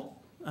gel.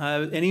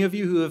 Any of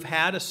you who have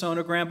had a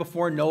sonogram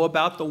before know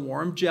about the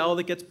warm gel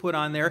that gets put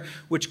on there,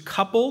 which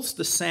couples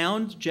the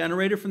sound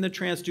generated from the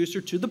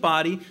transducer to the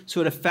body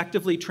so it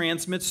effectively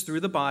transmits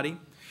through the body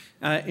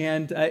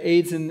and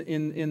aids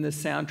in the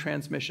sound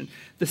transmission.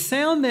 The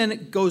sound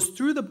then goes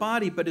through the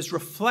body but is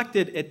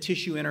reflected at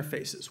tissue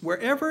interfaces.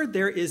 Wherever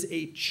there is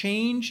a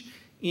change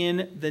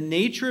in the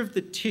nature of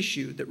the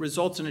tissue that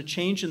results in a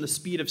change in the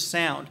speed of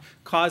sound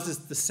causes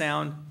the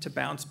sound to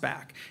bounce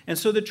back. And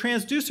so the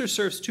transducer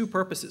serves two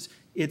purposes.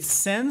 It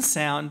sends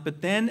sound,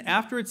 but then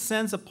after it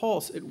sends a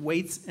pulse, it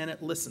waits and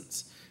it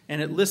listens.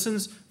 And it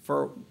listens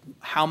for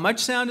how much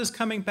sound is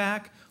coming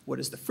back, what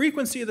is the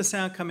frequency of the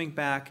sound coming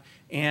back,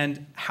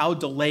 and how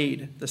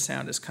delayed the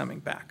sound is coming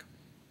back.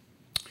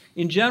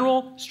 In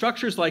general,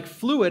 structures like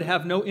fluid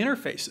have no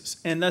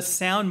interfaces, and thus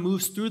sound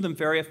moves through them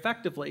very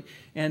effectively,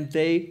 and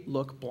they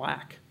look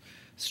black.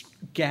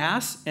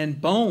 Gas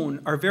and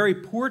bone are very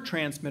poor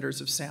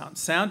transmitters of sound.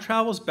 Sound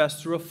travels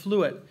best through a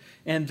fluid,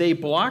 and they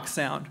block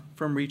sound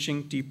from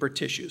reaching deeper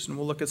tissues. And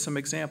we'll look at some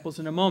examples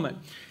in a moment.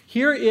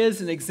 Here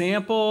is an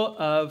example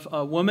of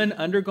a woman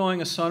undergoing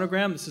a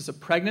sonogram. This is a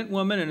pregnant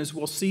woman, and as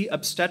we'll see,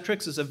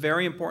 obstetrics is a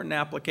very important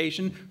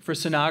application for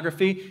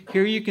sonography.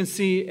 Here you can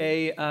see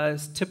a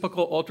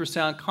typical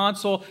ultrasound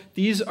console.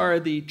 These are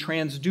the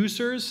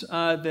transducers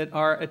that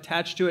are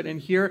attached to it,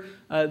 and here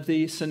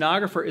the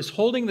sonographer is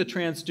holding the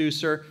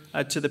transducer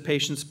to the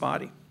patient's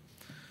body.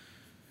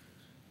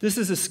 This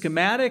is a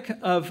schematic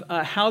of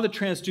how the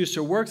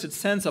transducer works. It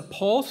sends a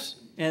pulse,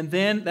 and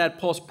then that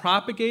pulse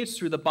propagates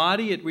through the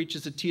body. It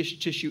reaches a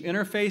tissue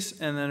interface,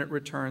 and then it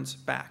returns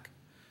back.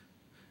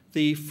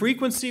 The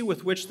frequency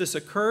with which this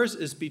occurs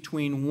is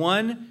between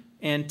 1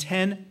 and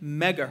 10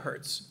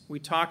 megahertz. We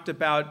talked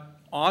about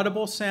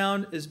audible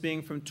sound as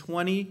being from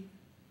 20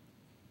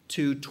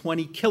 to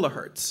 20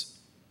 kilohertz.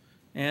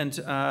 And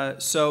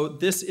so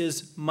this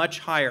is much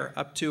higher,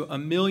 up to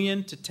 1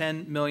 million to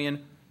 10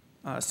 million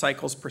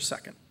cycles per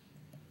second.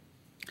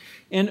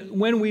 And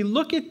when we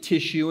look at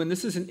tissue, and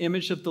this is an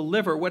image of the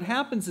liver, what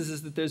happens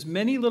is that there's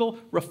many little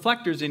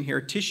reflectors in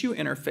here, tissue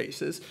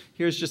interfaces.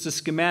 Here's just a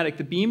schematic.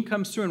 The beam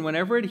comes through, and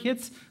whenever it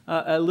hits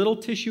a little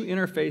tissue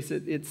interface,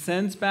 it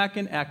sends back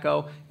an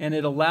echo, and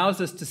it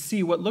allows us to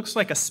see what looks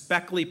like a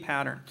speckly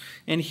pattern.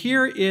 And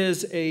here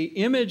is an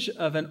image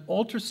of an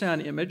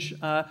ultrasound image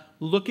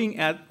looking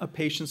at a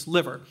patient's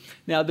liver.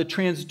 Now, the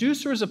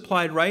transducer is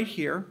applied right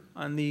here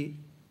on the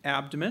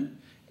abdomen.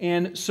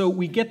 And so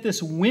we get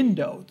this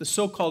window, the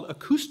so-called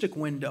acoustic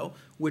window,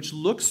 which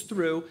looks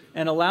through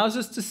and allows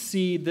us to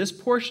see this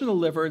portion of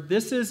the liver.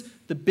 This is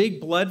the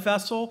big blood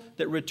vessel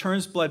that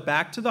returns blood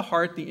back to the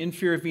heart, the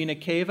inferior vena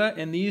cava,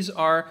 and these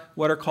are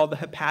what are called the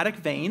hepatic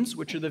veins,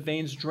 which are the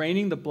veins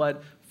draining the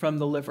blood from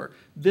the liver.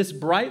 This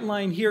bright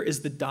line here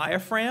is the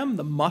diaphragm,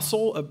 the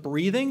muscle of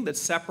breathing that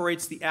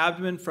separates the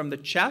abdomen from the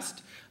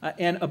chest,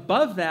 and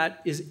above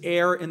that is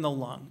air in the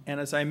lung.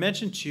 And as I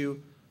mentioned to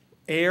you,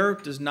 air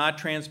does not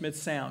transmit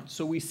sound,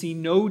 so we see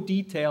no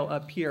detail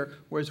up here,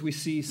 whereas we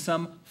see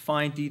some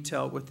fine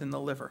detail within the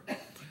liver.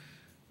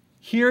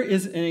 Here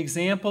is an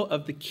example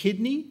of the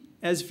kidney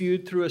as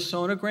viewed through a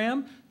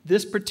sonogram.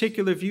 This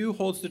particular view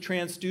holds the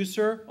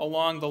transducer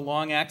along the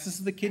long axis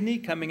of the kidney,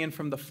 coming in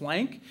from the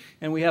flank,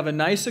 and we have a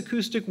nice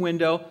acoustic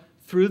window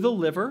through the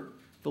liver.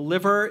 The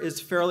liver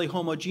is fairly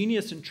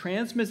homogeneous and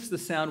transmits the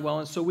sound well,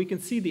 and so we can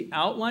see the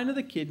outline of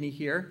the kidney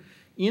here.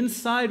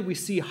 Inside, we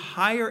see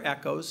higher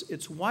echoes.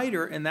 It's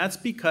wider, and that's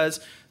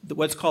because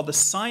what's called the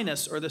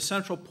sinus, or the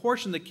central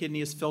portion of the kidney,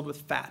 is filled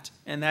with fat,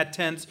 and that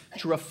tends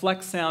to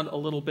reflect sound a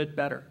little bit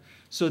better.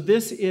 So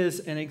this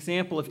is an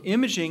example of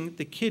imaging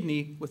the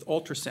kidney with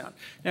ultrasound.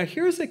 Now,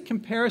 here's a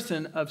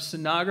comparison of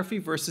sonography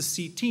versus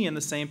CT in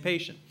the same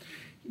patient.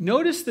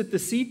 Notice that the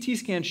CT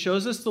scan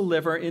shows us the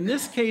liver. In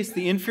this case,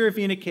 the inferior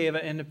vena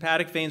cava and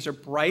hepatic veins are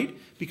bright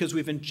because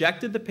we've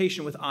injected the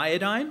patient with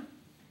iodine.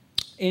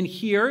 And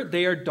here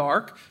they are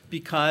dark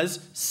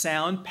because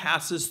sound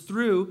passes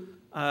through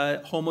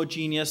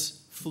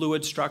homogeneous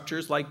fluid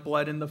structures like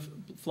blood in the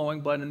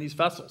flowing blood in these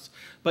vessels.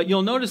 But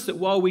you'll notice that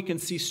while we can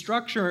see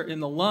structure in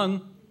the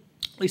lung,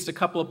 at least a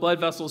couple of blood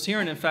vessels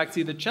here, and in fact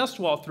see the chest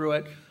wall through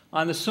it,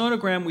 on the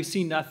sonogram we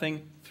see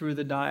nothing through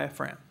the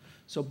diaphragm.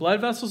 So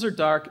blood vessels are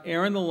dark,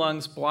 air in the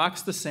lungs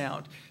blocks the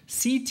sound.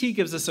 CT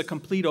gives us a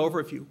complete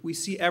overview. We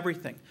see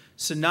everything.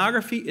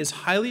 Sonography is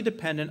highly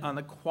dependent on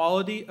the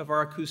quality of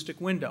our acoustic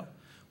window.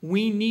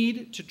 We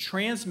need to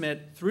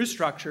transmit through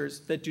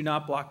structures that do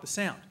not block the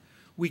sound.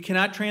 We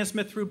cannot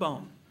transmit through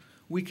bone.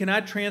 We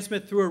cannot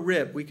transmit through a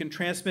rib. We can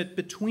transmit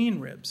between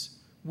ribs.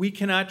 We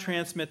cannot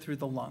transmit through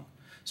the lung.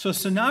 So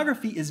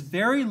sonography is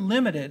very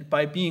limited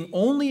by being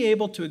only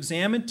able to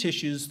examine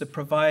tissues that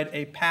provide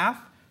a path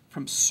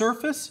from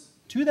surface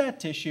to that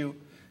tissue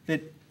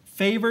that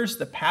favors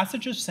the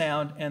passage of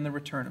sound and the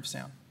return of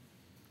sound.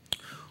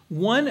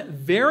 One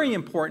very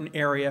important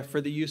area for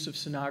the use of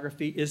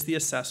sonography is the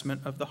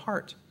assessment of the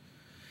heart.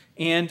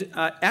 And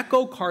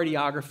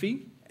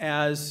echocardiography,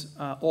 as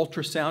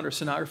ultrasound or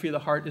sonography of the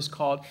heart is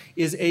called,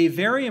 is a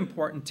very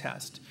important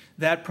test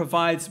that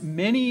provides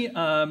many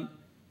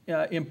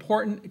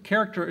important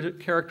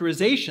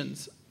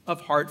characterizations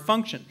of heart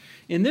function.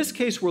 In this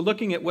case, we're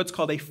looking at what's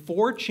called a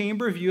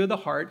 4-chamber view of the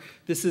heart.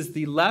 This is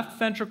the left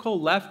ventricle,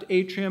 left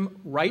atrium,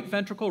 right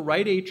ventricle,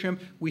 right atrium.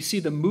 We see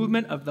the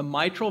movement of the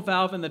mitral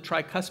valve and the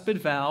tricuspid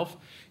valve.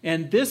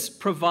 And this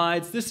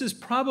is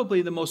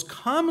probably the most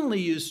commonly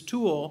used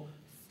tool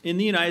in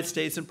the United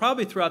States and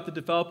probably throughout the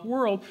developed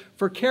world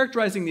for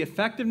characterizing the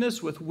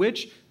effectiveness with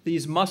which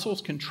these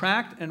muscles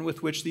contract and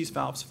with which these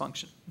valves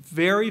function.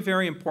 Very,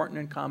 very important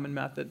and common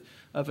method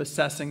of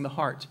assessing the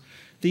heart.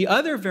 The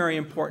other very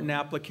important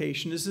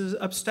application is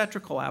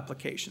obstetrical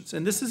applications.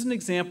 And this is an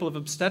example of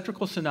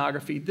obstetrical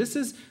sonography. This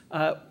is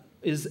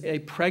a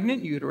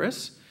pregnant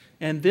uterus,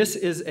 and this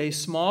is a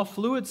small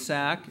fluid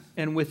sac,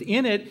 and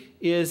within it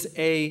is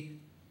an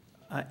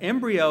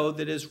embryo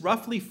that is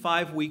roughly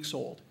 5 weeks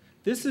old.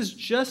 This is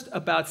just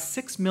about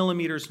 6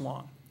 millimeters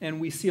long.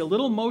 And we see a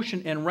little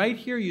motion, and right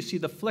here you see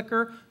the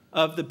flicker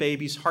of the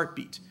baby's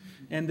heartbeat.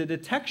 And the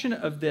detection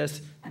of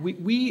this,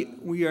 we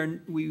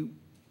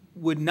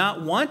would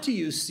not want to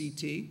use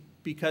CT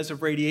because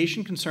of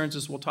radiation concerns,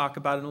 as we'll talk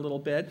about in a little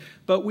bit,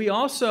 but we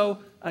also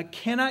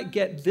cannot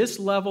get this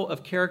level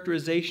of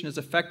characterization as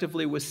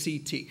effectively with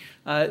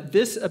CT.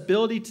 This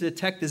ability to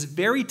detect this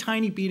very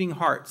tiny beating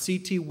heart,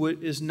 CT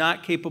is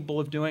not capable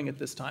of doing at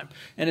this time.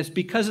 And it's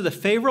because of the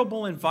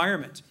favorable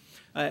environment.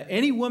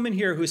 Any woman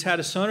here who's had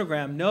a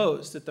sonogram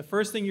knows that the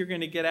first thing you're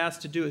going to get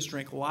asked to do is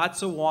drink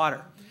lots of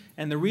water.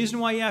 And the reason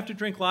why you have to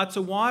drink lots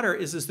of water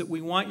is that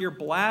we want your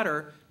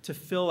bladder to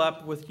fill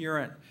up with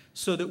urine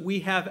so that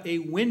we have a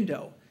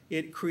window.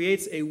 It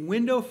creates a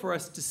window for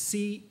us to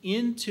see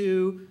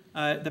into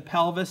the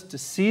pelvis, to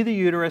see the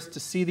uterus, to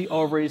see the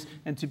ovaries,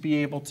 and to be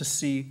able to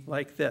see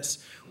like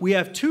this. We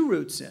have two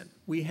routes in.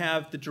 We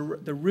have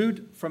the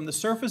route from the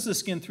surface of the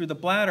skin through the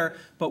bladder,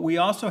 but we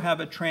also have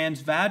a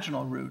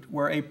transvaginal route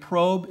where a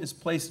probe is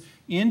placed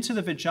into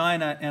the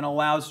vagina and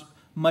allows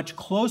much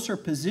closer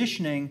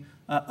positioning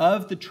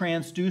of the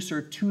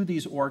transducer to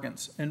these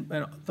organs. And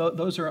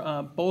those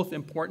are both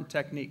important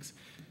techniques.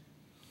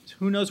 So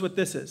who knows what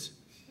this is?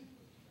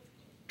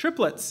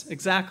 Triplets,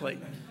 exactly.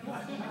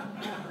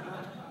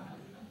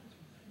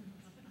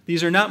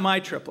 These are not my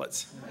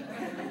triplets.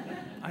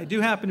 I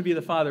do happen to be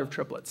the father of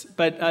triplets.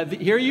 But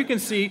here you can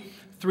see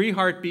 3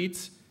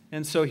 heartbeats.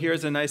 And so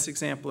here's a nice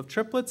example of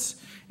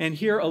triplets. And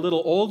here, a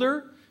little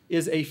older,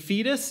 is a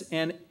fetus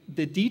and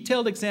the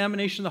detailed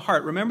examination of the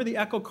heart. Remember the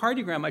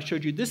echocardiogram I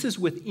showed you? This is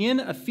within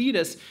a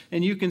fetus,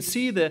 and you can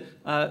see the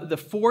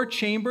 4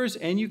 chambers,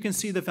 and you can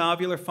see the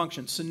valvular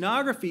function.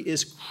 Sonography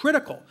is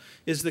critical,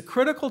 is the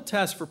critical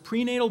test for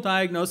prenatal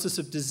diagnosis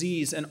of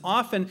disease, and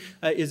often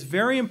is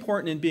very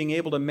important in being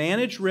able to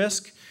manage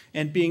risk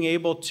and being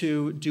able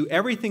to do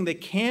everything that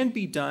can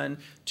be done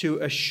to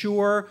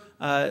assure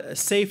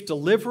safe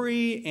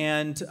delivery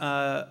and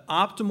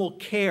optimal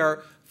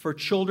care for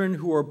children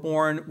who are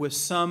born with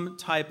some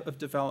type of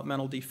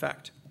developmental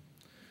defect.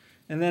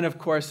 And then, of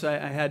course, I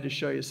had to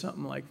show you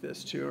something like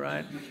this too,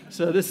 right?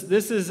 So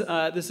this is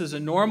a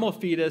normal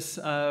fetus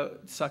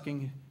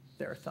sucking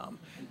their thumb.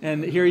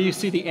 And here you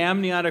see the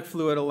amniotic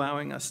fluid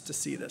allowing us to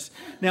see this.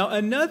 Now,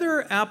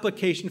 another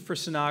application for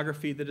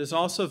sonography that is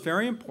also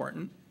very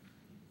important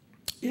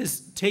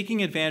is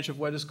taking advantage of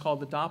what is called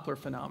the Doppler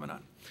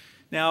phenomenon.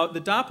 Now,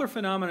 the Doppler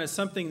phenomenon is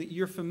something that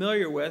you're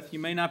familiar with. You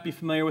may not be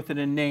familiar with it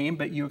in name,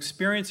 but you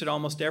experience it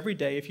almost every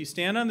day. If you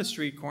stand on the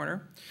street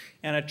corner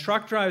and a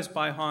truck drives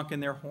by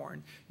honking their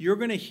horn, you're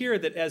going to hear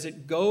that as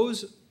it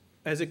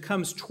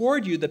comes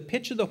toward you, the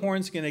pitch of the horn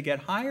is going to get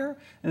higher,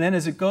 and then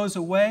as it goes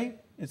away,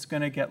 it's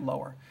going to get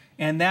lower.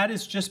 And that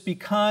is just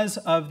because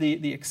of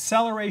the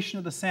acceleration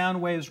of the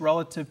sound waves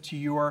relative to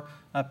your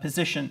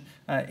position.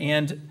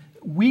 And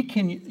we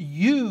can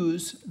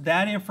use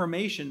that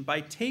information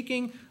by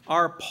taking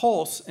our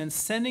pulse and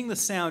sending the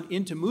sound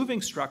into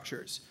moving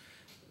structures.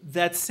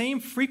 That same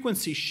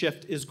frequency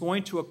shift is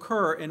going to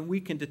occur, and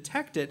we can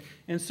detect it.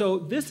 And so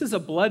this is a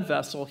blood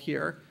vessel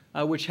here,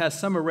 which has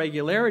some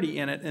irregularity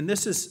in it. And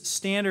this is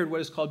standard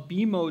what is called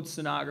B-mode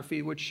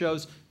sonography, which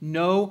shows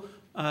no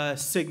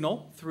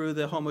signal through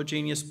the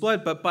homogeneous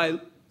blood. But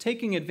by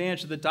taking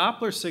advantage of the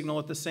Doppler signal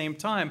at the same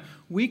time,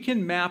 we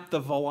can map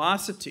the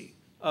velocity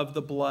of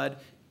the blood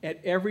at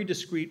every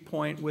discrete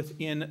point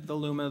within the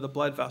lumen of the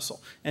blood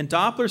vessel. And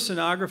Doppler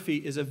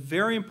sonography is a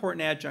very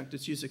important adjunct.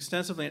 It's used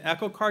extensively in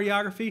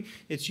echocardiography.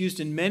 It's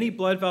used in many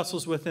blood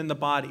vessels within the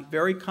body.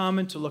 Very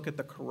common to look at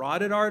the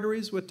carotid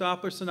arteries with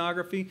Doppler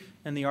sonography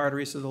and the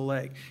arteries of the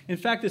leg. In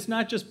fact, it's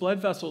not just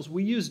blood vessels.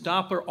 We use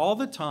Doppler all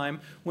the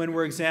time when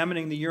we're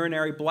examining the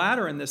urinary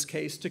bladder in this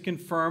case to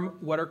confirm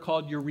what are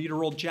called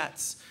ureteral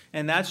jets.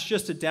 And that's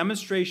just a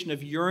demonstration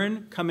of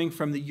urine coming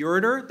from the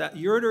ureter. That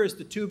ureter is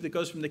the tube that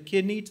goes from the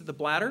kidney to the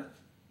bladder.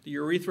 The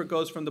urethra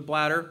goes from the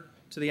bladder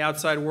to the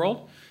outside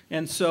world.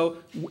 And so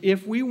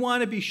if we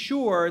want to be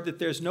sure that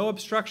there's no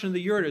obstruction of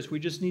the ureters, we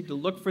just need to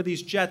look for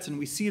these jets, and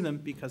we see them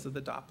because of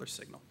the Doppler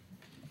signal.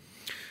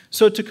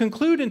 So to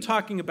conclude in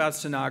talking about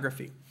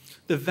sonography,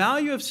 the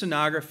value of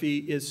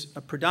sonography is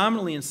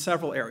predominantly in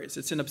several areas.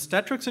 It's in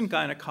obstetrics and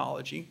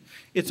gynecology.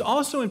 It's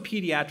also in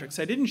pediatrics.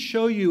 I didn't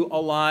show you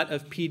a lot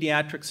of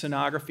pediatric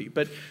sonography,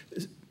 but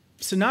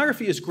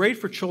sonography is great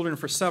for children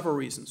for several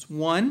reasons.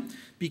 One,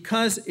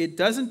 because it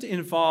doesn't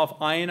involve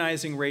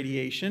ionizing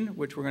radiation,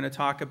 which we're going to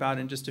talk about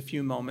in just a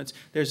few moments.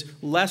 There's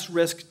less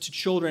risk to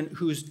children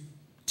whose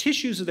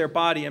tissues of their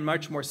body are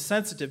much more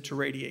sensitive to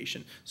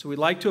radiation. So we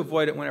like to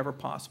avoid it whenever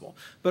possible.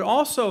 But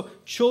also,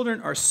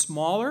 children are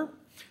smaller,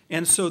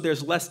 and so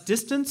there's less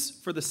distance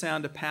for the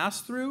sound to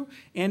pass through.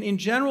 And in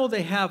general,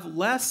 they have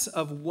less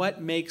of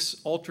what makes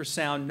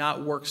ultrasound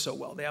not work so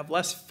well. They have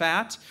less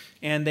fat,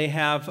 and they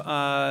have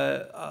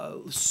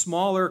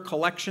smaller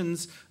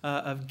collections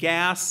of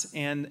gas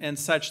and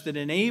such that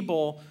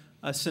enable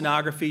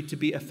sonography to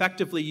be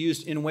effectively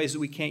used in ways that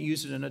we can't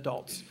use it in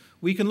adults.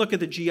 We can look at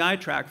the GI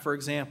tract, for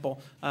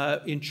example,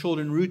 in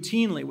children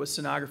routinely with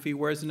sonography,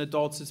 whereas in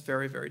adults it's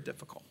very, very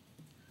difficult.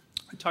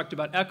 I talked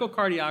about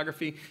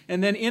echocardiography,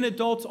 and then in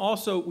adults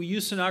also we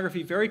use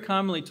sonography very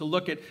commonly to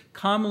look at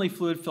commonly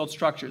fluid-filled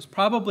structures,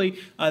 probably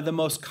the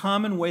most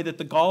common way that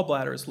the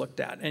gallbladder is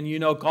looked at. And you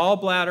know,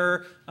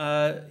 gallbladder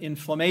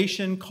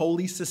inflammation,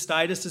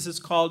 cholecystitis as it's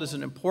called, is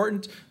an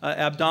important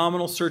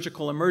abdominal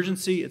surgical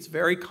emergency. It's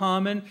very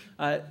common.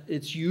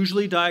 It's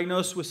usually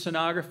diagnosed with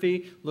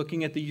sonography.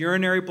 Looking at the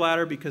urinary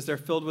bladder because they're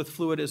filled with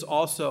fluid is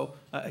also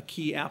a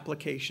key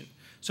application.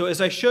 So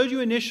as I showed you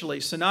initially,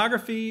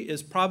 sonography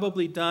is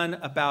probably done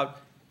about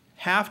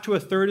half to a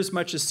third as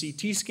much as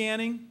CT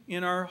scanning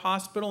in our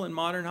hospital, in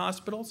modern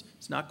hospitals.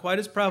 It's not quite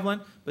as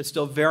prevalent, but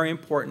still very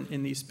important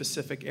in these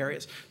specific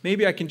areas.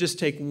 Maybe I can just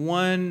take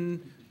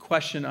one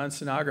question on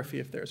sonography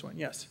if there's one.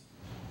 Yes?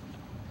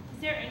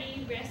 Is there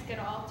any risk at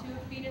all to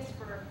a fetus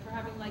for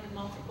having like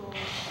multiple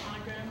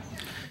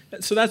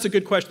sonograms? So that's a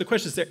good question. The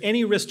question is there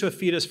any risk to a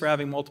fetus for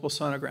having multiple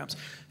sonograms?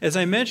 As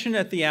I mentioned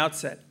at the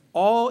outset,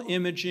 all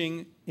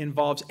imaging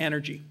involves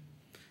energy.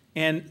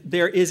 And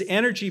there is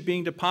energy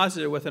being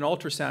deposited with an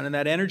ultrasound, and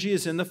that energy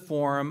is in the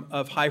form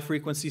of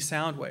high-frequency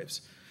sound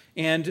waves.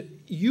 And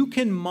you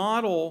can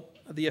model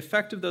the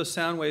effect of those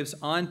sound waves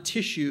on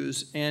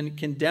tissues and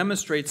can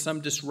demonstrate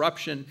some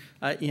disruption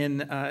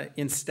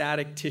in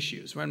static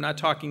tissues. I'm not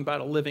talking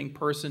about a living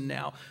person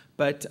now,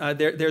 but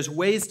there's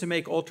ways to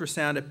make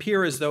ultrasound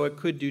appear as though it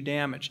could do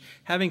damage.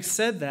 Having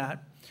said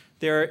that,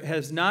 there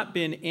has not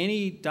been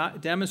any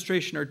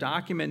demonstration or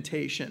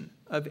documentation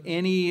of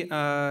any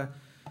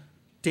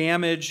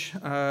damage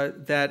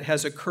that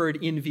has occurred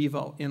in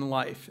vivo in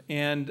life.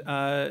 And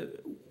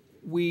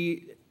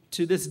we,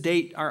 to this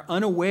date, are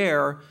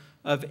unaware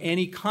of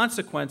any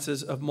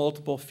consequences of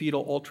multiple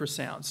fetal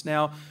ultrasounds.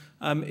 Now,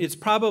 it's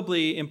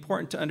probably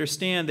important to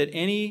understand that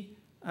any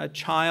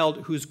child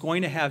who's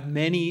going to have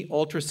many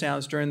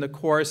ultrasounds during the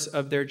course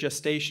of their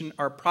gestation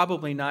are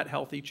probably not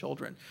healthy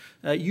children.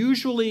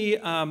 Usually,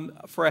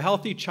 for a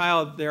healthy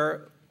child,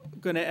 they're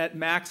going to at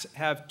max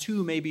have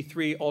 2, maybe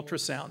 3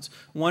 ultrasounds.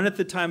 One at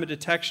the time of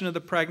detection of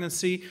the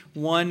pregnancy,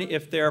 one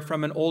if they're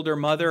from an older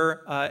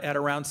mother at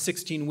around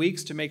 16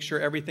 weeks to make sure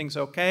everything's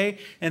okay,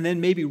 and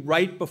then maybe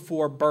right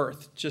before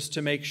birth just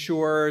to make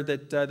sure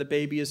that the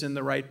baby is in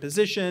the right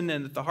position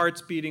and that the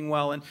heart's beating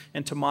well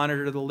and to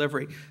monitor the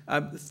delivery.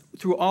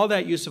 Through all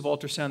that use of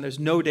ultrasound, there's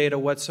no data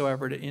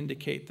whatsoever to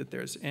indicate that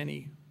there's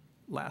any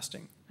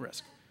lasting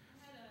risk.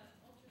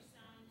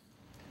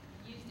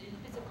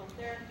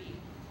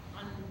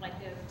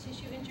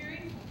 Tissue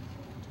injury.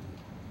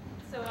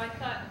 So I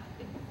thought,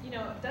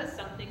 it does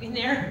something in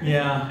there.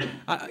 Yeah.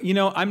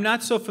 I'm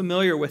not so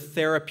familiar with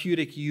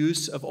therapeutic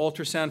use of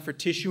ultrasound for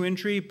tissue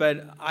injury,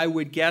 but I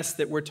would guess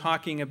that we're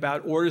talking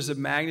about orders of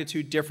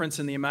magnitude difference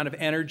in the amount of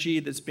energy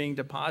that's being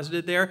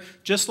deposited there.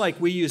 Just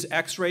like we use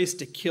X-rays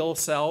to kill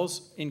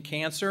cells in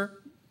cancer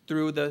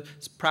through the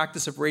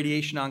practice of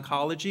radiation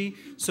oncology,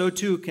 so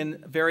too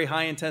can very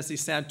high intensity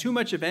sound. Too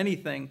much of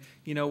anything,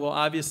 will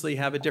obviously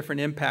have a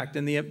different impact.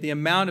 And the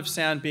amount of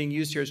sound being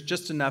used here is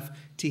just enough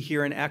to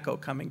hear an echo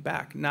coming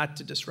back, not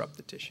to disrupt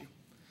the tissue.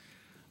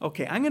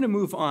 Okay, I'm going to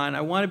move on.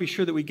 I want to be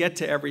sure that we get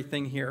to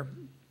everything here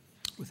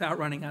without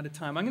running out of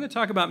time. I'm going to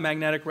talk about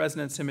magnetic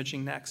resonance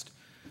imaging next.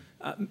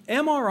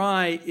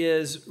 MRI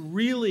is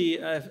really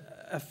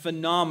a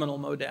phenomenal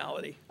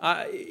modality.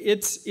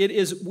 It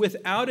is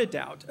without a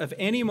doubt of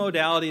any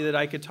modality that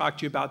I could talk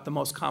to you about the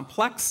most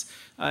complex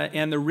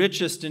and the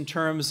richest in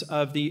terms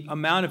of the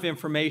amount of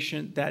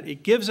information that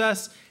it gives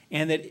us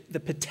and the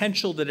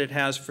potential that it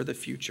has for the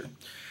future.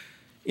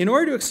 In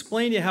order to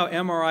explain to you how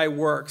MRI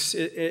works,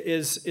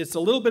 it's a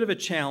little bit of a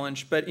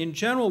challenge, but in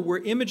general, we're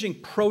imaging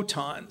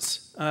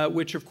protons,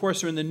 which of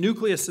course are in the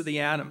nucleus of the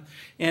atom.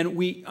 And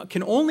we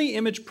can only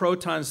image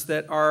protons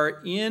that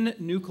are in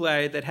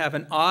nuclei that have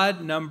an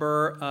odd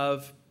number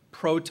of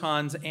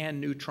protons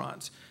and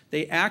neutrons.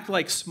 They act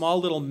like small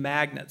little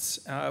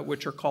magnets,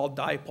 which are called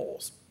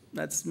dipoles.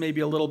 That's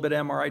maybe a little bit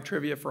MRI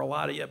trivia for a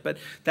lot of you, but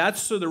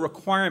that's the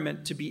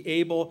requirement to be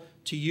able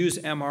to use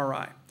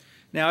MRI.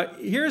 Now,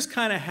 here's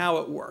kind of how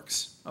it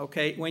works,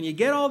 okay? When you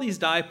get all these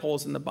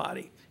dipoles in the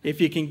body, if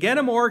you can get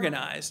them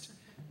organized,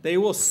 they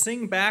will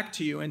sing back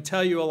to you and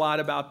tell you a lot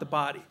about the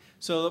body.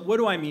 So what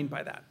do I mean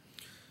by that?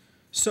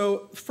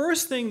 So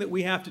first thing that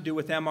we have to do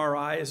with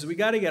MRI is we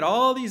got to get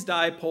all these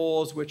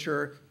dipoles, which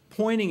are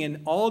pointing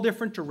in all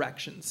different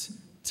directions,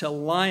 to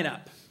line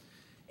up.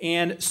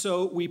 And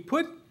so we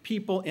put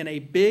people in a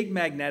big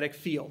magnetic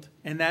field.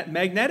 And that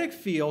magnetic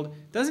field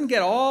doesn't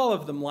get all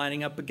of them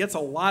lining up, but gets a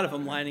lot of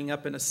them lining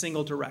up in a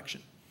single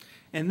direction.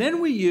 And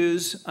then we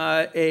use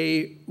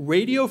a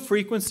radio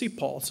frequency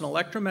pulse, an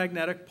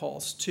electromagnetic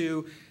pulse,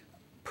 to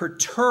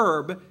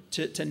perturb,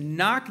 to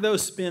knock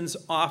those spins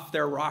off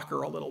their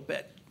rocker a little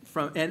bit.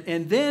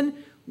 And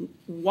then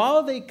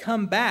while they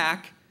come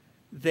back,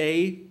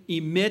 they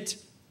emit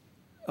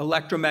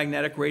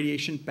electromagnetic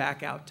radiation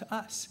back out to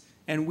us.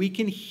 And we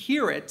can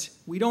hear it.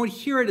 We don't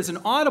hear it as an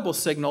audible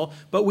signal,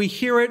 but we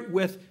hear it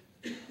with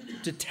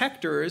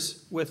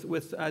detectors,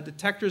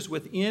 detectors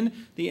within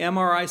the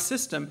MRI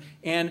system.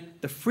 And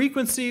the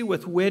frequency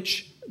with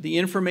which the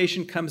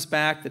information comes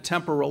back, the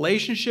temporal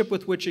relationship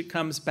with which it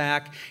comes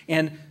back,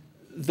 and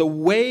the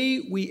way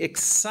we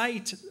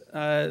excite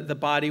the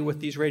body with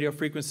these radio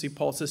frequency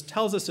pulses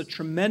tells us a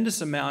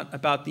tremendous amount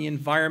about the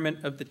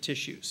environment of the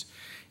tissues.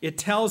 It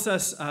tells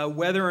us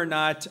whether or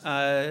not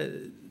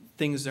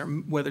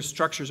whether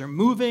structures are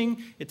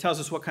moving. It tells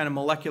us what kind of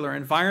molecular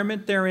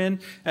environment they're in.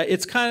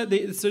 It's kind of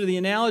the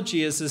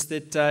analogy is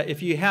that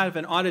if you have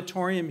an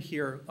auditorium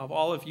here of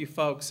all of you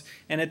folks,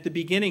 and at the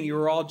beginning you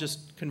were all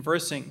just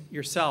conversing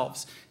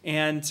yourselves,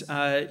 and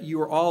you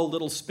were all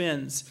little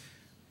spins,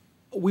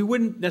 we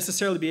wouldn't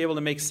necessarily be able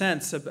to make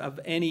sense of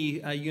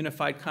any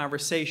unified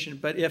conversation.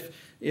 But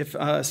if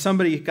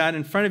somebody got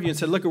in front of you and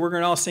said, look, we're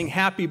going to all sing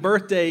happy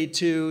birthday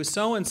to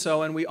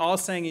so-and-so, and we all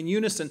sang in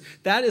unison,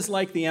 that is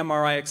like the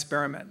MRI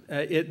experiment.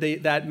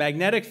 That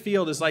magnetic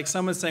field is like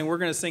someone saying, we're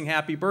going to sing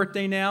happy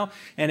birthday now,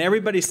 and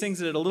everybody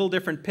sings it at a little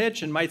different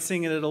pitch and might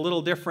sing it at a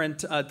little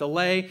different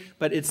delay,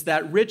 but it's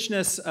that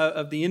richness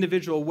of the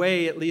individual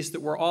way, at least,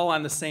 that we're all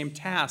on the same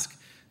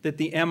task, that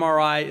the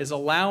MRI is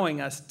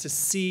allowing us to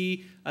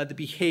see the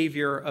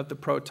behavior of the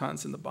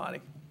protons in the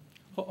body.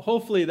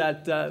 Hopefully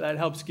that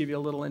helps give you a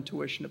little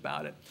intuition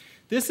about it.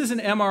 This is an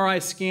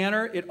MRI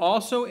scanner. It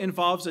also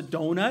involves a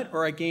donut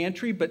or a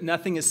gantry, but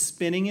nothing is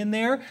spinning in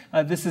there.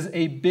 This is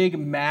a big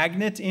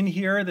magnet in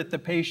here that the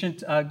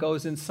patient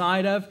goes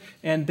inside of,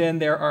 and then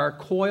there are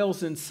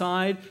coils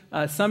inside.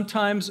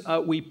 Sometimes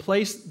we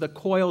place the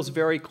coils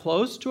very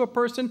close to a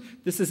person.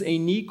 This is a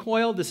knee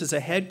coil. This is a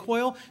head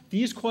coil.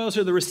 These coils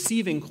are the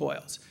receiving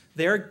coils.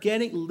 They're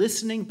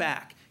listening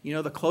back. You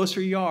know, the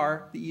closer you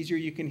are, the easier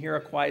you can hear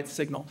a quiet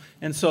signal.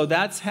 And so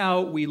that's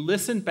how we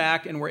listen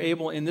back, and we're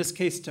able, in this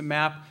case, to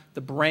map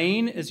the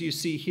brain, as you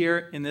see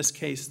here, in this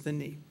case, the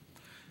knee.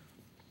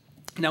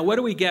 Now, what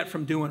do we get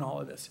from doing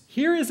all of this?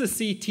 Here is a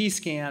CT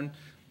scan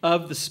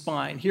of the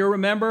spine. Here,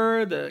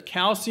 remember, the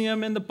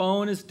calcium in the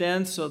bone is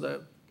dense, so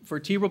the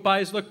vertebral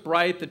bodies look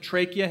bright. The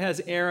trachea has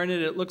air in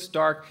it. It looks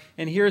dark.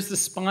 And here's the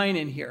spine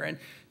in here. And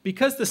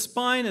because the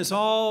spine is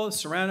all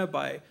surrounded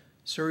by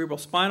cerebral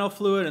spinal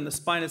fluid, and the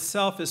spine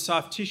itself is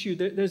soft tissue,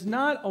 there's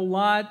not a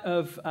lot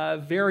of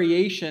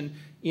variation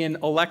in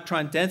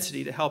electron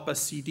density to help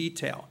us see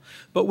detail.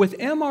 But with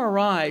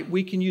MRI,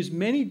 we can use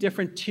many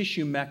different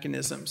tissue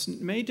mechanisms,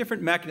 many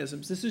different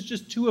mechanisms. This is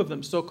just two of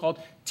them, so-called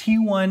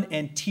T1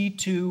 and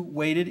T2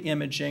 weighted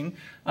imaging,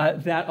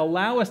 that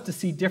allow us to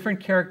see different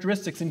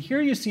characteristics. And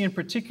here you see in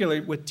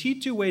particular, with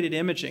T2 weighted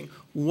imaging,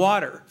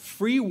 water,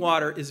 free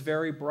water, is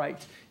very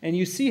bright. And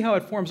you see how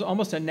it forms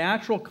almost a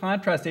natural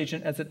contrast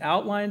agent as it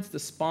outlines the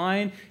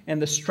spine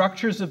and the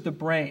structures of the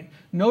brain.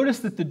 Notice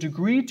that the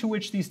degree to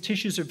which these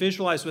tissues are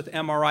visualized with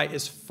MRI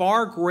is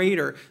far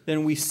greater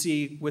than we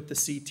see with the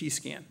CT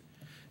scan.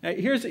 Now,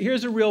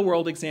 here's a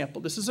real-world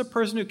example. This is a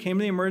person who came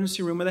to the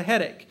emergency room with a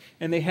headache,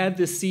 and they had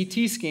this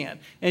CT scan.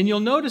 And you'll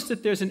notice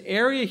that there's an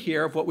area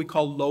here of what we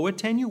call low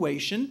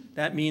attenuation.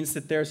 That means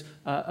that there's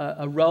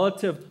a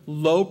relative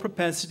low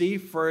propensity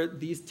for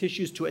these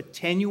tissues to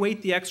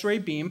attenuate the X-ray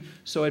beam,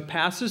 so it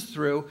passes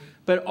through.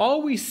 But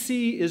all we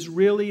see is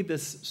really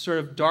this sort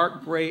of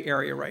dark gray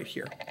area right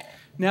here.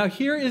 Now,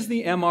 here is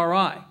the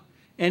MRI.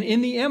 And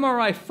in the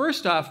MRI,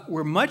 first off,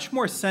 we're much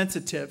more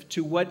sensitive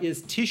to what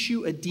is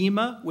tissue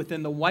edema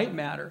within the white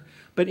matter.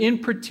 But in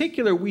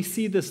particular, we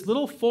see this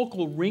little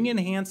focal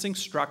ring-enhancing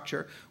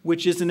structure,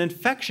 which is an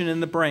infection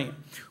in the brain.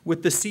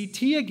 With the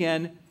CT,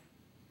 again,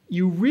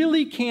 you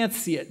really can't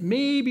see it.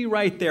 Maybe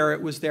right there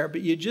it was there,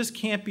 but you just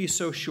can't be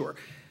so sure.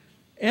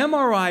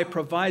 MRI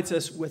provides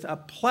us with a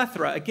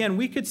plethora. Again,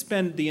 we could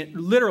spend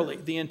literally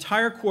the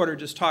entire quarter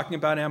just talking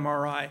about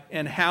MRI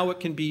and how it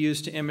can be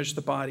used to image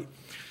the body.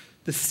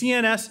 The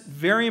CNS,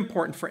 very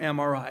important for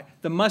MRI.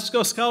 The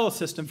musculoskeletal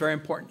system, very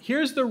important.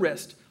 Here's the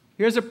wrist.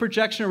 Here's a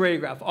projection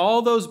radiograph.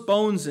 All those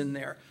bones in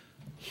there.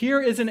 Here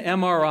is an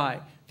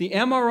MRI. The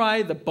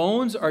MRI, the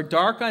bones are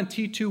dark on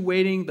T2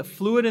 weighting. The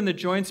fluid in the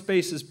joint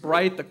space is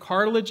bright. The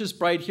cartilage is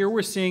bright. Here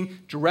we're seeing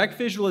direct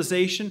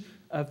visualization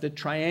of the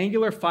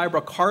triangular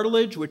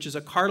fibrocartilage, which is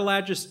a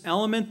cartilaginous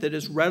element that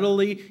is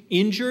readily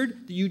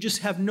injured that you just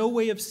have no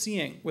way of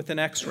seeing with an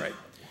X-ray.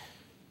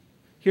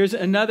 Here's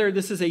another,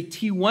 this is a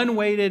T1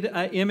 weighted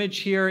image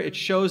here. It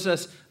shows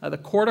us the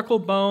cortical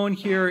bone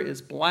here is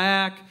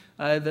black.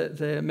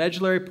 The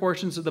medullary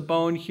portions of the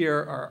bone here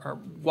are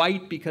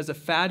white because of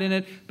fat in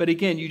it. But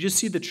again, you just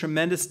see the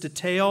tremendous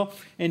detail.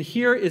 And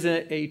here is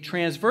a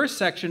transverse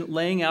section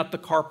laying out the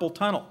carpal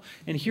tunnel.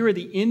 And here are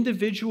the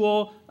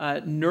individual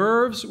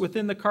nerves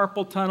within the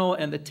carpal tunnel,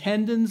 and the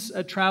tendons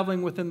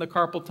traveling within the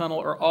carpal tunnel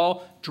are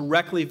all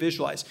directly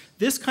visualized.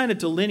 This kind of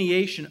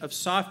delineation of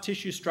soft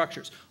tissue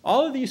structures,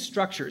 all of these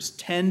structures,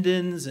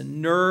 tendons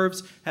and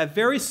nerves, have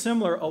very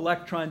similar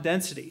electron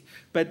density,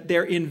 but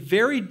they're in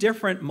very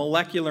different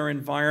molecular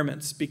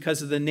environments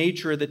because of the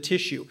nature of the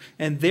tissue.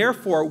 And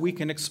therefore, we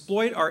can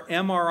exploit our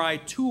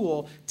MRI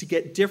tool to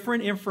get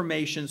different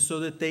information so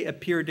that they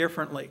appear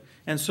differently,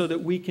 and so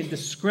that we can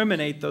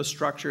discriminate those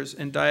structures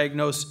and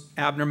diagnose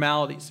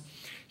abnormalities.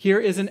 Here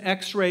is an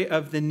X-ray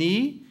of the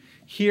knee.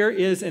 Here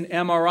is an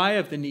MRI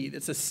of the knee.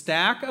 It's a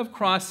stack of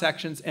cross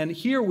sections, and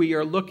here we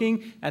are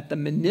looking at the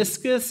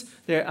meniscus.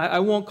 I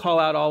won't call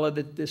out all of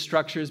the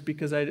structures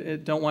because I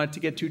don't want it to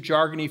get too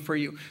jargony for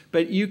you,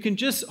 but you can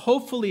just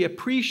hopefully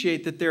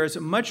appreciate that there is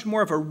much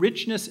more of a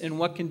richness in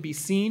what can be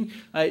seen.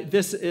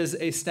 This is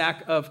a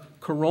stack of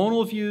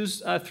coronal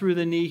views through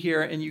the knee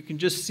here, and you can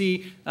just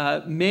see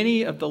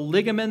many of the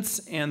ligaments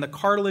and the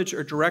cartilage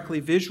are directly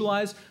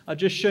visualized. I'll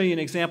just show you an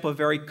example of a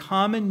very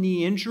common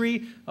knee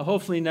injury.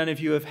 Hopefully none of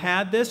you have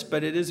had this,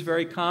 but it is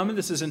very common.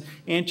 This is an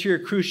anterior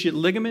cruciate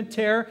ligament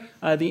tear.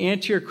 The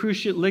anterior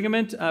cruciate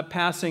ligament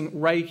passing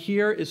right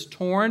here is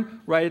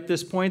torn right at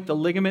this point. The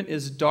ligament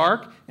is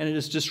dark and it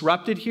is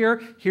disrupted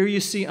here. Here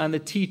you see on the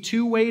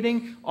T2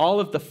 weighting, all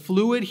of the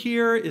fluid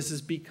here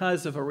is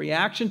because of a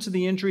reaction to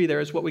the injury.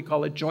 There is what we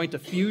call a joint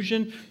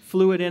effusion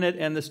fluid in it,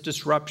 and this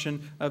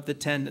disruption of the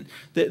tendon.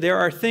 There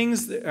are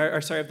things,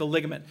 of the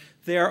ligament.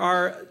 There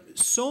are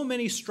so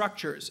many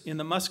structures in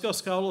the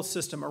musculoskeletal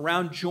system,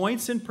 around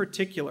joints in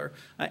particular,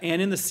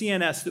 and in the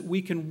CNS, that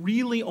we can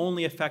really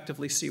only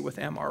effectively see with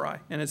MRI,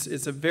 and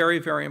it's a very,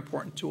 very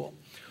important tool.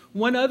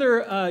 One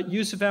other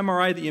use of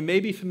MRI that you may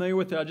be familiar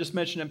with that I'll just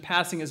mention in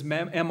passing is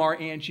MR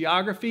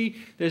angiography.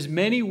 There's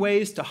many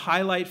ways to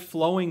highlight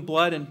flowing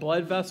blood and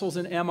blood vessels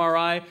in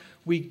MRI.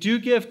 We do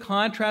give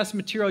contrast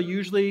material,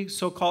 usually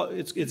so-called,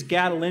 it's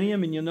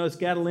gadolinium, and you'll notice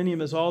gadolinium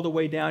is all the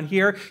way down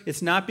here.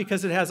 It's not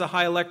because it has a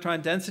high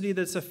electron density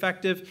that's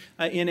effective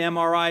in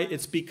MRI.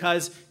 It's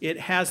because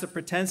it has the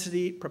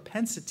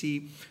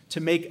propensity to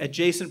make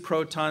adjacent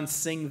protons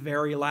sing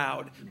very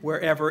loud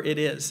wherever it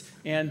is.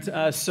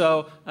 And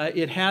so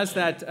it has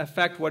that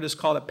effect, what is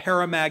called a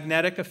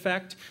paramagnetic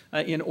effect,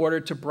 in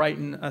order to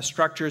brighten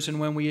structures. And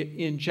when we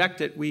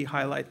inject it, we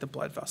highlight the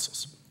blood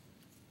vessels.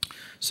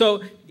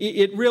 So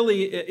it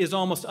really is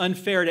almost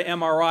unfair to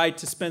MRI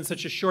to spend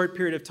such a short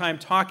period of time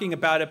talking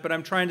about it, but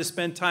I'm trying to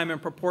spend time in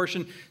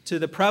proportion to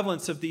the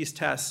prevalence of these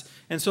tests.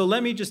 And so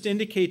let me just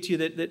indicate to you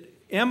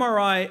that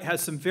MRI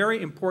has some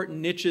very important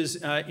niches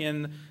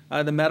in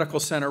the medical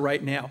center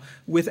right now.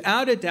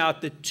 Without a doubt,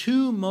 the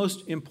two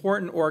most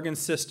important organ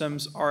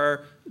systems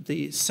are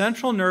the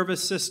central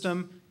nervous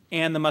system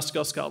and the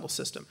musculoskeletal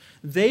system.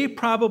 They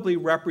probably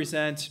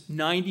represent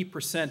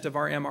 90% of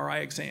our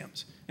MRI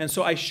exams. And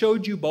so I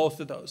showed you both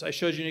of those. I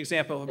showed you an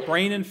example of a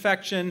brain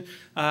infection.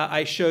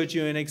 I showed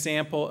you an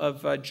example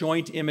of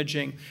joint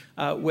imaging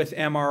with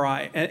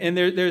MRI. And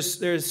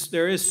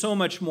there is so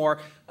much more.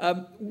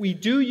 We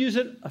do use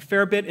it a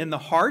fair bit in the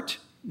heart,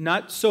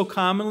 not so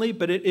commonly,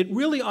 but it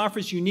really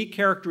offers unique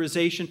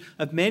characterization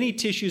of many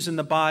tissues in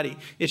the body.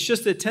 It's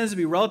just that it tends to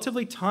be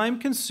relatively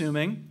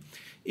time-consuming.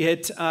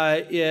 It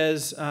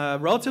is a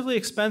relatively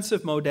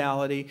expensive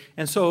modality,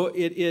 and so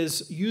it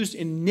is used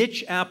in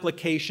niche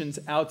applications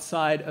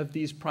outside of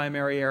these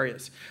primary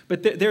areas.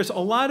 But there's a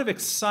lot of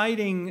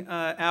exciting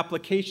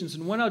applications,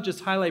 and one I'll just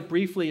highlight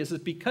briefly is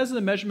that because of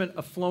the measurement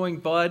of flowing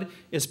blood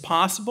is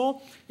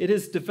possible, it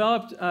has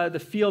developed the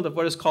field of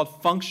what is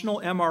called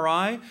functional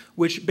MRI,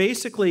 which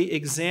basically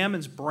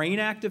examines brain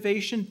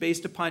activation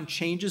based upon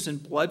changes in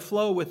blood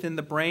flow within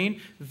the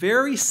brain.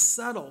 Very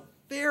subtle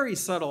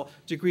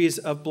degrees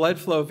of blood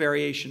flow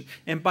variation.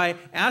 And by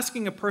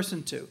asking a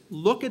person to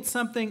look at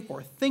something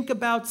or think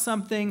about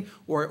something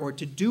or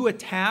to do a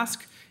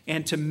task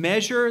and to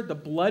measure the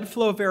blood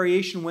flow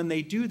variation when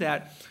they do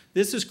that,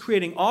 this is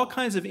creating all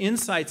kinds of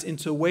insights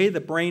into the way the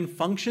brain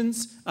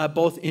functions,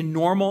 both in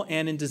normal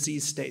and in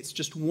disease states.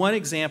 Just one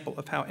example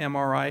of how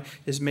MRI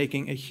is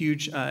making a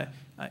huge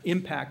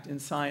impact in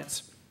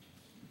science.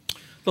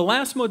 The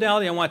last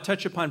modality I want to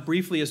touch upon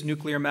briefly is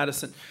nuclear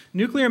medicine.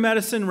 Nuclear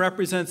medicine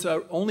represents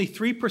only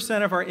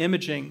 3% of our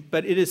imaging,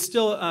 but it is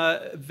still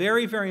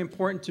very, very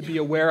important to be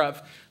aware of.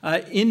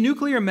 In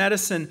nuclear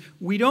medicine,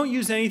 we don't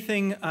use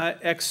anything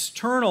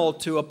external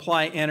to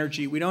apply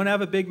energy. We don't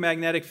have a big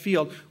magnetic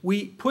field.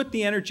 We put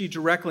the energy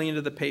directly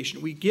into the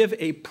patient. We give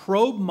a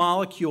probe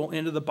molecule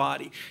into the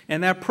body,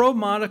 and that probe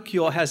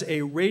molecule has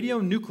a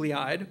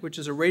radionuclide, which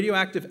is a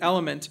radioactive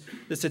element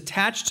that's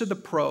attached to the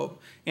probe,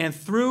 and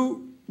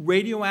through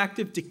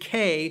radioactive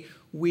decay,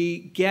 we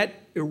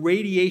get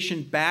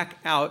irradiation back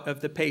out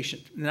of the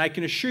patient. And I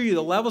can assure you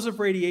the levels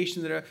of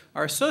radiation that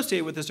are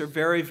associated with this are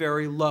very,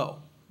 very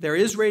low. There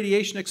is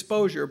radiation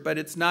exposure, but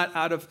it's not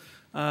out of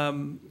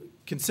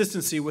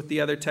consistency with the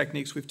other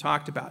techniques we've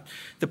talked about.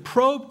 The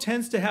probe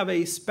tends to have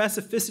a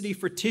specificity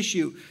for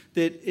tissue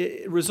that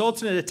it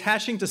results in it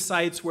attaching to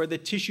sites where the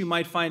tissue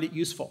might find it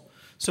useful.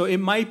 So it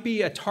might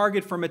be a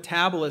target for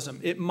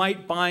metabolism. It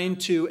might bind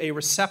to a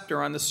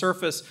receptor on the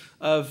surface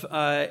of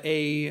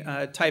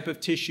a type of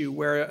tissue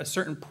where a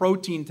certain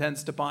protein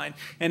tends to bind.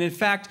 And in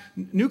fact,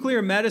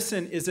 nuclear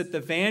medicine is at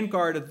the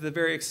vanguard of the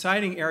very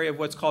exciting area of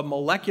what's called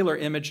molecular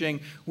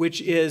imaging,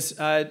 which is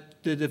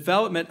the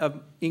development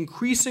of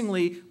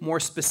increasingly more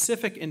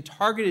specific and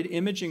targeted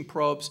imaging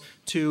probes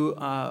to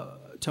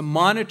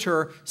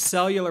monitor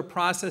cellular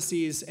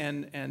processes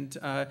and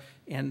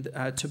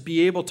to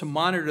be able to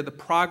monitor the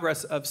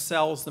progress of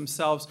cells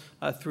themselves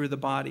through the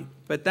body.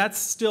 But that's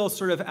still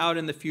sort of out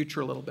in the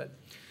future a little bit.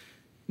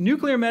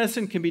 Nuclear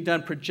medicine can be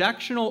done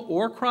projectional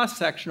or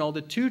cross-sectional.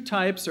 The two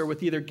types are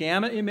with either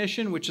gamma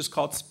emission, which is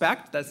called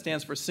SPECT, that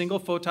stands for single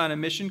photon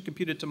emission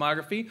computed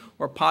tomography,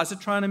 or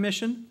positron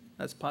emission,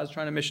 that's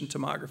positron emission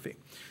tomography.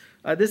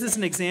 This is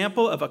an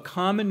example of a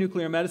common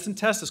nuclear medicine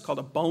test. It's called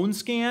a bone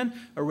scan.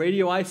 A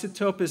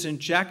radioisotope is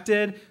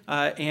injected,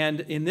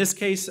 and in this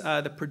case,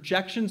 the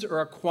projections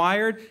are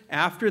acquired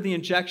after the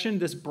injection.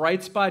 This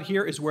bright spot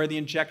here is where the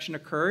injection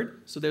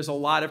occurred. So there's a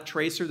lot of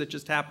tracer that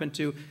just happened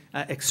to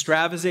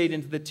extravasate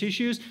into the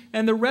tissues,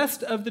 and the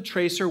rest of the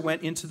tracer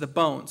went into the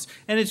bones.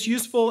 And it's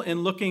useful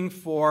in looking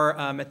for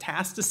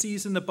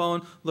metastases in the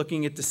bone,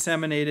 looking at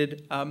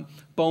disseminated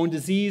bone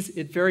disease.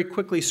 It very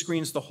quickly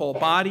screens the whole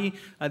body.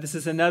 This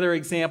is another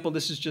example.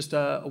 This is just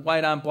a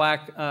white on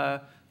black,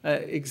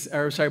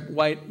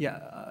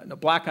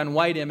 black on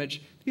white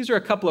image. These are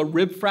a couple of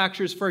rib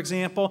fractures, for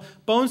example.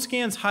 Bone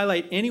scans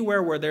highlight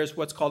anywhere where there's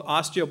what's called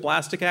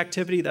osteoblastic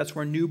activity. That's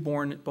where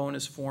newborn bone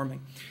is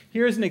forming.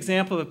 Here's an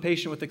example of a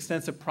patient with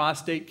extensive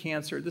prostate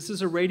cancer. This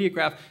is a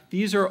radiograph.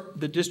 These are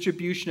the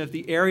distribution of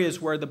the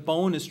areas where the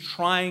bone is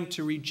trying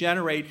to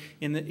regenerate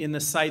in the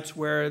sites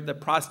where the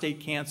prostate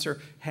cancer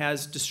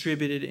has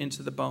distributed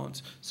into the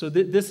bones. So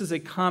this is a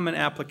common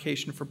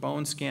application for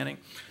bone scanning.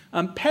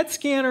 PET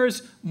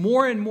scanners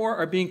more and more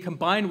are being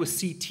combined with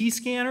CT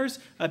scanners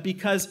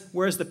because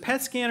whereas the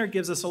PET scanner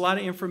gives us a lot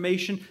of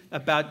information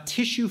about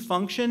tissue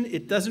function,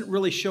 it doesn't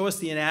really show us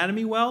the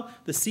anatomy well.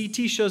 The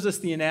CT shows us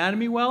the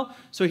anatomy well.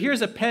 So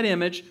here's a PET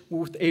image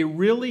with a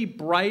really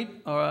bright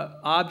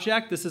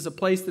object. This is a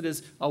place that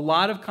is a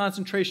lot of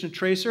concentration of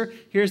tracer.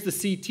 Here's the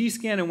CT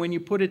scan, and when you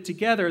put it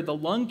together, the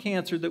lung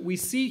cancer that we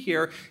see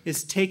here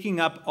is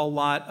taking up a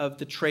lot of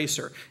the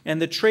tracer.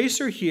 And the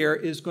tracer here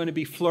is going to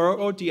be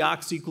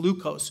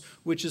fluorodeoxyglucose,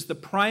 which is the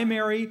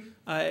primary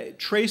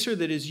tracer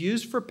that is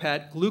used for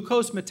PET.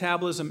 Glucose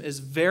metabolism is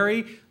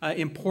very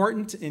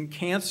important in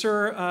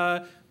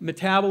cancer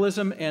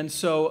metabolism, and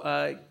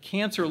so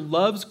cancer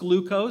loves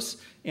glucose,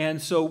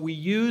 and so we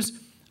use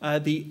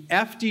the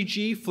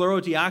FDG,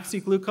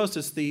 fluorodeoxyglucose.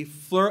 It's the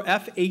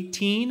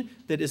F18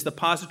 that is the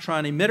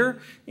positron emitter,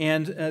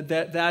 and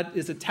that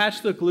is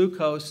attached to the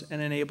glucose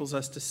and enables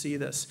us to see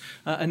this.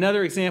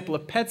 Another example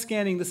of PET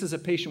scanning, this is a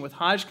patient with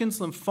Hodgkin's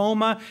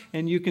lymphoma,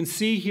 and you can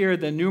see here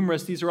the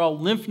these are all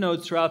lymph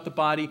nodes throughout the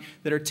body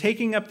that are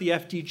taking up the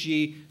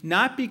FDG,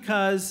 not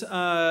because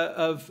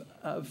that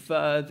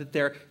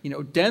they're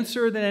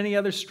denser than any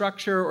other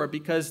structure or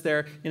because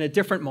they're in a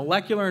different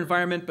molecular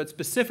environment, but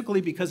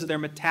specifically because of their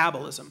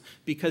metabolism,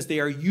 because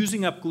they are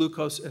using up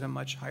glucose at a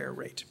much higher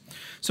rate.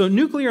 So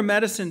nuclear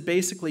medicine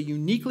basically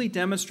uniquely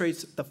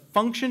demonstrates the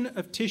function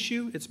of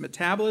tissue, its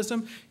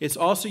metabolism. It's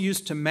also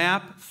used to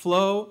map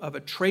flow of a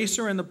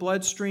tracer in the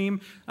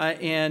bloodstream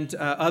and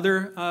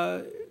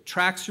other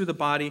tracks through the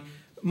body.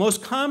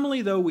 Most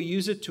commonly, though, we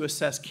use it to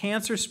assess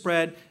cancer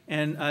spread,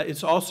 and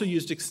it's also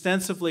used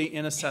extensively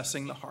in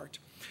assessing the heart.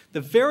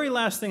 The very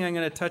last thing I'm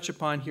going to touch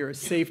upon here is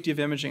safety of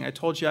imaging. I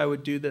told you I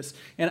would do this.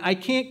 And I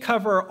can't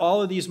cover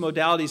all of these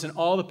modalities and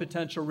all the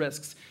potential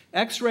risks.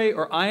 X-ray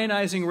or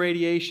ionizing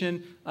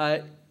radiation,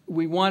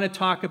 we want to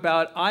talk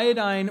about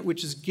iodine,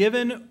 which is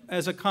given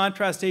as a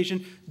contrast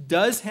agent,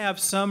 does have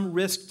some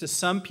risk to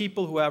some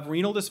people who have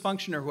renal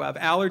dysfunction or who have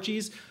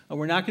allergies.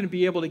 We're not going to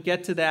be able to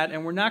get to that,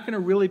 and we're not going to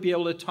really be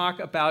able to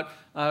talk about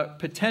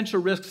potential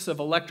risks of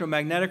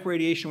electromagnetic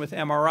radiation with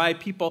MRI.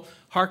 People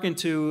hearken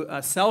to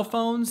cell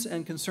phones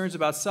and concerns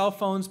about cell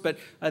phones, but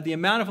the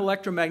amount of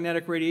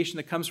electromagnetic radiation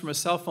that comes from a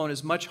cell phone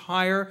is much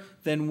higher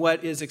than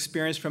what is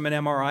experienced from an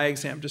MRI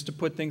exam, just to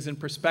put things in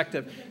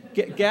perspective.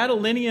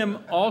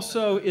 Gadolinium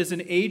also is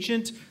an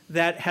agent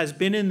that has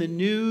been in the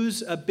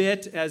news a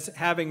bit as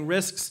having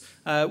risks,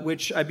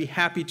 which I'd be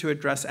happy to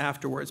address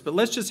afterwards. But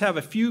let's just have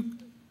a few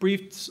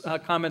brief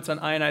comments on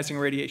ionizing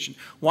radiation.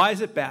 Why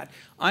is it bad?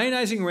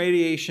 Ionizing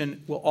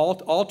radiation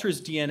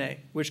alters DNA,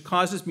 which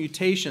causes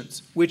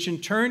mutations, which in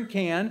turn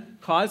can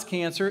cause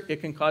cancer,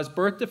 it can cause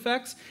birth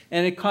defects,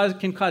 and it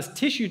can cause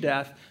tissue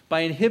death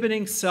by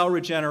inhibiting cell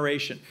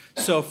regeneration.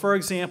 So, for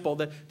example,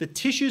 the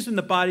tissues in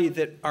the body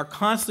that are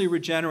constantly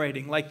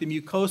regenerating, like the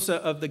mucosa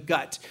of the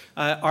gut,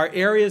 are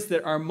areas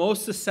that are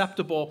most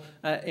susceptible,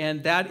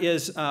 and that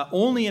is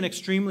only in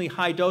extremely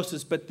high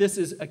doses, but this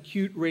is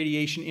acute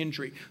radiation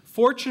injury.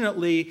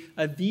 Fortunately,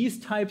 these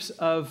types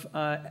of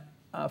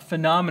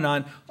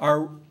phenomenon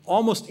are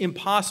almost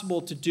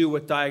impossible to do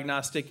with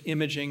diagnostic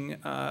imaging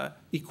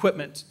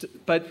equipment.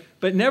 But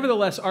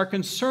nevertheless, our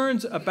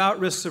concerns about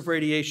risks of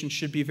radiation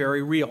should be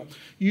very real.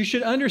 You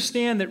should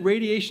understand that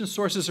radiation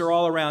sources are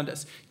all around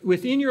us.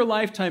 Within your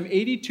lifetime,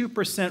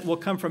 82% will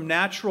come from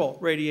natural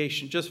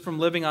radiation, just from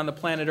living on the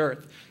planet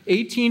Earth.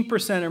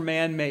 18% are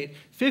man-made.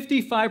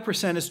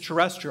 55% is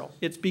terrestrial.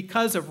 It's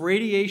because of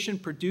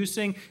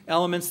radiation-producing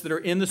elements that are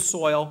in the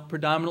soil,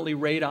 predominantly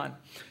radon.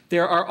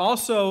 There are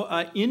also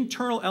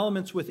internal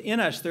elements within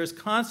us. There's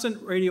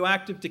constant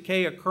radioactive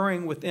decay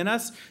occurring within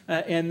us,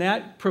 and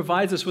that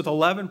provides us with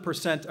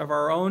 11% of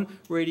our own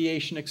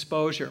radiation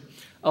exposure.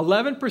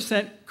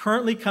 11%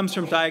 currently comes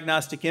from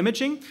diagnostic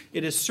imaging.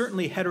 It is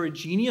certainly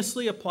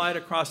heterogeneously applied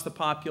across the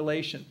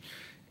population.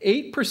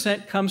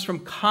 8% comes from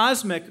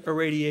cosmic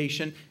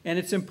irradiation, and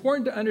it's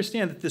important to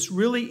understand that this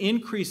really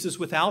increases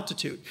with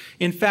altitude.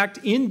 In fact,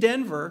 in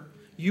Denver,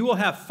 you will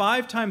have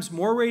 5 times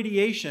more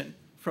radiation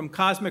from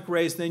cosmic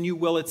rays than you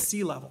will at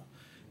sea level.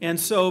 And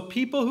so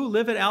people who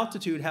live at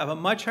altitude have a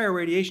much higher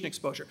radiation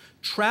exposure.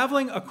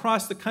 Traveling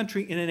across the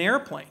country in an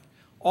airplane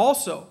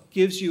also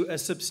gives you a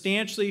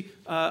substantial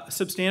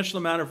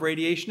amount of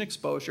radiation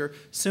exposure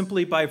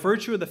simply by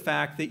virtue of the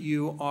fact that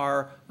you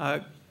are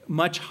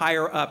much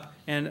higher up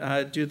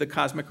and do the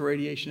cosmic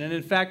irradiation. And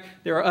in fact,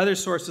 there are other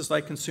sources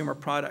like consumer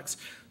products.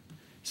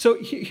 So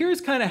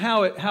here's kind of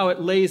how it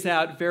lays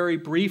out very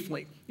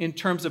briefly in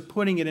terms of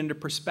putting it into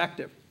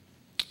perspective.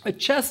 A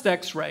chest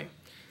x-ray,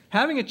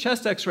 having a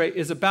chest x-ray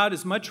is about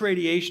as much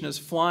radiation as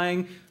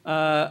flying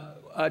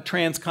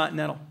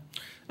transcontinental.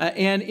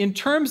 And in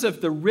terms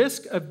of the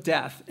risk of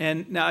death,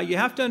 and now you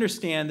have to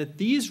understand that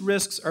these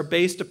risks are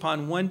based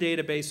upon one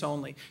database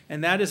only,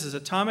 and that is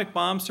atomic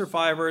bomb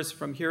survivors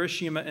from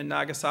Hiroshima and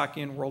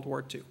Nagasaki in World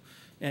War II.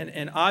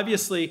 And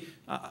obviously,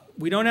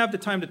 we don't have the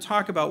time to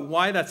talk about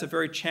why that's a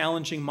very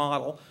challenging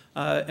model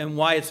and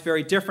why it's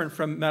very different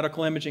from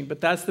medical imaging, but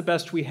that's the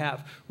best we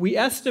have. We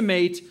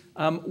estimate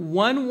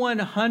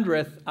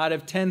 1/100th out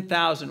of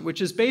 10,000,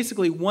 which is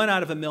basically 1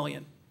 out of a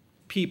million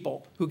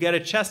people who get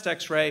a chest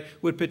x-ray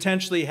would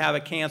potentially have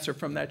a cancer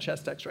from that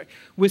chest x-ray.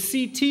 With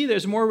CT,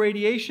 there's more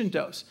radiation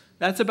dose.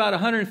 That's about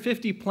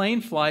 150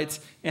 plane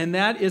flights, and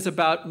that is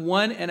about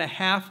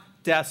 1.5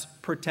 deaths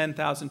per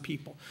 10,000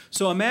 people.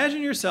 So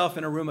imagine yourself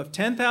in a room of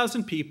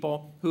 10,000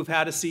 people who've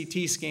had a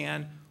CT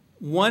scan.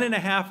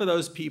 1.5 of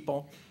those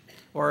people,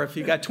 or if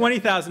you've got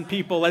 20,000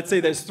 people, let's say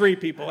there's 3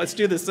 people, let's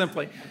do this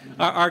simply,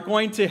 are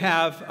going to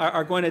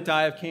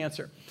die of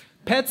cancer.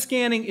 PET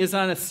scanning is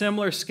on a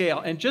similar scale.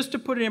 And just to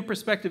put it in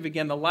perspective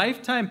again, the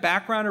lifetime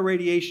background of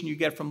radiation you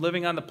get from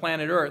living on the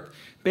planet Earth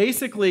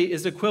basically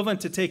is equivalent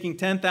to taking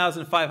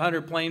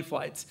 10,500 plane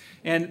flights.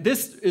 And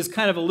this is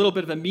kind of a little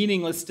bit of a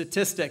meaningless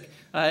statistic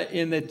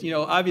in that,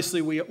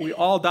 obviously we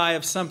all die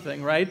of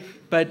something, right?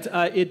 But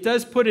it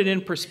does put it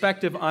in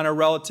perspective on a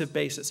relative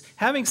basis.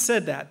 Having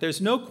said that,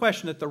 there's no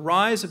question that the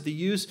rise of the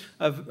use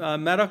of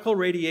medical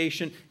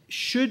radiation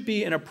should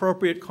be an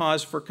appropriate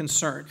cause for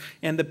concern.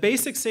 And the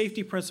basic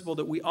safety principle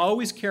that we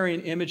always carry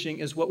in imaging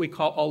is what we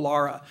call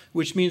ALARA,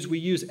 which means we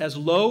use as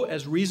low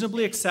as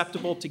reasonably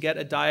acceptable to get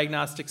a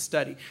diagnostic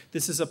study.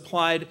 This is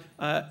applied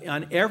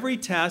on every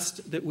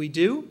test that we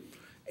do.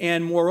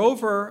 And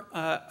moreover,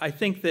 I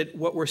think that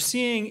what we're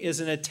seeing is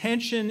an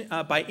attention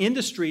by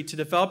industry to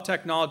develop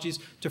technologies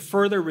to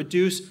further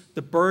reduce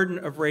the burden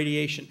of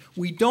radiation.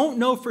 We don't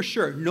know for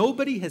sure.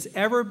 Nobody has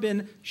ever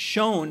been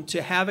shown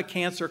to have a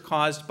cancer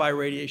caused by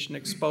radiation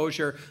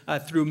exposure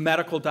through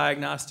medical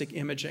diagnostic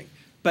imaging.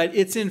 But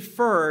it's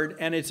inferred,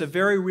 and it's a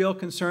very real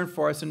concern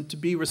for us, and to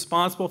be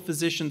responsible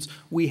physicians,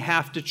 we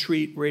have to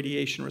treat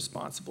radiation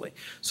responsibly.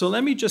 So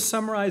let me just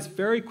summarize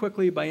very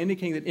quickly by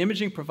indicating that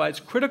imaging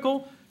provides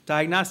critical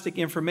diagnostic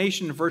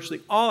information in virtually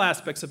all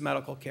aspects of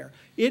medical care.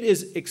 It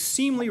is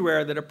extremely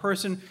rare that a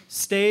person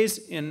stays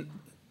in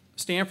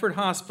Stanford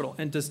Hospital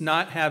and does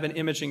not have an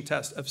imaging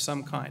test of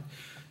some kind.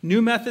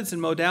 New methods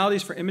and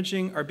modalities for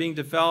imaging are being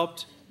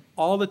developed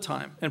all the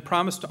time and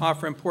promise to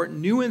offer important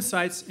new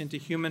insights into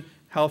human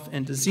health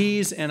and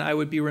disease, and I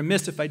would be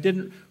remiss if I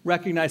didn't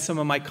recognize some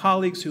of my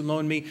colleagues who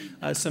loaned me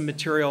some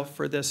material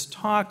for this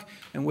talk.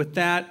 And with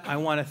that, I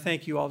want to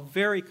thank you all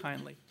very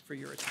kindly for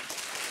your attention.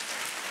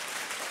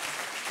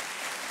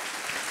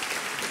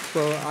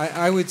 Well,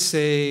 I would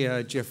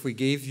say, Jeff, we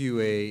gave you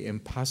an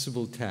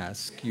impossible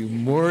task. You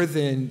more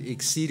than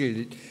exceeded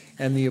it,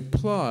 and the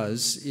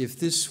applause, if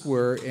this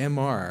were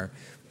MR,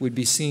 would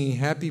be singing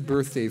happy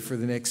birthday for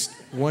the next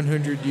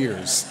 100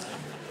 years.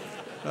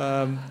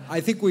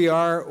 I think we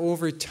are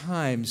over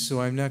time,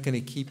 so I'm not going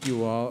to keep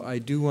you all. I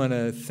do want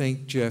to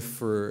thank Jeff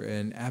for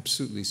an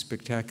absolutely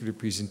spectacular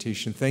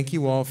presentation. Thank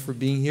you all for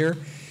being here,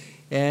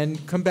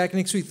 and come back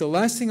next week. The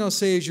last thing I'll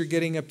say as you're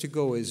getting up to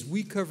go is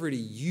we covered a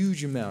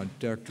huge amount,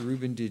 Dr.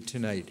 Rubin did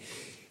tonight.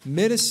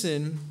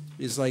 medicine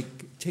is like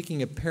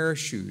taking a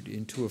parachute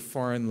into a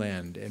foreign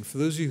land. And for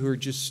those of you who are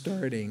just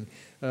starting,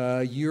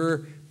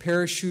 you're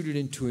parachuted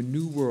into a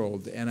new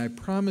world. And I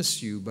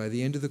promise you, by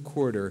the end of the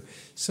quarter,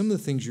 some of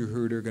the things you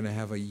heard are going to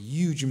have a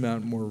huge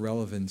amount more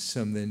relevance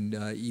than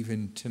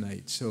even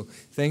tonight. So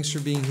thanks for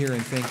being here,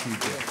 and thank you,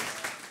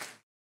 Jeff.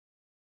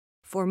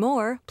 For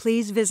more,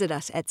 please visit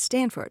us at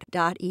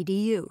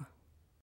stanford.edu.